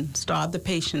 assess and start the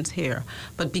patients here.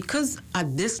 But because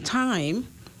at this time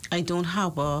I don't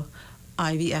have a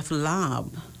IVF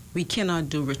lab, we cannot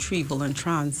do retrieval and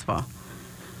transfer.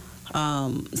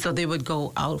 So they would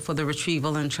go out for the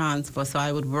retrieval and transfer. So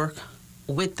I would work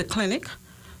with the clinic,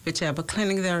 whichever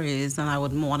clinic there is, and I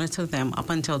would monitor them up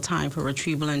until time for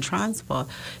retrieval and transfer.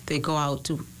 They go out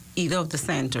to either of the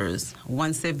centers.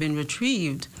 Once they've been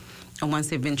retrieved and once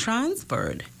they've been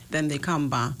transferred, then they come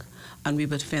back and we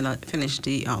would finish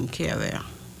the care there.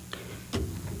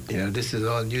 This is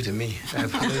all new to me.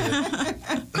 I've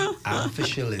heard of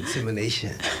artificial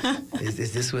insemination. Is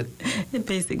this what?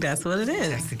 Basically, that's what it is.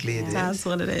 Technically, it is. That's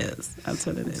what it is. That's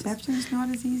what it is. Conception is not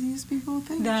as easy as people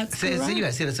think. That's correct. So you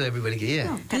say that so everybody can hear.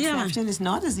 No, conception is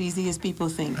not as easy as people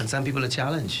think. And some people are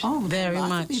challenged. Oh, very much.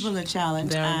 Lots of people are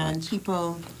challenged. Very and much.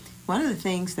 People, one of the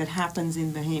things that happens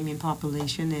in Bahamian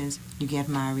population is you get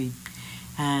married.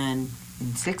 And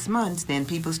in 6 months, then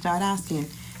people start asking,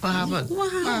 What happened?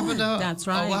 What happened to her? That's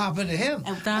right. What happened to him?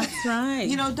 That's right.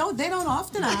 You know, they don't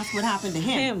often ask what happened to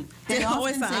him. They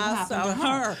always often say what ask happened to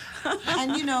her.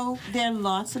 And you know, there are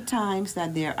lots of times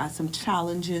that there are some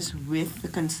challenges with the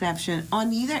conception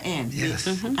on either end. Yes.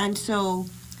 And so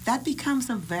that becomes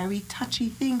a very touchy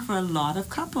thing for a lot of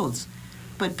couples.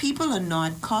 But people are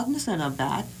not cognizant of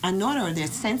that, and nor are they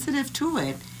sensitive to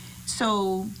it.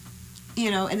 So,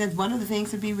 you know, and that's one of the things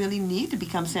that we really need to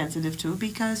become sensitive to,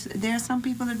 because there are some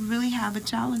people that really have a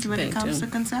challenge when it comes to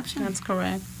conception. That's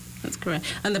correct. That's correct.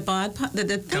 And the bad part, the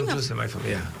thing,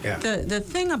 the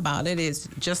thing about it is,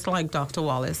 just like Dr.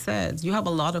 Wallace said, you have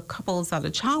a lot of couples that are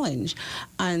challenged,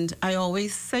 and I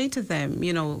always say to them,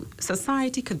 you know,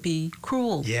 society could be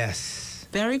cruel. Yes.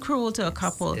 Very cruel to a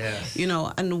couple. Yes. You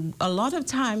know, and a lot of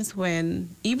times when,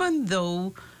 even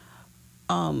though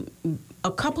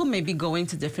a couple may be going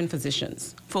to different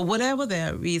physicians for whatever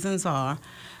their reasons are,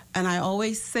 and I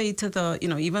always say to the, you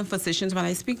know, even physicians, when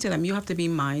I speak to them, you have to be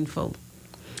mindful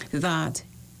that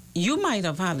you might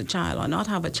have had a child or not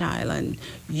have a child, and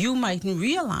you mightn't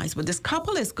realize what this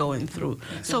couple is going through.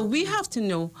 So we have to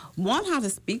know, one, how to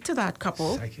speak to that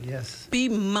couple, be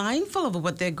mindful of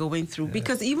what they're going through,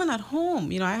 because even at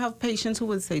home, you know, I have patients who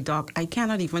would say, Doc, I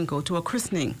cannot even go to a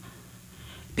christening,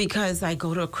 because I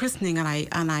go to a christening and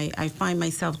I find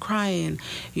myself crying,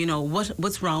 you know,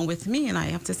 what's wrong with me? And I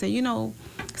have to say, you know,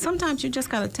 sometimes you just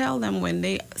got to tell them when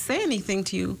they say anything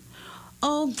to you,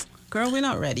 oh, girl, we're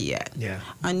not ready yet. Yeah.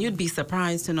 And you'd be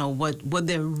surprised to know what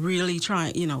they're really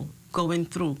trying, you know, going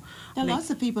through. There are lots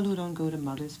of people who don't go to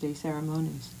Mother's Day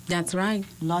ceremonies. That's right.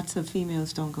 Lots of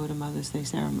females don't go to Mother's Day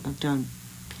ceremony.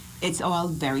 It's all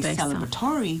very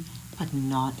celebratory, but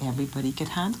not everybody can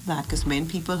handle that, because when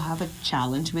people have a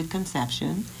challenge with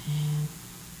conception,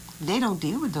 they don't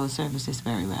deal with those services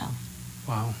very well.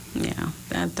 Wow. Yeah,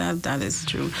 that is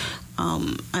true.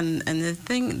 And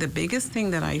the biggest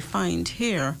thing that I find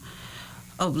here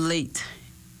of late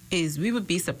is we would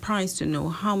be surprised to know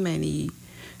how many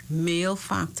male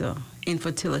factor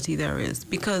infertility there is,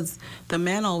 because the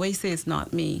men always say it's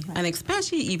not me. Right. And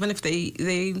especially even if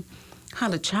they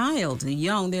had a child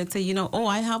young, they'd say, you know, oh,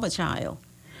 I have a child.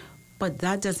 But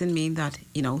that doesn't mean that,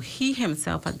 you know, he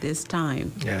himself at this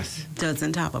time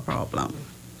doesn't have a problem.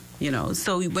 You know,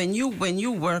 so when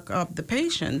you work up the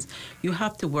patients, you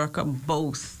have to work up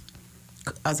both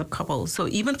as a couple. So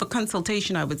even for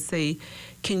consultation, I would say,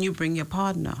 can you bring your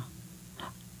partner?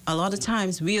 A lot of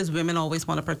times, we as women always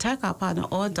want to protect our partner.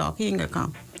 Oh, Doc, he ain't gonna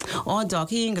come. Oh, Doc,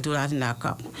 he ain't gonna do that in that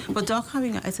cup. But Doc,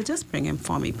 I said, just bring him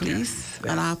for me, please.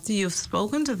 And after you've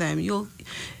spoken to them,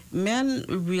 men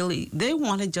really, they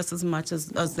want it just as much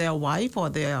as their wife or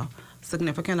their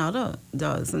significant other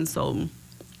does. And so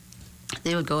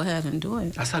they would go ahead and do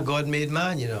it. That's how God made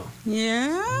man, you know.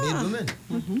 Yeah. Made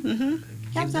women.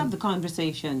 You have to have the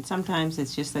conversation. Sometimes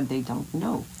it's just that they don't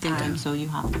know. So you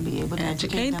have to be able to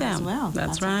educate them as well.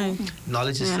 That's right. Important.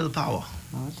 Knowledge is still power.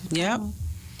 Yep.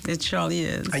 It surely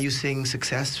is. Are you seeing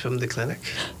success from the clinic?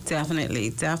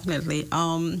 Definitely.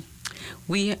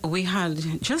 We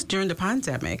had, just during the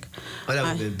pandemic. Oh, that would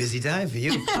have been a busy time for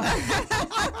you.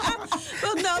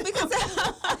 Well, no, because,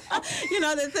 you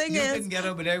know, the thing is... You couldn't get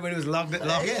up, but everybody was locked in.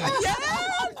 Yeah, they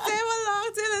were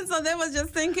locked in, and so they was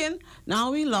just thinking,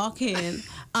 now we lock in,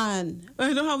 and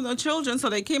we don't have no children, so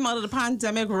they came out of the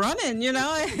pandemic running, you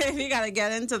know? We got to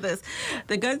get into this.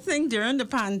 The good thing during the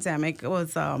pandemic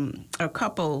was a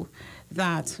couple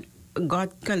that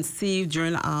got conceived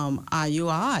during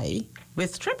IUI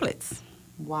with triplets.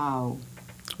 Wow.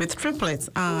 With triplets.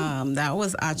 That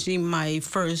was actually my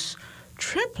first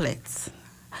triplets.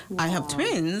 Wow. I have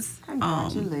twins,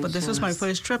 but this was my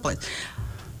first triplet.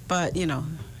 But, you know,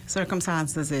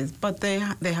 circumstances is. But they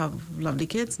have lovely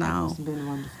kids now. It's been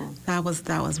wonderful. That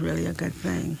was really a good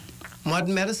thing.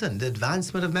 Modern medicine, the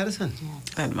advancement of medicine.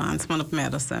 Yes. The advancement of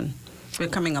medicine. We're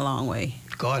coming a long way.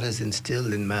 God has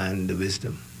instilled in man the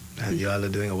wisdom. And you all are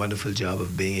doing a wonderful job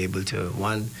of being able to,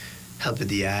 one, help with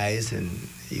the eyes, and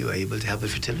you are able to help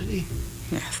with fertility.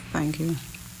 Yes, thank you.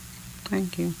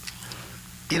 Thank you.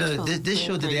 You know, this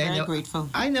show today,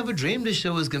 I never dreamed this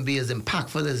show was going to be as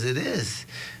impactful as it is.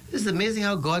 It's amazing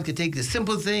how God could take the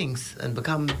simple things and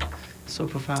become so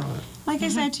profound. Like I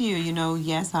said to you, you know,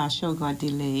 yes, our show got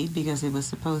delayed because it was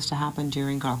supposed to happen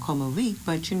during Glaucoma Week,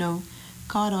 but, you know,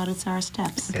 God audits our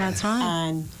steps. Yes. That's right.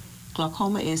 And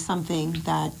glaucoma is something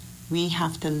that we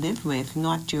have to live with,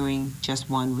 not during just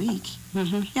 1 week.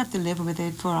 You have to live with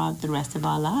it for the rest of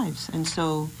our lives. And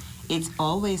so it's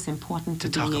always important to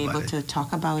be able to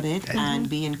talk about it and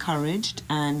be encouraged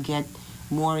and get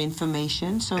more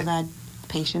information so that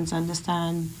patients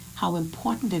understand how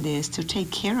important it is to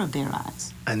take care of their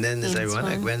eyes. And then it's Thanks,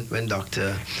 ironic Ron. when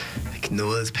Dr.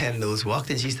 Penn Knowles walked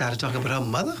in, she started talking about her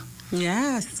mother.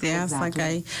 Yes, yes.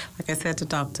 Exactly. Like I said to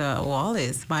Dr.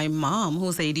 Wallace, my mom,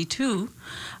 who's 82,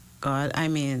 God, I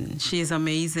mean, she's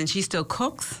amazing. She still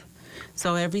cooks.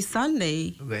 So every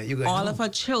Sunday, all of her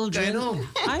children.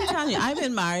 I'm telling you, I've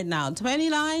been married now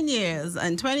 29 years,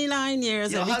 and 29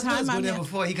 years. Your every husband's time I'm there there,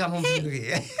 before he come home. he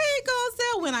goes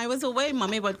there. When I was away,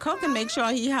 Mommy would cook and make sure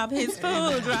he have his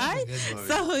food, right?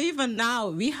 So even now,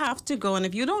 we have to go. And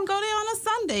if you don't go there on a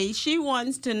Sunday, she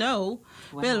wants to know,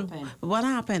 what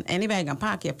happened? Anyway, I can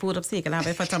pack your food up so you can have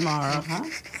it for tomorrow.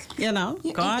 You know,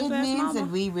 Yeah, God it bless means Mama. that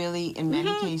we really, in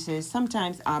many cases,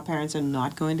 sometimes our parents are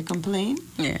not going to complain.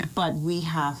 Yeah. But we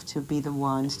have to be the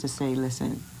ones to say,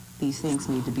 listen, these things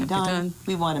need to be done.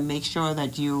 We want to make sure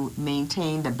that you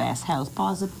maintain the best health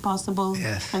possible.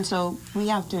 Yes. And so we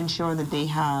have to ensure that they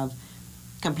have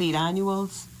complete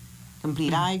annuals,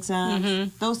 complete eye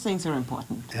exams. Those things are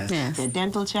important. Yes. Their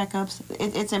dental checkups.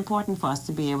 It's important for us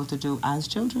to be able to do as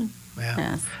children. Yeah.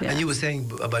 Yes, And you were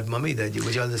saying about Mommy that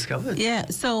what y'all discovered? Yeah,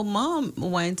 so Mom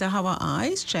went to have her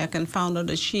eyes checked and found out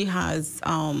that she has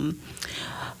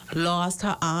lost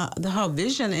her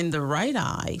vision in the right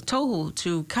eye, tohu,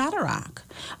 to cataract,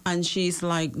 and she's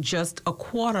like just a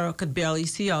quarter, could barely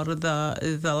see out of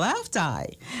the left eye,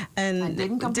 and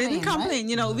didn't complain, right?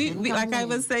 You know, we like I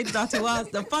was saying, Dr. Wells,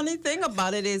 the funny thing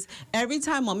about it is every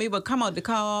time Mommy would come out the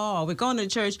car or we're going to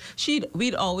church,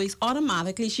 we'd always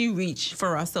automatically she reach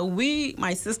for us. So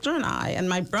my sister and I and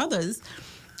my brothers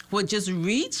would just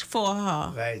reach for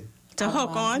her to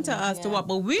hook on to us to what.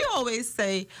 But we always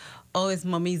say, oh, it's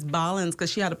Mommy's balance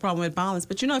because she had a problem with balance.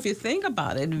 But you know, if you think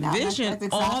about it, vision, that's exactly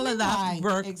all of that right.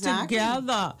 work Exactly.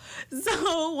 together.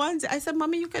 So one day I said,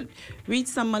 Mommy, you could reach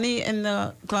some money in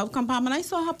the glove compartment. I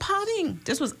saw her potting.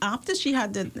 This was after she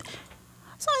had the.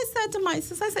 So I said to my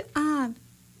sister, I said, Aunt,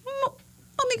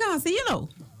 Mommy Gaza, you know.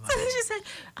 So she said,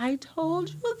 I told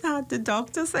you that the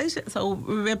doctor said so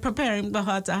we're preparing for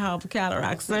her to have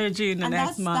cataract surgery in the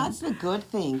next month. That's the good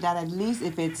thing, that at least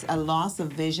if it's a loss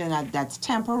of vision that's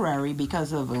temporary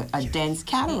because of a dense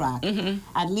cataract,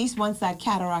 at least once that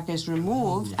cataract is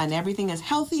removed and everything is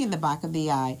healthy in the back of the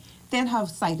eye, then her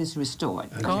sight is restored.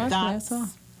 God That's bless her.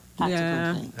 a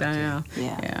Yeah, good thing.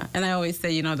 yeah. And I always say,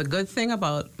 you know, the good thing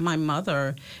about my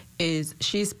mother is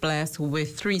she's blessed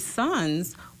with 3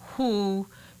 sons who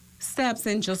steps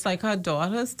in just like her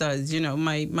daughters does. You know,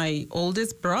 my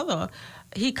oldest brother,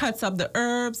 he cuts up the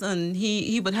herbs and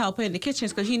he would help her in the kitchen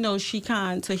because he knows she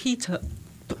can't. So he,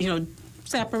 you know,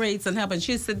 separates and help. And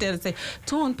she'd sit there and say,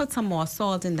 Tone, put some more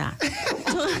salt in that.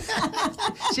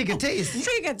 She can taste.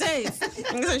 She can taste.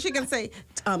 And so she can say,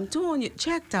 Tone, you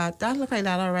check that. That look like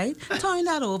that, all right? Turn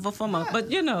that over for me.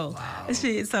 But you know, so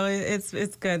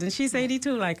it's good. And she's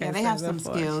 82, like I said. They have some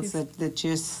before. skills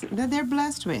that they're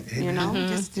blessed with, you know,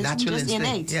 just Natural instinct.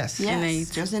 innate. Yes. Innate.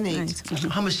 Just innate.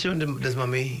 How much children does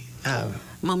Mommy have?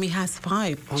 Mommy has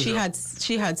 5. Oh, she no.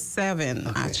 had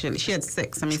 7 actually. She had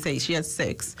 6. Let me say she had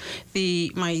 6.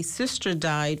 My sister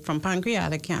died from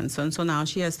pancreatic cancer, and so now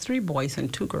she has 3 boys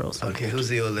and 2 girls. Okay, who's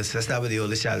the oldest? Let's start with the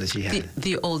oldest child that she had.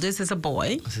 The oldest is a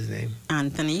boy. What's his name?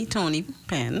 Anthony Tony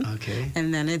Penn. Okay.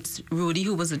 And then it's Rudy,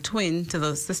 who was a twin to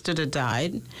the sister that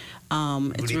died.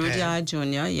 It's Rudy Penn.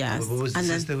 Jr. Yes. What was the and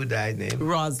sister who died name?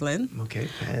 Rosalind. Okay,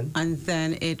 Penn. And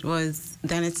then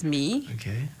it's me.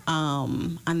 Okay.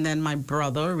 And then my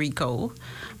brother Rico,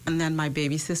 and then my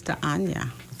baby sister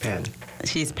Anya. Penn.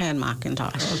 She's Penn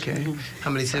McIntosh. Okay. How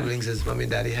many siblings does Mommy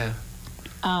and Daddy have?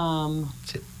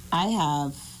 I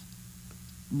have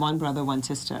 1 brother, 1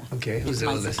 sister. Okay, who's the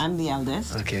oldest? I'm the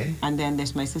eldest. Okay. And then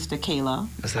there's my sister Kayla.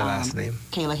 What's her last name?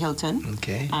 Kayla Hilton.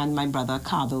 Okay. And my brother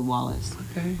Carvel Wallace.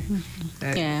 Okay.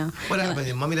 Yeah. What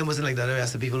happened? Mommy then wasn't like the other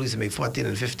rest of people who used to make 14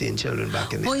 and 15 children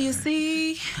back in the Well, you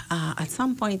see, at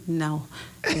some point, no.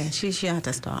 Yeah, she had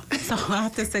to stop. So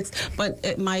after 6, but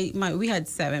we had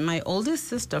 7. My oldest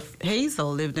sister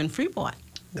Hazel lived in Freeport.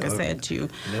 Like I said to you,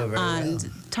 and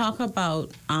talk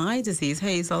about eye disease.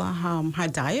 Hazel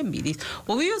had diabetes.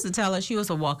 Well, we used to tell her she was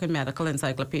a walking medical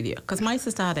encyclopedia because my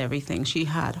sister had everything. She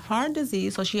had heart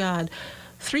disease, so she had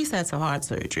 3 sets of heart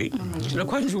surgery, a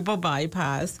quadruple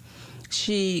bypass.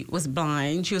 She was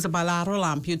blind. She was a bilateral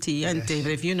amputee. And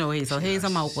David, if you know Hazel,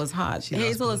 Hazel's mouth was hard.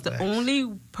 Hazel is the only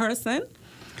person,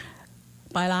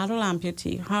 bilateral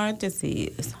amputee, heart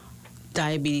disease,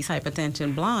 diabetes,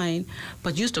 hypertension, blind,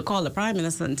 but used to call the Prime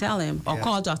Minister and tell him, or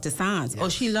call Dr. Sands. Oh,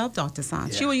 she loved Dr.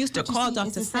 Sands. She used to call Dr.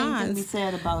 It's the same thing we Sands.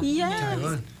 said about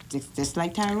Yes. It's just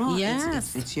like Tyrone.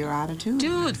 Yes. It's your attitude.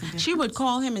 Dude, she would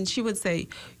call him and she would say,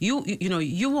 you know,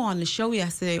 you were on the show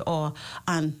yesterday,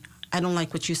 and I don't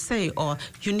like what you say, or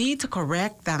you need to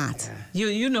correct that. Yeah.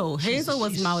 You know, Hazel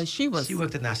was Maui. She worked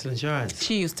at National Insurance.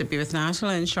 She used to be with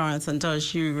National Insurance until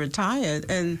she retired.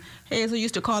 And Hazel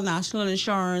used to call National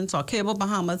Insurance or Cable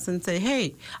Bahamas and say,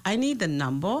 hey, I need the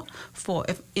number for,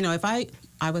 if I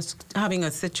was having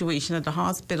a situation at the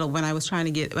hospital when I was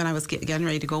getting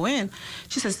ready to go in.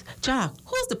 She says, Jack,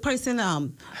 who's the person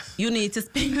you need to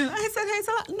speak with? I said,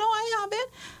 Hazel, no, I haven't.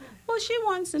 Well, she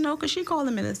wants to know because she called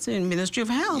the Ministry of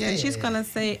Health, and she's going to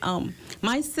say,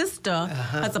 my sister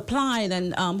has applied,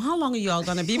 and how long are you all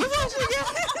going to be before she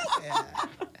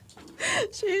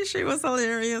gets She was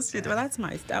hilarious. Well,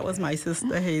 that was my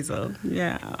sister, Hazel.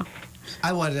 Yeah.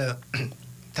 I want to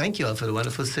thank you all for the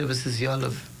wonderful services you all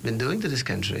have been doing to this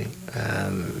country.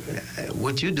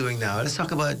 What you're doing now, let's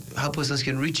talk about how persons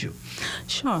can reach you.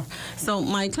 Sure. So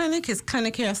my clinic is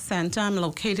Clinic Care Center. I'm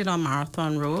located on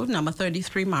Marathon Road, number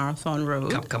 33 Marathon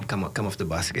Road. Come off the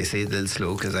bus. I say it a little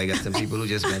slow because I got some people who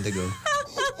just went to go.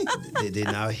 They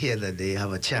now hear that they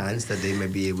have a chance that they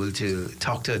might be able to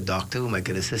talk to a doctor who might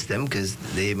could assist them because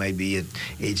they might be at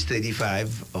age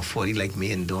 35 or 40 like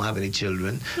me and don't have any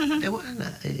children.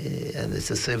 And it's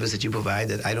a service that you provide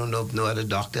that I don't know of no other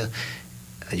doctor.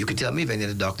 You could tell me if any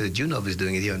other doctor that you know of is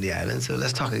doing it here on the island. So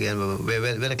let's talk again about where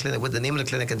the clinic, what's the name of the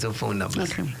clinic and some phone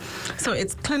numbers. Okay. So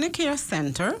it's Clinic Care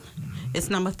Center. It's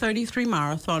number 33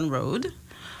 Marathon Road.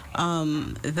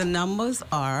 The numbers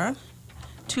are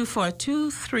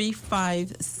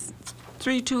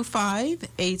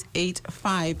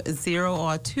 242-325-8850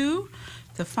 or 2.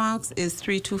 The fax is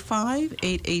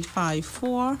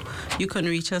 325-8854. You can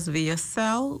reach us via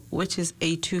cell, which is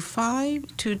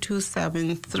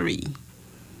 825-2273.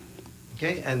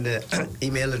 Okay, and the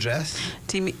email address?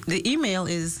 The email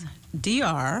is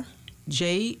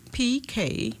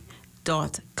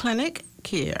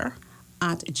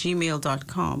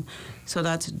drjpk.cliniccare@gmail.com. So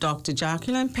that's Dr.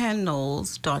 Jacqueline Penn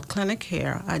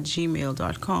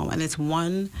Knowles.cliniccare@gmail.com. And it's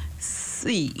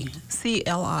 1C,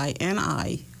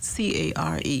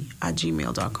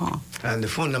 CLINICARE@gmail.com. And the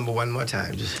phone number one more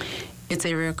time. It's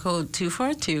area code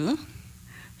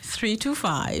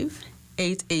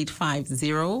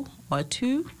 242-325-8850 or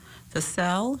 2. The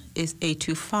cell is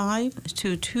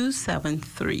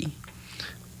 825-2273.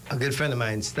 A good friend of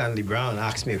mine, Stanley Brown,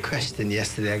 asked me a question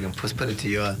yesterday. I can put it to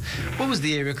you. What was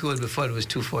the area code before it was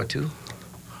 242?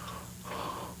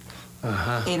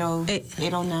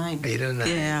 809. 809.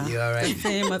 Yeah. You all right?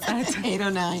 Same as that.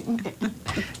 809.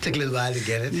 Took a little while to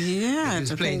get it. Yeah. It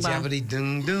was playing Jeopardy.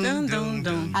 Dun, dun, dun, dun,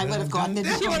 dun, I would have gotten it.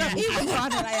 She would have even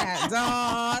gotten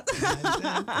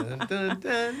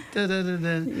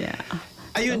it. Yeah.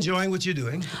 Are you enjoying what you're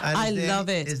doing? I love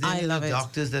it. Is there any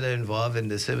doctors that are involved in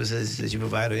the services that you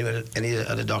provide, or any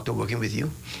other doctor working with you?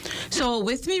 So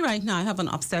with me right now, I have an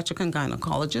obstetric and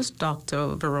gynecologist,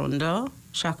 Dr. Veronda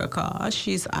Shakaka.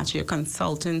 She's actually a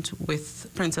consultant with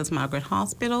Princess Margaret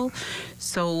Hospital.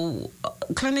 So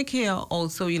Clinic Care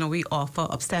also, we offer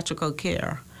obstetrical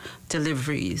care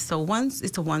deliveries. So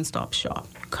it's a one-stop shop.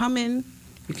 Come in.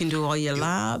 You can do all your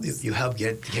labs. You help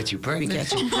get you pregnant. We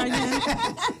get you pregnant.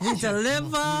 We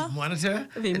deliver. Monitor.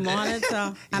 We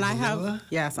monitor. And I have,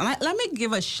 yes. And let me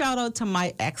give a shout out to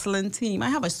my excellent team. I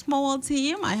have a small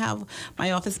team. I have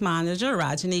my office manager,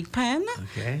 Rajanique Penn.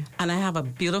 Okay. And I have a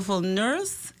beautiful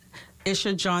nurse,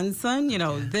 Isha Johnson.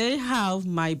 They have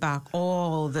my back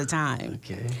all the time.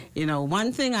 Okay.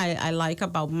 One thing I like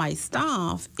about my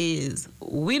staff is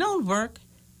we don't work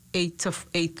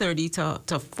 8:30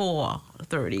 to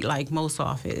 4:30 like most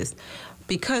office.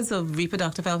 Because of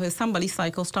reproductive health, if somebody's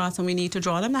cycle starts and we need to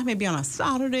draw them, that may be on a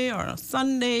Saturday or a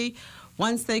Sunday.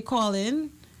 Once they call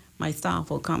in, my staff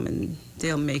will come and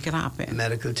they'll make it happen.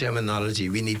 Medical terminology,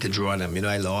 we need to draw them.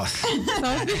 I lost.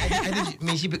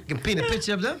 She can paint a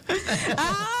picture of them?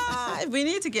 We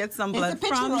need to get some blood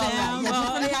from them.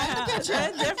 A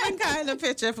different kind of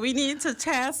picture. If we need to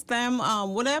test them,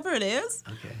 whatever it is.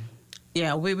 Okay.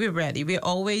 Yeah, we're ready. We're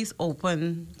always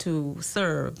open to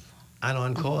serve. And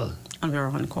on call. And we're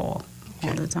on call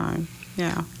all the time.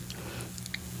 Yeah.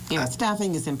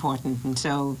 Staffing is important, and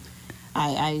so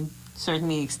I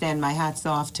certainly extend my hats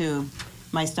off to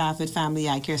my staff at Family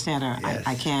Eye Care Center. Yes.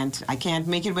 I can't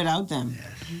make it without them.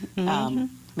 Yes.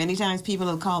 Many times people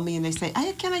will call me and they say,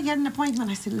 can I get an appointment?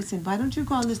 I said, listen, why don't you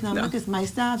call this number? Because my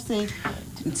staff say,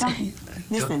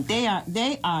 listen, they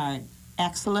are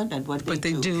excellent at what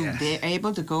they do. Yes. They're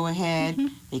able to go ahead.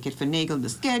 They could finagle the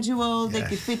schedule. Yes. They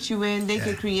could fit you in. They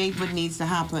could create what needs to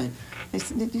happen.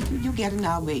 You get in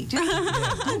our way.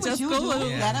 Just do what you do.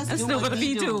 Let us do what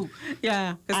we do.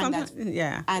 Yeah. And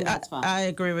that's fine. I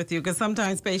agree with you because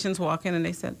sometimes patients walk in and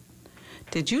they said,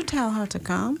 did you tell her to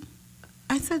come?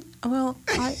 I said, well,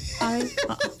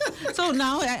 so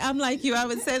now I'm like you. I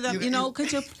would say that,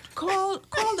 could you call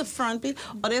the front?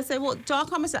 Or they'll say, well, do I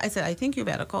come? I said, I think you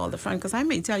better call the front because I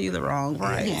may tell you the wrong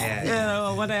price.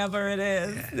 Yeah. Whatever it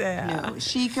is. Yeah. No,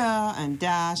 Sheikah and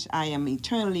Dash, I am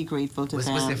eternally grateful to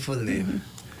them. What's their full name?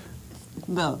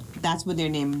 Well, that's what their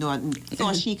name is.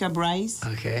 Sheikah Bryce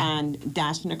and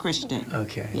Dashna Christian.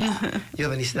 Okay. Yeah. You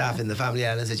have any staff in the Family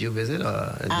Islands that you visit?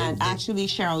 And actually,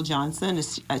 Cheryl Johnson,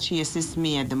 she assists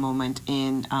me at the moment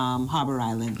in Harbor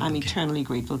Island. I'm eternally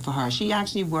grateful for her. She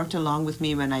actually worked along with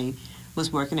me when I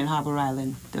was working in Harbor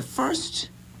Island the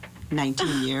first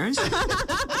 19 years.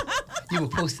 You were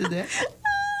posted there?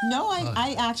 No,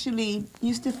 I actually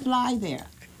used to fly there.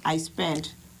 I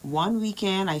spent one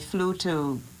weekend, I flew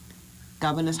to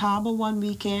Governor's Harbor one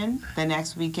weekend. The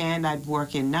next weekend, I'd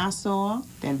work in Nassau.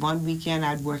 Then one weekend,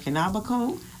 I'd work in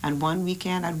Abaco. And one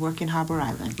weekend, I'd work in Harbor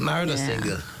Island. Married or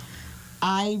single?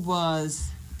 I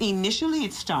was, initially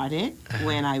it started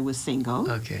when I was single.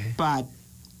 Okay. But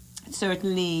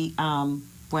certainly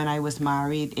when I was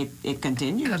married, it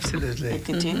continued. Absolutely. It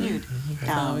continued.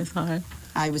 It's always hard.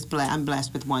 I'm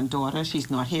blessed with one daughter.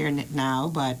 She's not here now,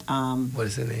 but what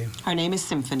is her name? Her name is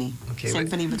Symphony. Okay,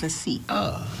 Symphony with a C.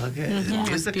 Oh, okay. It's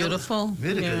beautiful.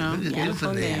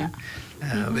 Beautiful name.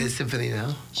 Where's Symphony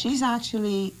now? She's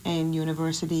actually in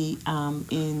university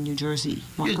in New Jersey,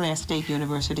 Montclair State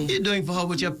University. You're doing for her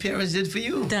what your parents did for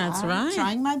you. That's right.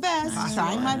 Trying my best.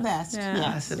 Trying my best.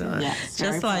 Yeah. Yes.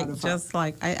 Just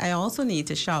like I also need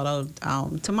to shout out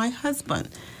to my husband.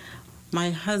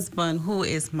 My husband, who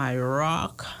is my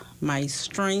rock, my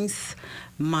strength,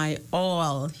 my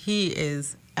all. He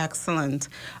is excellent.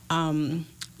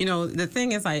 The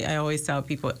thing is, I always tell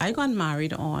people, I got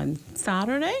married on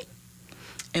Saturday,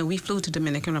 and we flew to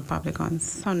Dominican Republic on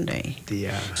Sunday.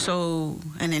 So,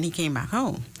 and then he came back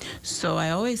home. So I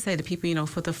always say to people,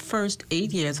 for the first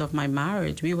 8 years of my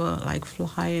marriage, we were like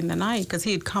fly in the night because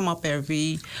he'd come up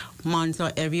every month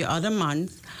or every other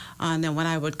month. And then when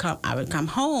I would come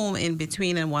home in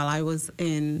between, and while I was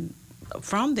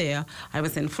from there, I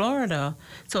was in Florida.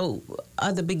 So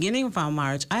at the beginning of our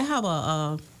marriage, I have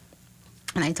and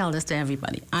I tell this to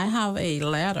everybody, I have a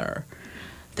letter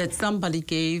that somebody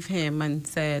gave him and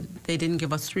said they didn't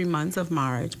give us 3 months of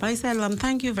marriage. But I said,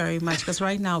 thank you very much, because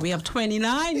right now we have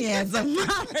 29 years of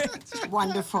marriage.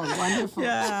 Wonderful.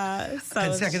 Yeah. So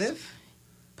consecutive?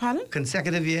 Pardon?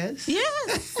 Consecutive years?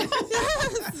 Yes.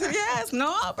 yes.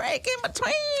 No break in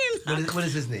between. What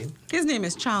is his name? His name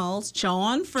is Charles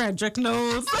John Frederick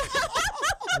Knowles.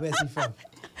 Where's he from?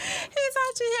 He's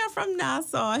actually here from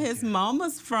Nassau. His mom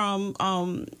was from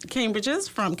Cambridge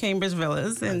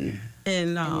Villas in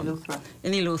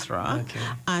Eleuthera. Okay.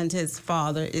 And his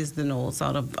father is the Knowles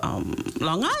out of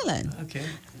Long Island. Okay.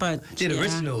 But the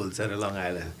rich Knowles out of Long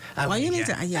Island. You need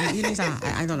to.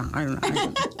 I don't know.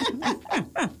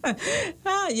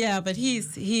 But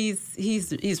he's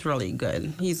really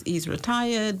good. He's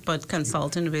retired, but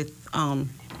consulting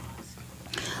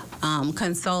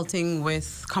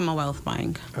with Commonwealth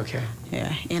Bank. Okay.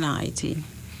 Yeah, in IT.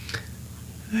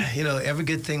 Every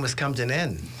good thing must come to an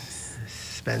end.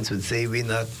 Spence would say we're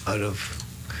not out of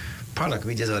product,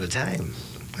 we just out of time.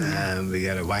 We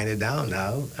got to wind it down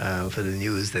now for the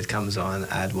news that comes on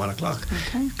at 1 o'clock.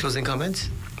 Okay. Closing comments?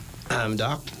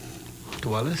 Doc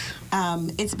Wallace?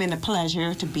 It's been a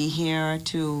pleasure to be here,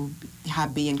 to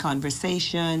be in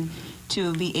conversation,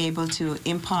 to be able to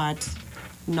impart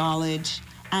knowledge,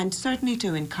 and certainly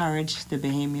to encourage the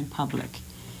Bahamian public.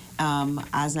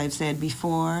 As I've said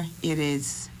before, it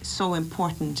is so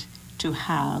important to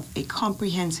have a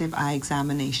comprehensive eye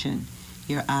examination.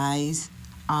 Your eyes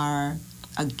are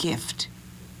a gift.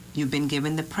 You've been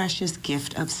given the precious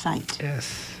gift of sight.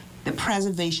 Yes. The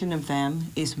preservation of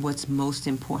them is what's most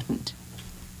important.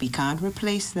 We can't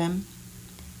replace them.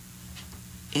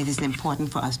 It is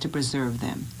important for us to preserve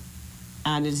them.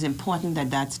 And it is important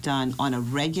that that's done on a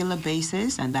regular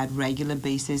basis, and that regular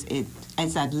basis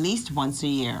it's at least once a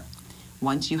year.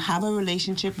 Once you have a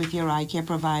relationship with your eye care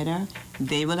provider,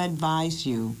 they will advise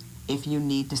you if you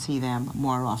need to see them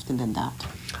more often than that.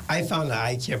 I found an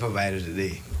eye care provider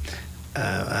today.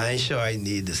 I'm sure I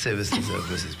need the services of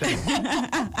Mrs. Penn.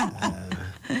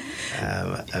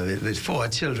 With 4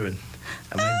 children.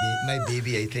 My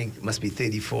baby, I think, must be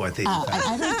 34 or 35.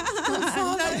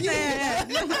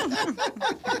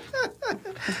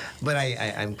 But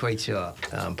I'm quite sure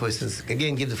persons,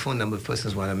 again, give the phone number if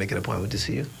persons want to make an appointment to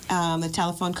see you. The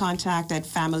telephone contact at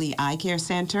Family Eye Care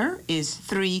Center is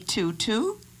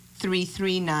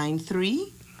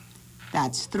 322-3393.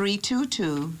 That's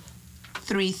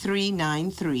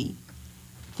 322-3393.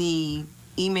 The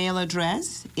email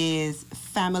address is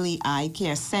Family Eye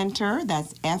Care Center.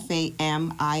 That's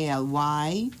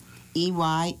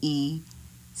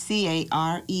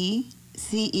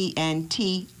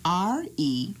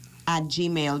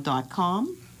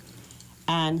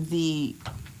And the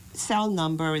cell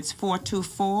number is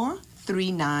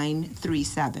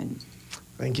 424-3937.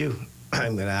 Thank you.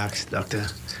 I'm going to ask Dr.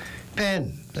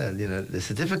 Penn. You know, the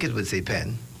certificate would say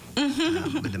Penn,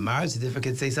 but the marriage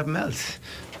certificate say something else.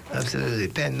 Absolutely.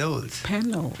 Penn Knowles.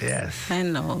 Penn Knowles. Yes.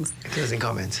 Penn Knowles. Closing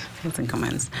comments. Closing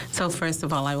comments. So first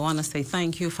of all, I want to say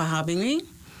thank you for having me.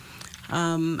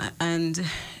 And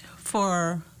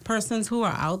for persons who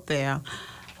are out there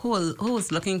who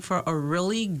is looking for a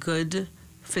really good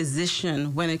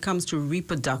physician when it comes to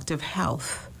reproductive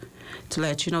health, to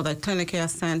let you know that Clinic Care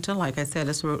Center, like I said,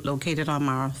 is located on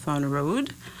Marathon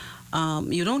Road.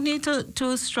 You don't need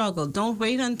to struggle. Don't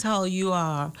wait until you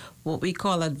are what we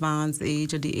call advanced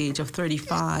age, at the age of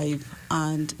 35,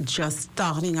 and just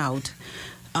starting out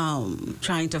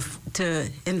trying to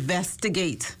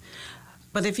investigate.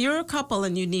 But if you're a couple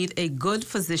and you need a good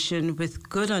physician with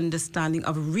good understanding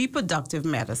of reproductive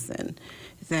medicine,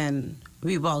 then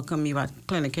we welcome you at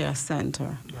Clinic Care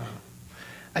Center. Wow.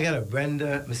 I got a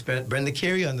Miss Brenda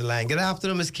Carey on the line. Good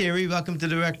afternoon, Miss Carey. Welcome to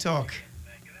Direct Talk.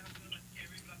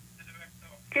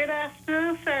 Good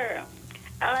afternoon, sir.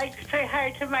 I'd like to say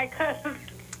hi to my cousin,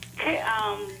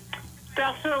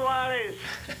 Dr. Wallace.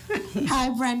 Hi,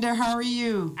 Brenda. How are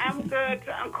you? I'm good.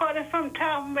 I'm calling from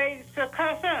Topham Bay, the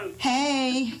cousin.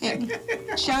 Hey.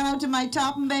 Shout out to my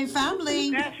Topham Bay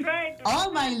family. That's right.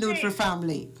 All my Luther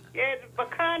family. Yeah, the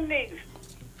Bacondies.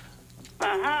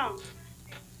 Uh-huh.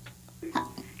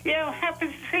 Yeah, I'm happy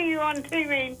to see you on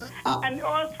TV. And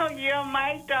also, you're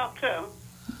my doctor.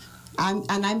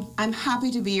 I'm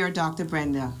happy to be your doctor,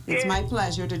 Brenda. It's my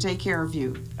pleasure to take care of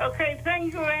you. Okay,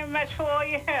 thank you very much for all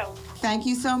your help. Thank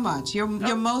you so much. You're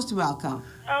most welcome.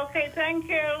 Okay, thank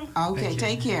you. Okay, Thank you.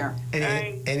 take care.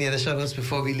 Any other shout-outs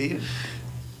before we leave?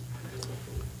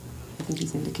 I think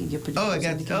he's indicating your I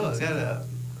got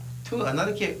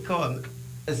another call.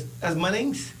 As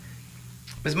Munnings?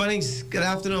 Ms. Munnings, good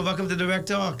afternoon. Welcome to Direct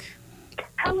Talk.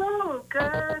 Hello,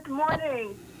 good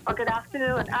morning, or good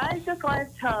afternoon. I just wanted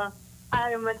to,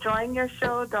 I'm enjoying your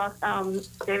show,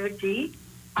 David G.,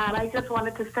 and I just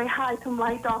wanted to say hi to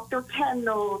my Dr. Penn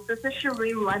Knowles. This is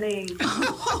Cherie Munnings.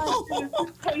 I'm a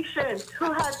patient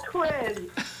who had twins.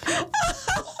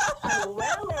 I'm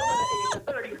well over the age of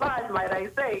 35, might I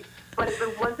say. But if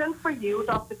it wasn't for you,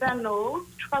 Dr. Penn Knowles,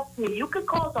 trust me, you could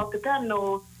call Dr. Penn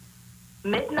Knowles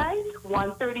midnight,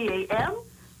 1:30 a.m.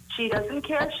 She doesn't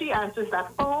care. She answers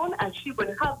that phone, and she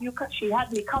would have you. She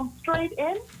had me come straight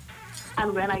in,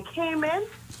 and when I came in,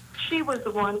 she was the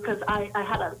one, because I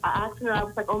had an accident. I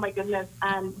was like, oh my goodness,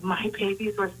 and my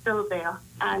babies were still there,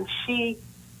 and she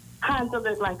handled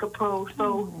it like a pro.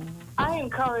 So I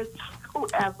encourage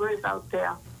whoever is out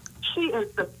there. She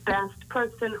is the best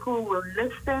person who will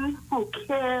listen, who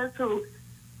cares, who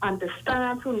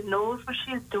understands, who knows what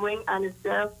she's doing, and is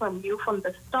there from you from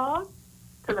the start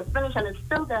to the finish, and is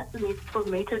still there for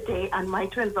me today, and my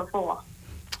twins are 4.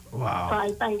 Wow. So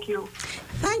I thank you.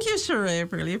 Thank you, Cherie. I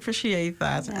really appreciate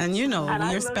that. And you know,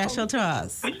 And you're special to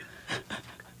us.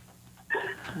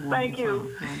 Thank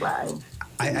you. Bye.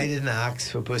 I didn't ask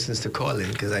for persons to call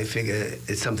in because I figure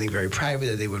it's something very private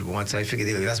that they would want. So I figured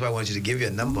that's why I wanted you to give you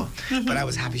a number. But I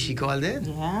was happy she called in.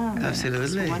 Yeah.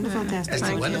 Absolutely. It's a wonderful testimony.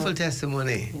 That's a wonderful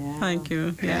testimony. Yeah. Thank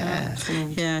you. Yeah.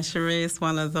 Yeah, Cherie is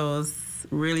one of those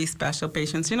really special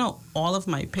patients. You know, all of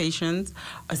my patients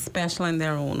are special in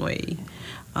their own way.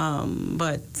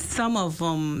 But some of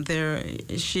them,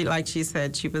 like she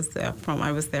said,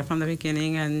 I was there from the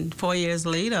beginning, and 4 years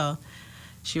later,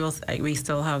 we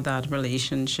still have that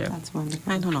relationship. That's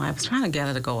wonderful. I don't know. I was trying to get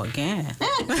her to go again.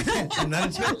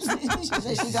 Another she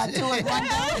said she got 2 at one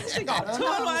time. She got 2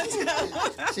 at one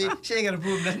time. She ain't got to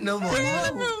prove nothing no more. She ain't got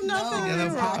to prove nothing.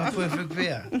 She got a perfect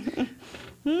pair.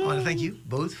 I want to thank you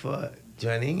both for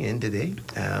joining in today.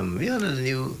 We are the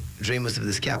new dreamers of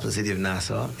this capital city of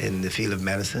Nassau in the field of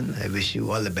medicine. I wish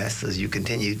you all the best as you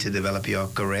continue to develop your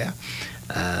career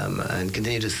and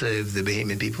continue to serve the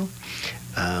Bahamian people.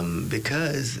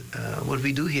 Because what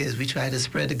we do here is we try to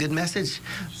spread a good message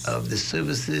of the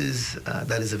services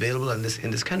that is available in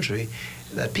this country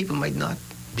that people might not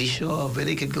be sure of where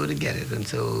they could go to get it. And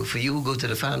so for you who go to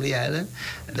the Family Island,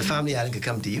 the Family Island can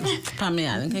come to you. Family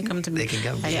Island can come to me. They can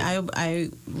come to you.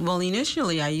 Well,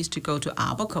 initially I used to go to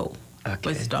Abaco.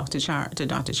 with Dr.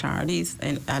 Charity's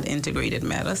at Integrated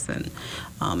Medicine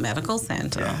Medical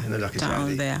Center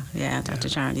down there. Yeah, Dr.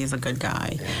 Charity is a good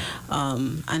guy.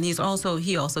 And he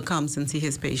also comes and see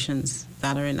his patients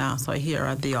that are in Nassau here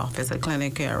at the office at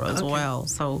Clinic Care as well.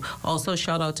 So also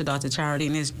shout out to Dr. Charity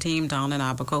and his team down in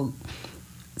Abaco.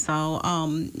 So,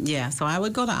 so I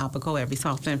would go to Abaco every so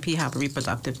often if he have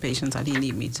reproductive patients that he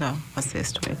need me to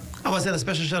assist with. I want to send a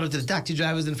special shout out to the taxi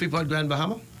drivers in Freeport, Grand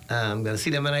Bahama. I'm going to see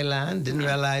them when I land. Didn't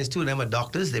realize 2 of them are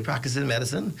doctors. They practice in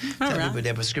medicine. Tell people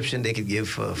their prescription they could give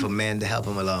for men to help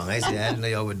them along. I said, I didn't know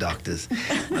y'all were doctors.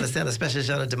 I want to send a special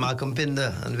shout out to Malcolm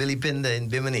Pinder and Willie Pinder in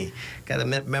Bimini. Got to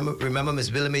remember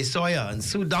Miss Willamay Sawyer and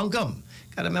Sue Duncombe.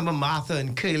 Got to remember Martha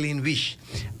and Kaylene Wish.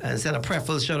 And send a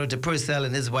prayerful shout out to Purcell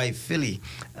and his wife Philly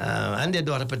and their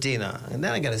daughter Patina. And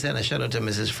then I got to send a shout out to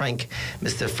Mr. Frank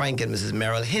and Mrs.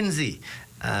 Merrill Hinsey.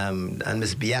 And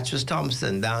Miss Beatrice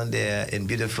Thompson down there in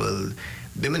beautiful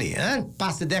Bimini. And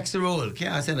Pastor Dexter Roll.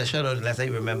 Can't I send a shout out unless I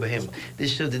remember him.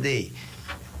 This show today.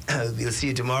 We'll see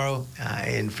you tomorrow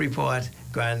in Freeport,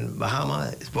 Grand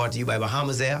Bahama. It's brought to you by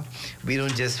Bahamas Air. We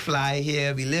don't just fly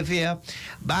here, we live here.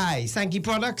 By Sankey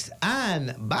Products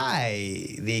and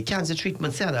by the Cancer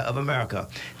Treatment Center of America.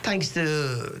 Thanks to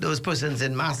those persons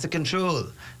in Master Control,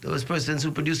 those persons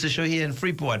who produce the show here in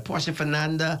Freeport, Portia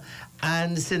Fernanda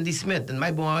and Cindy Smith, and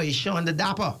my boy Sean the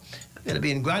Dapper. I'm going to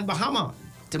be in Grand Bahama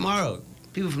tomorrow.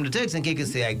 People from the Turks and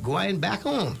Caicos say, I'm going back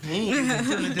home. You can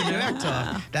tune into Direct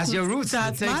Talk. That's your roots.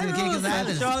 That's the Turks my and Caicos roots.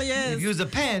 Islands. That surely is. If you use a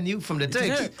pen, you from the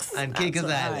Turks and Caicos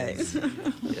Islands.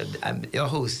 I'm your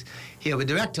host here with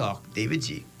Direct Talk, David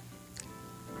G.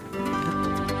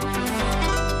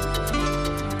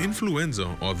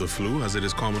 Influenza, or the flu as it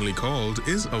is commonly called,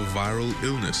 is a viral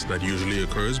illness that usually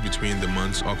occurs between the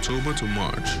months October to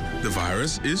March. The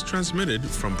virus is transmitted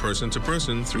from person to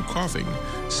person through coughing,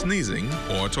 sneezing,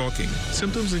 or talking.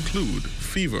 Symptoms include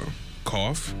fever,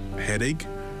 cough, headache,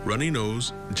 runny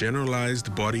nose,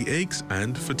 generalized body aches,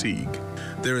 and fatigue.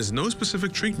 There is no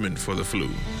specific treatment for the flu,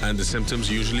 and the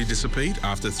symptoms usually dissipate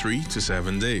after 3 to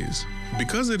 7 days.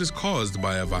 Because it is caused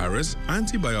by a virus,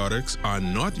 antibiotics are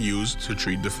not used to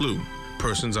treat the flu.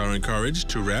 Persons are encouraged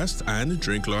to rest and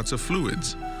drink lots of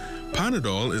fluids.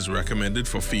 Panadol is recommended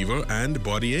for fever and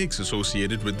body aches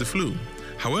associated with the flu.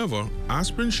 However,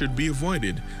 aspirin should be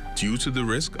avoided due to the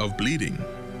risk of bleeding.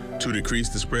 To decrease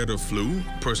the spread of flu,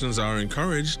 persons are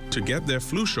encouraged to get their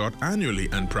flu shot annually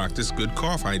and practice good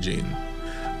cough hygiene.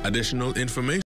 Additional information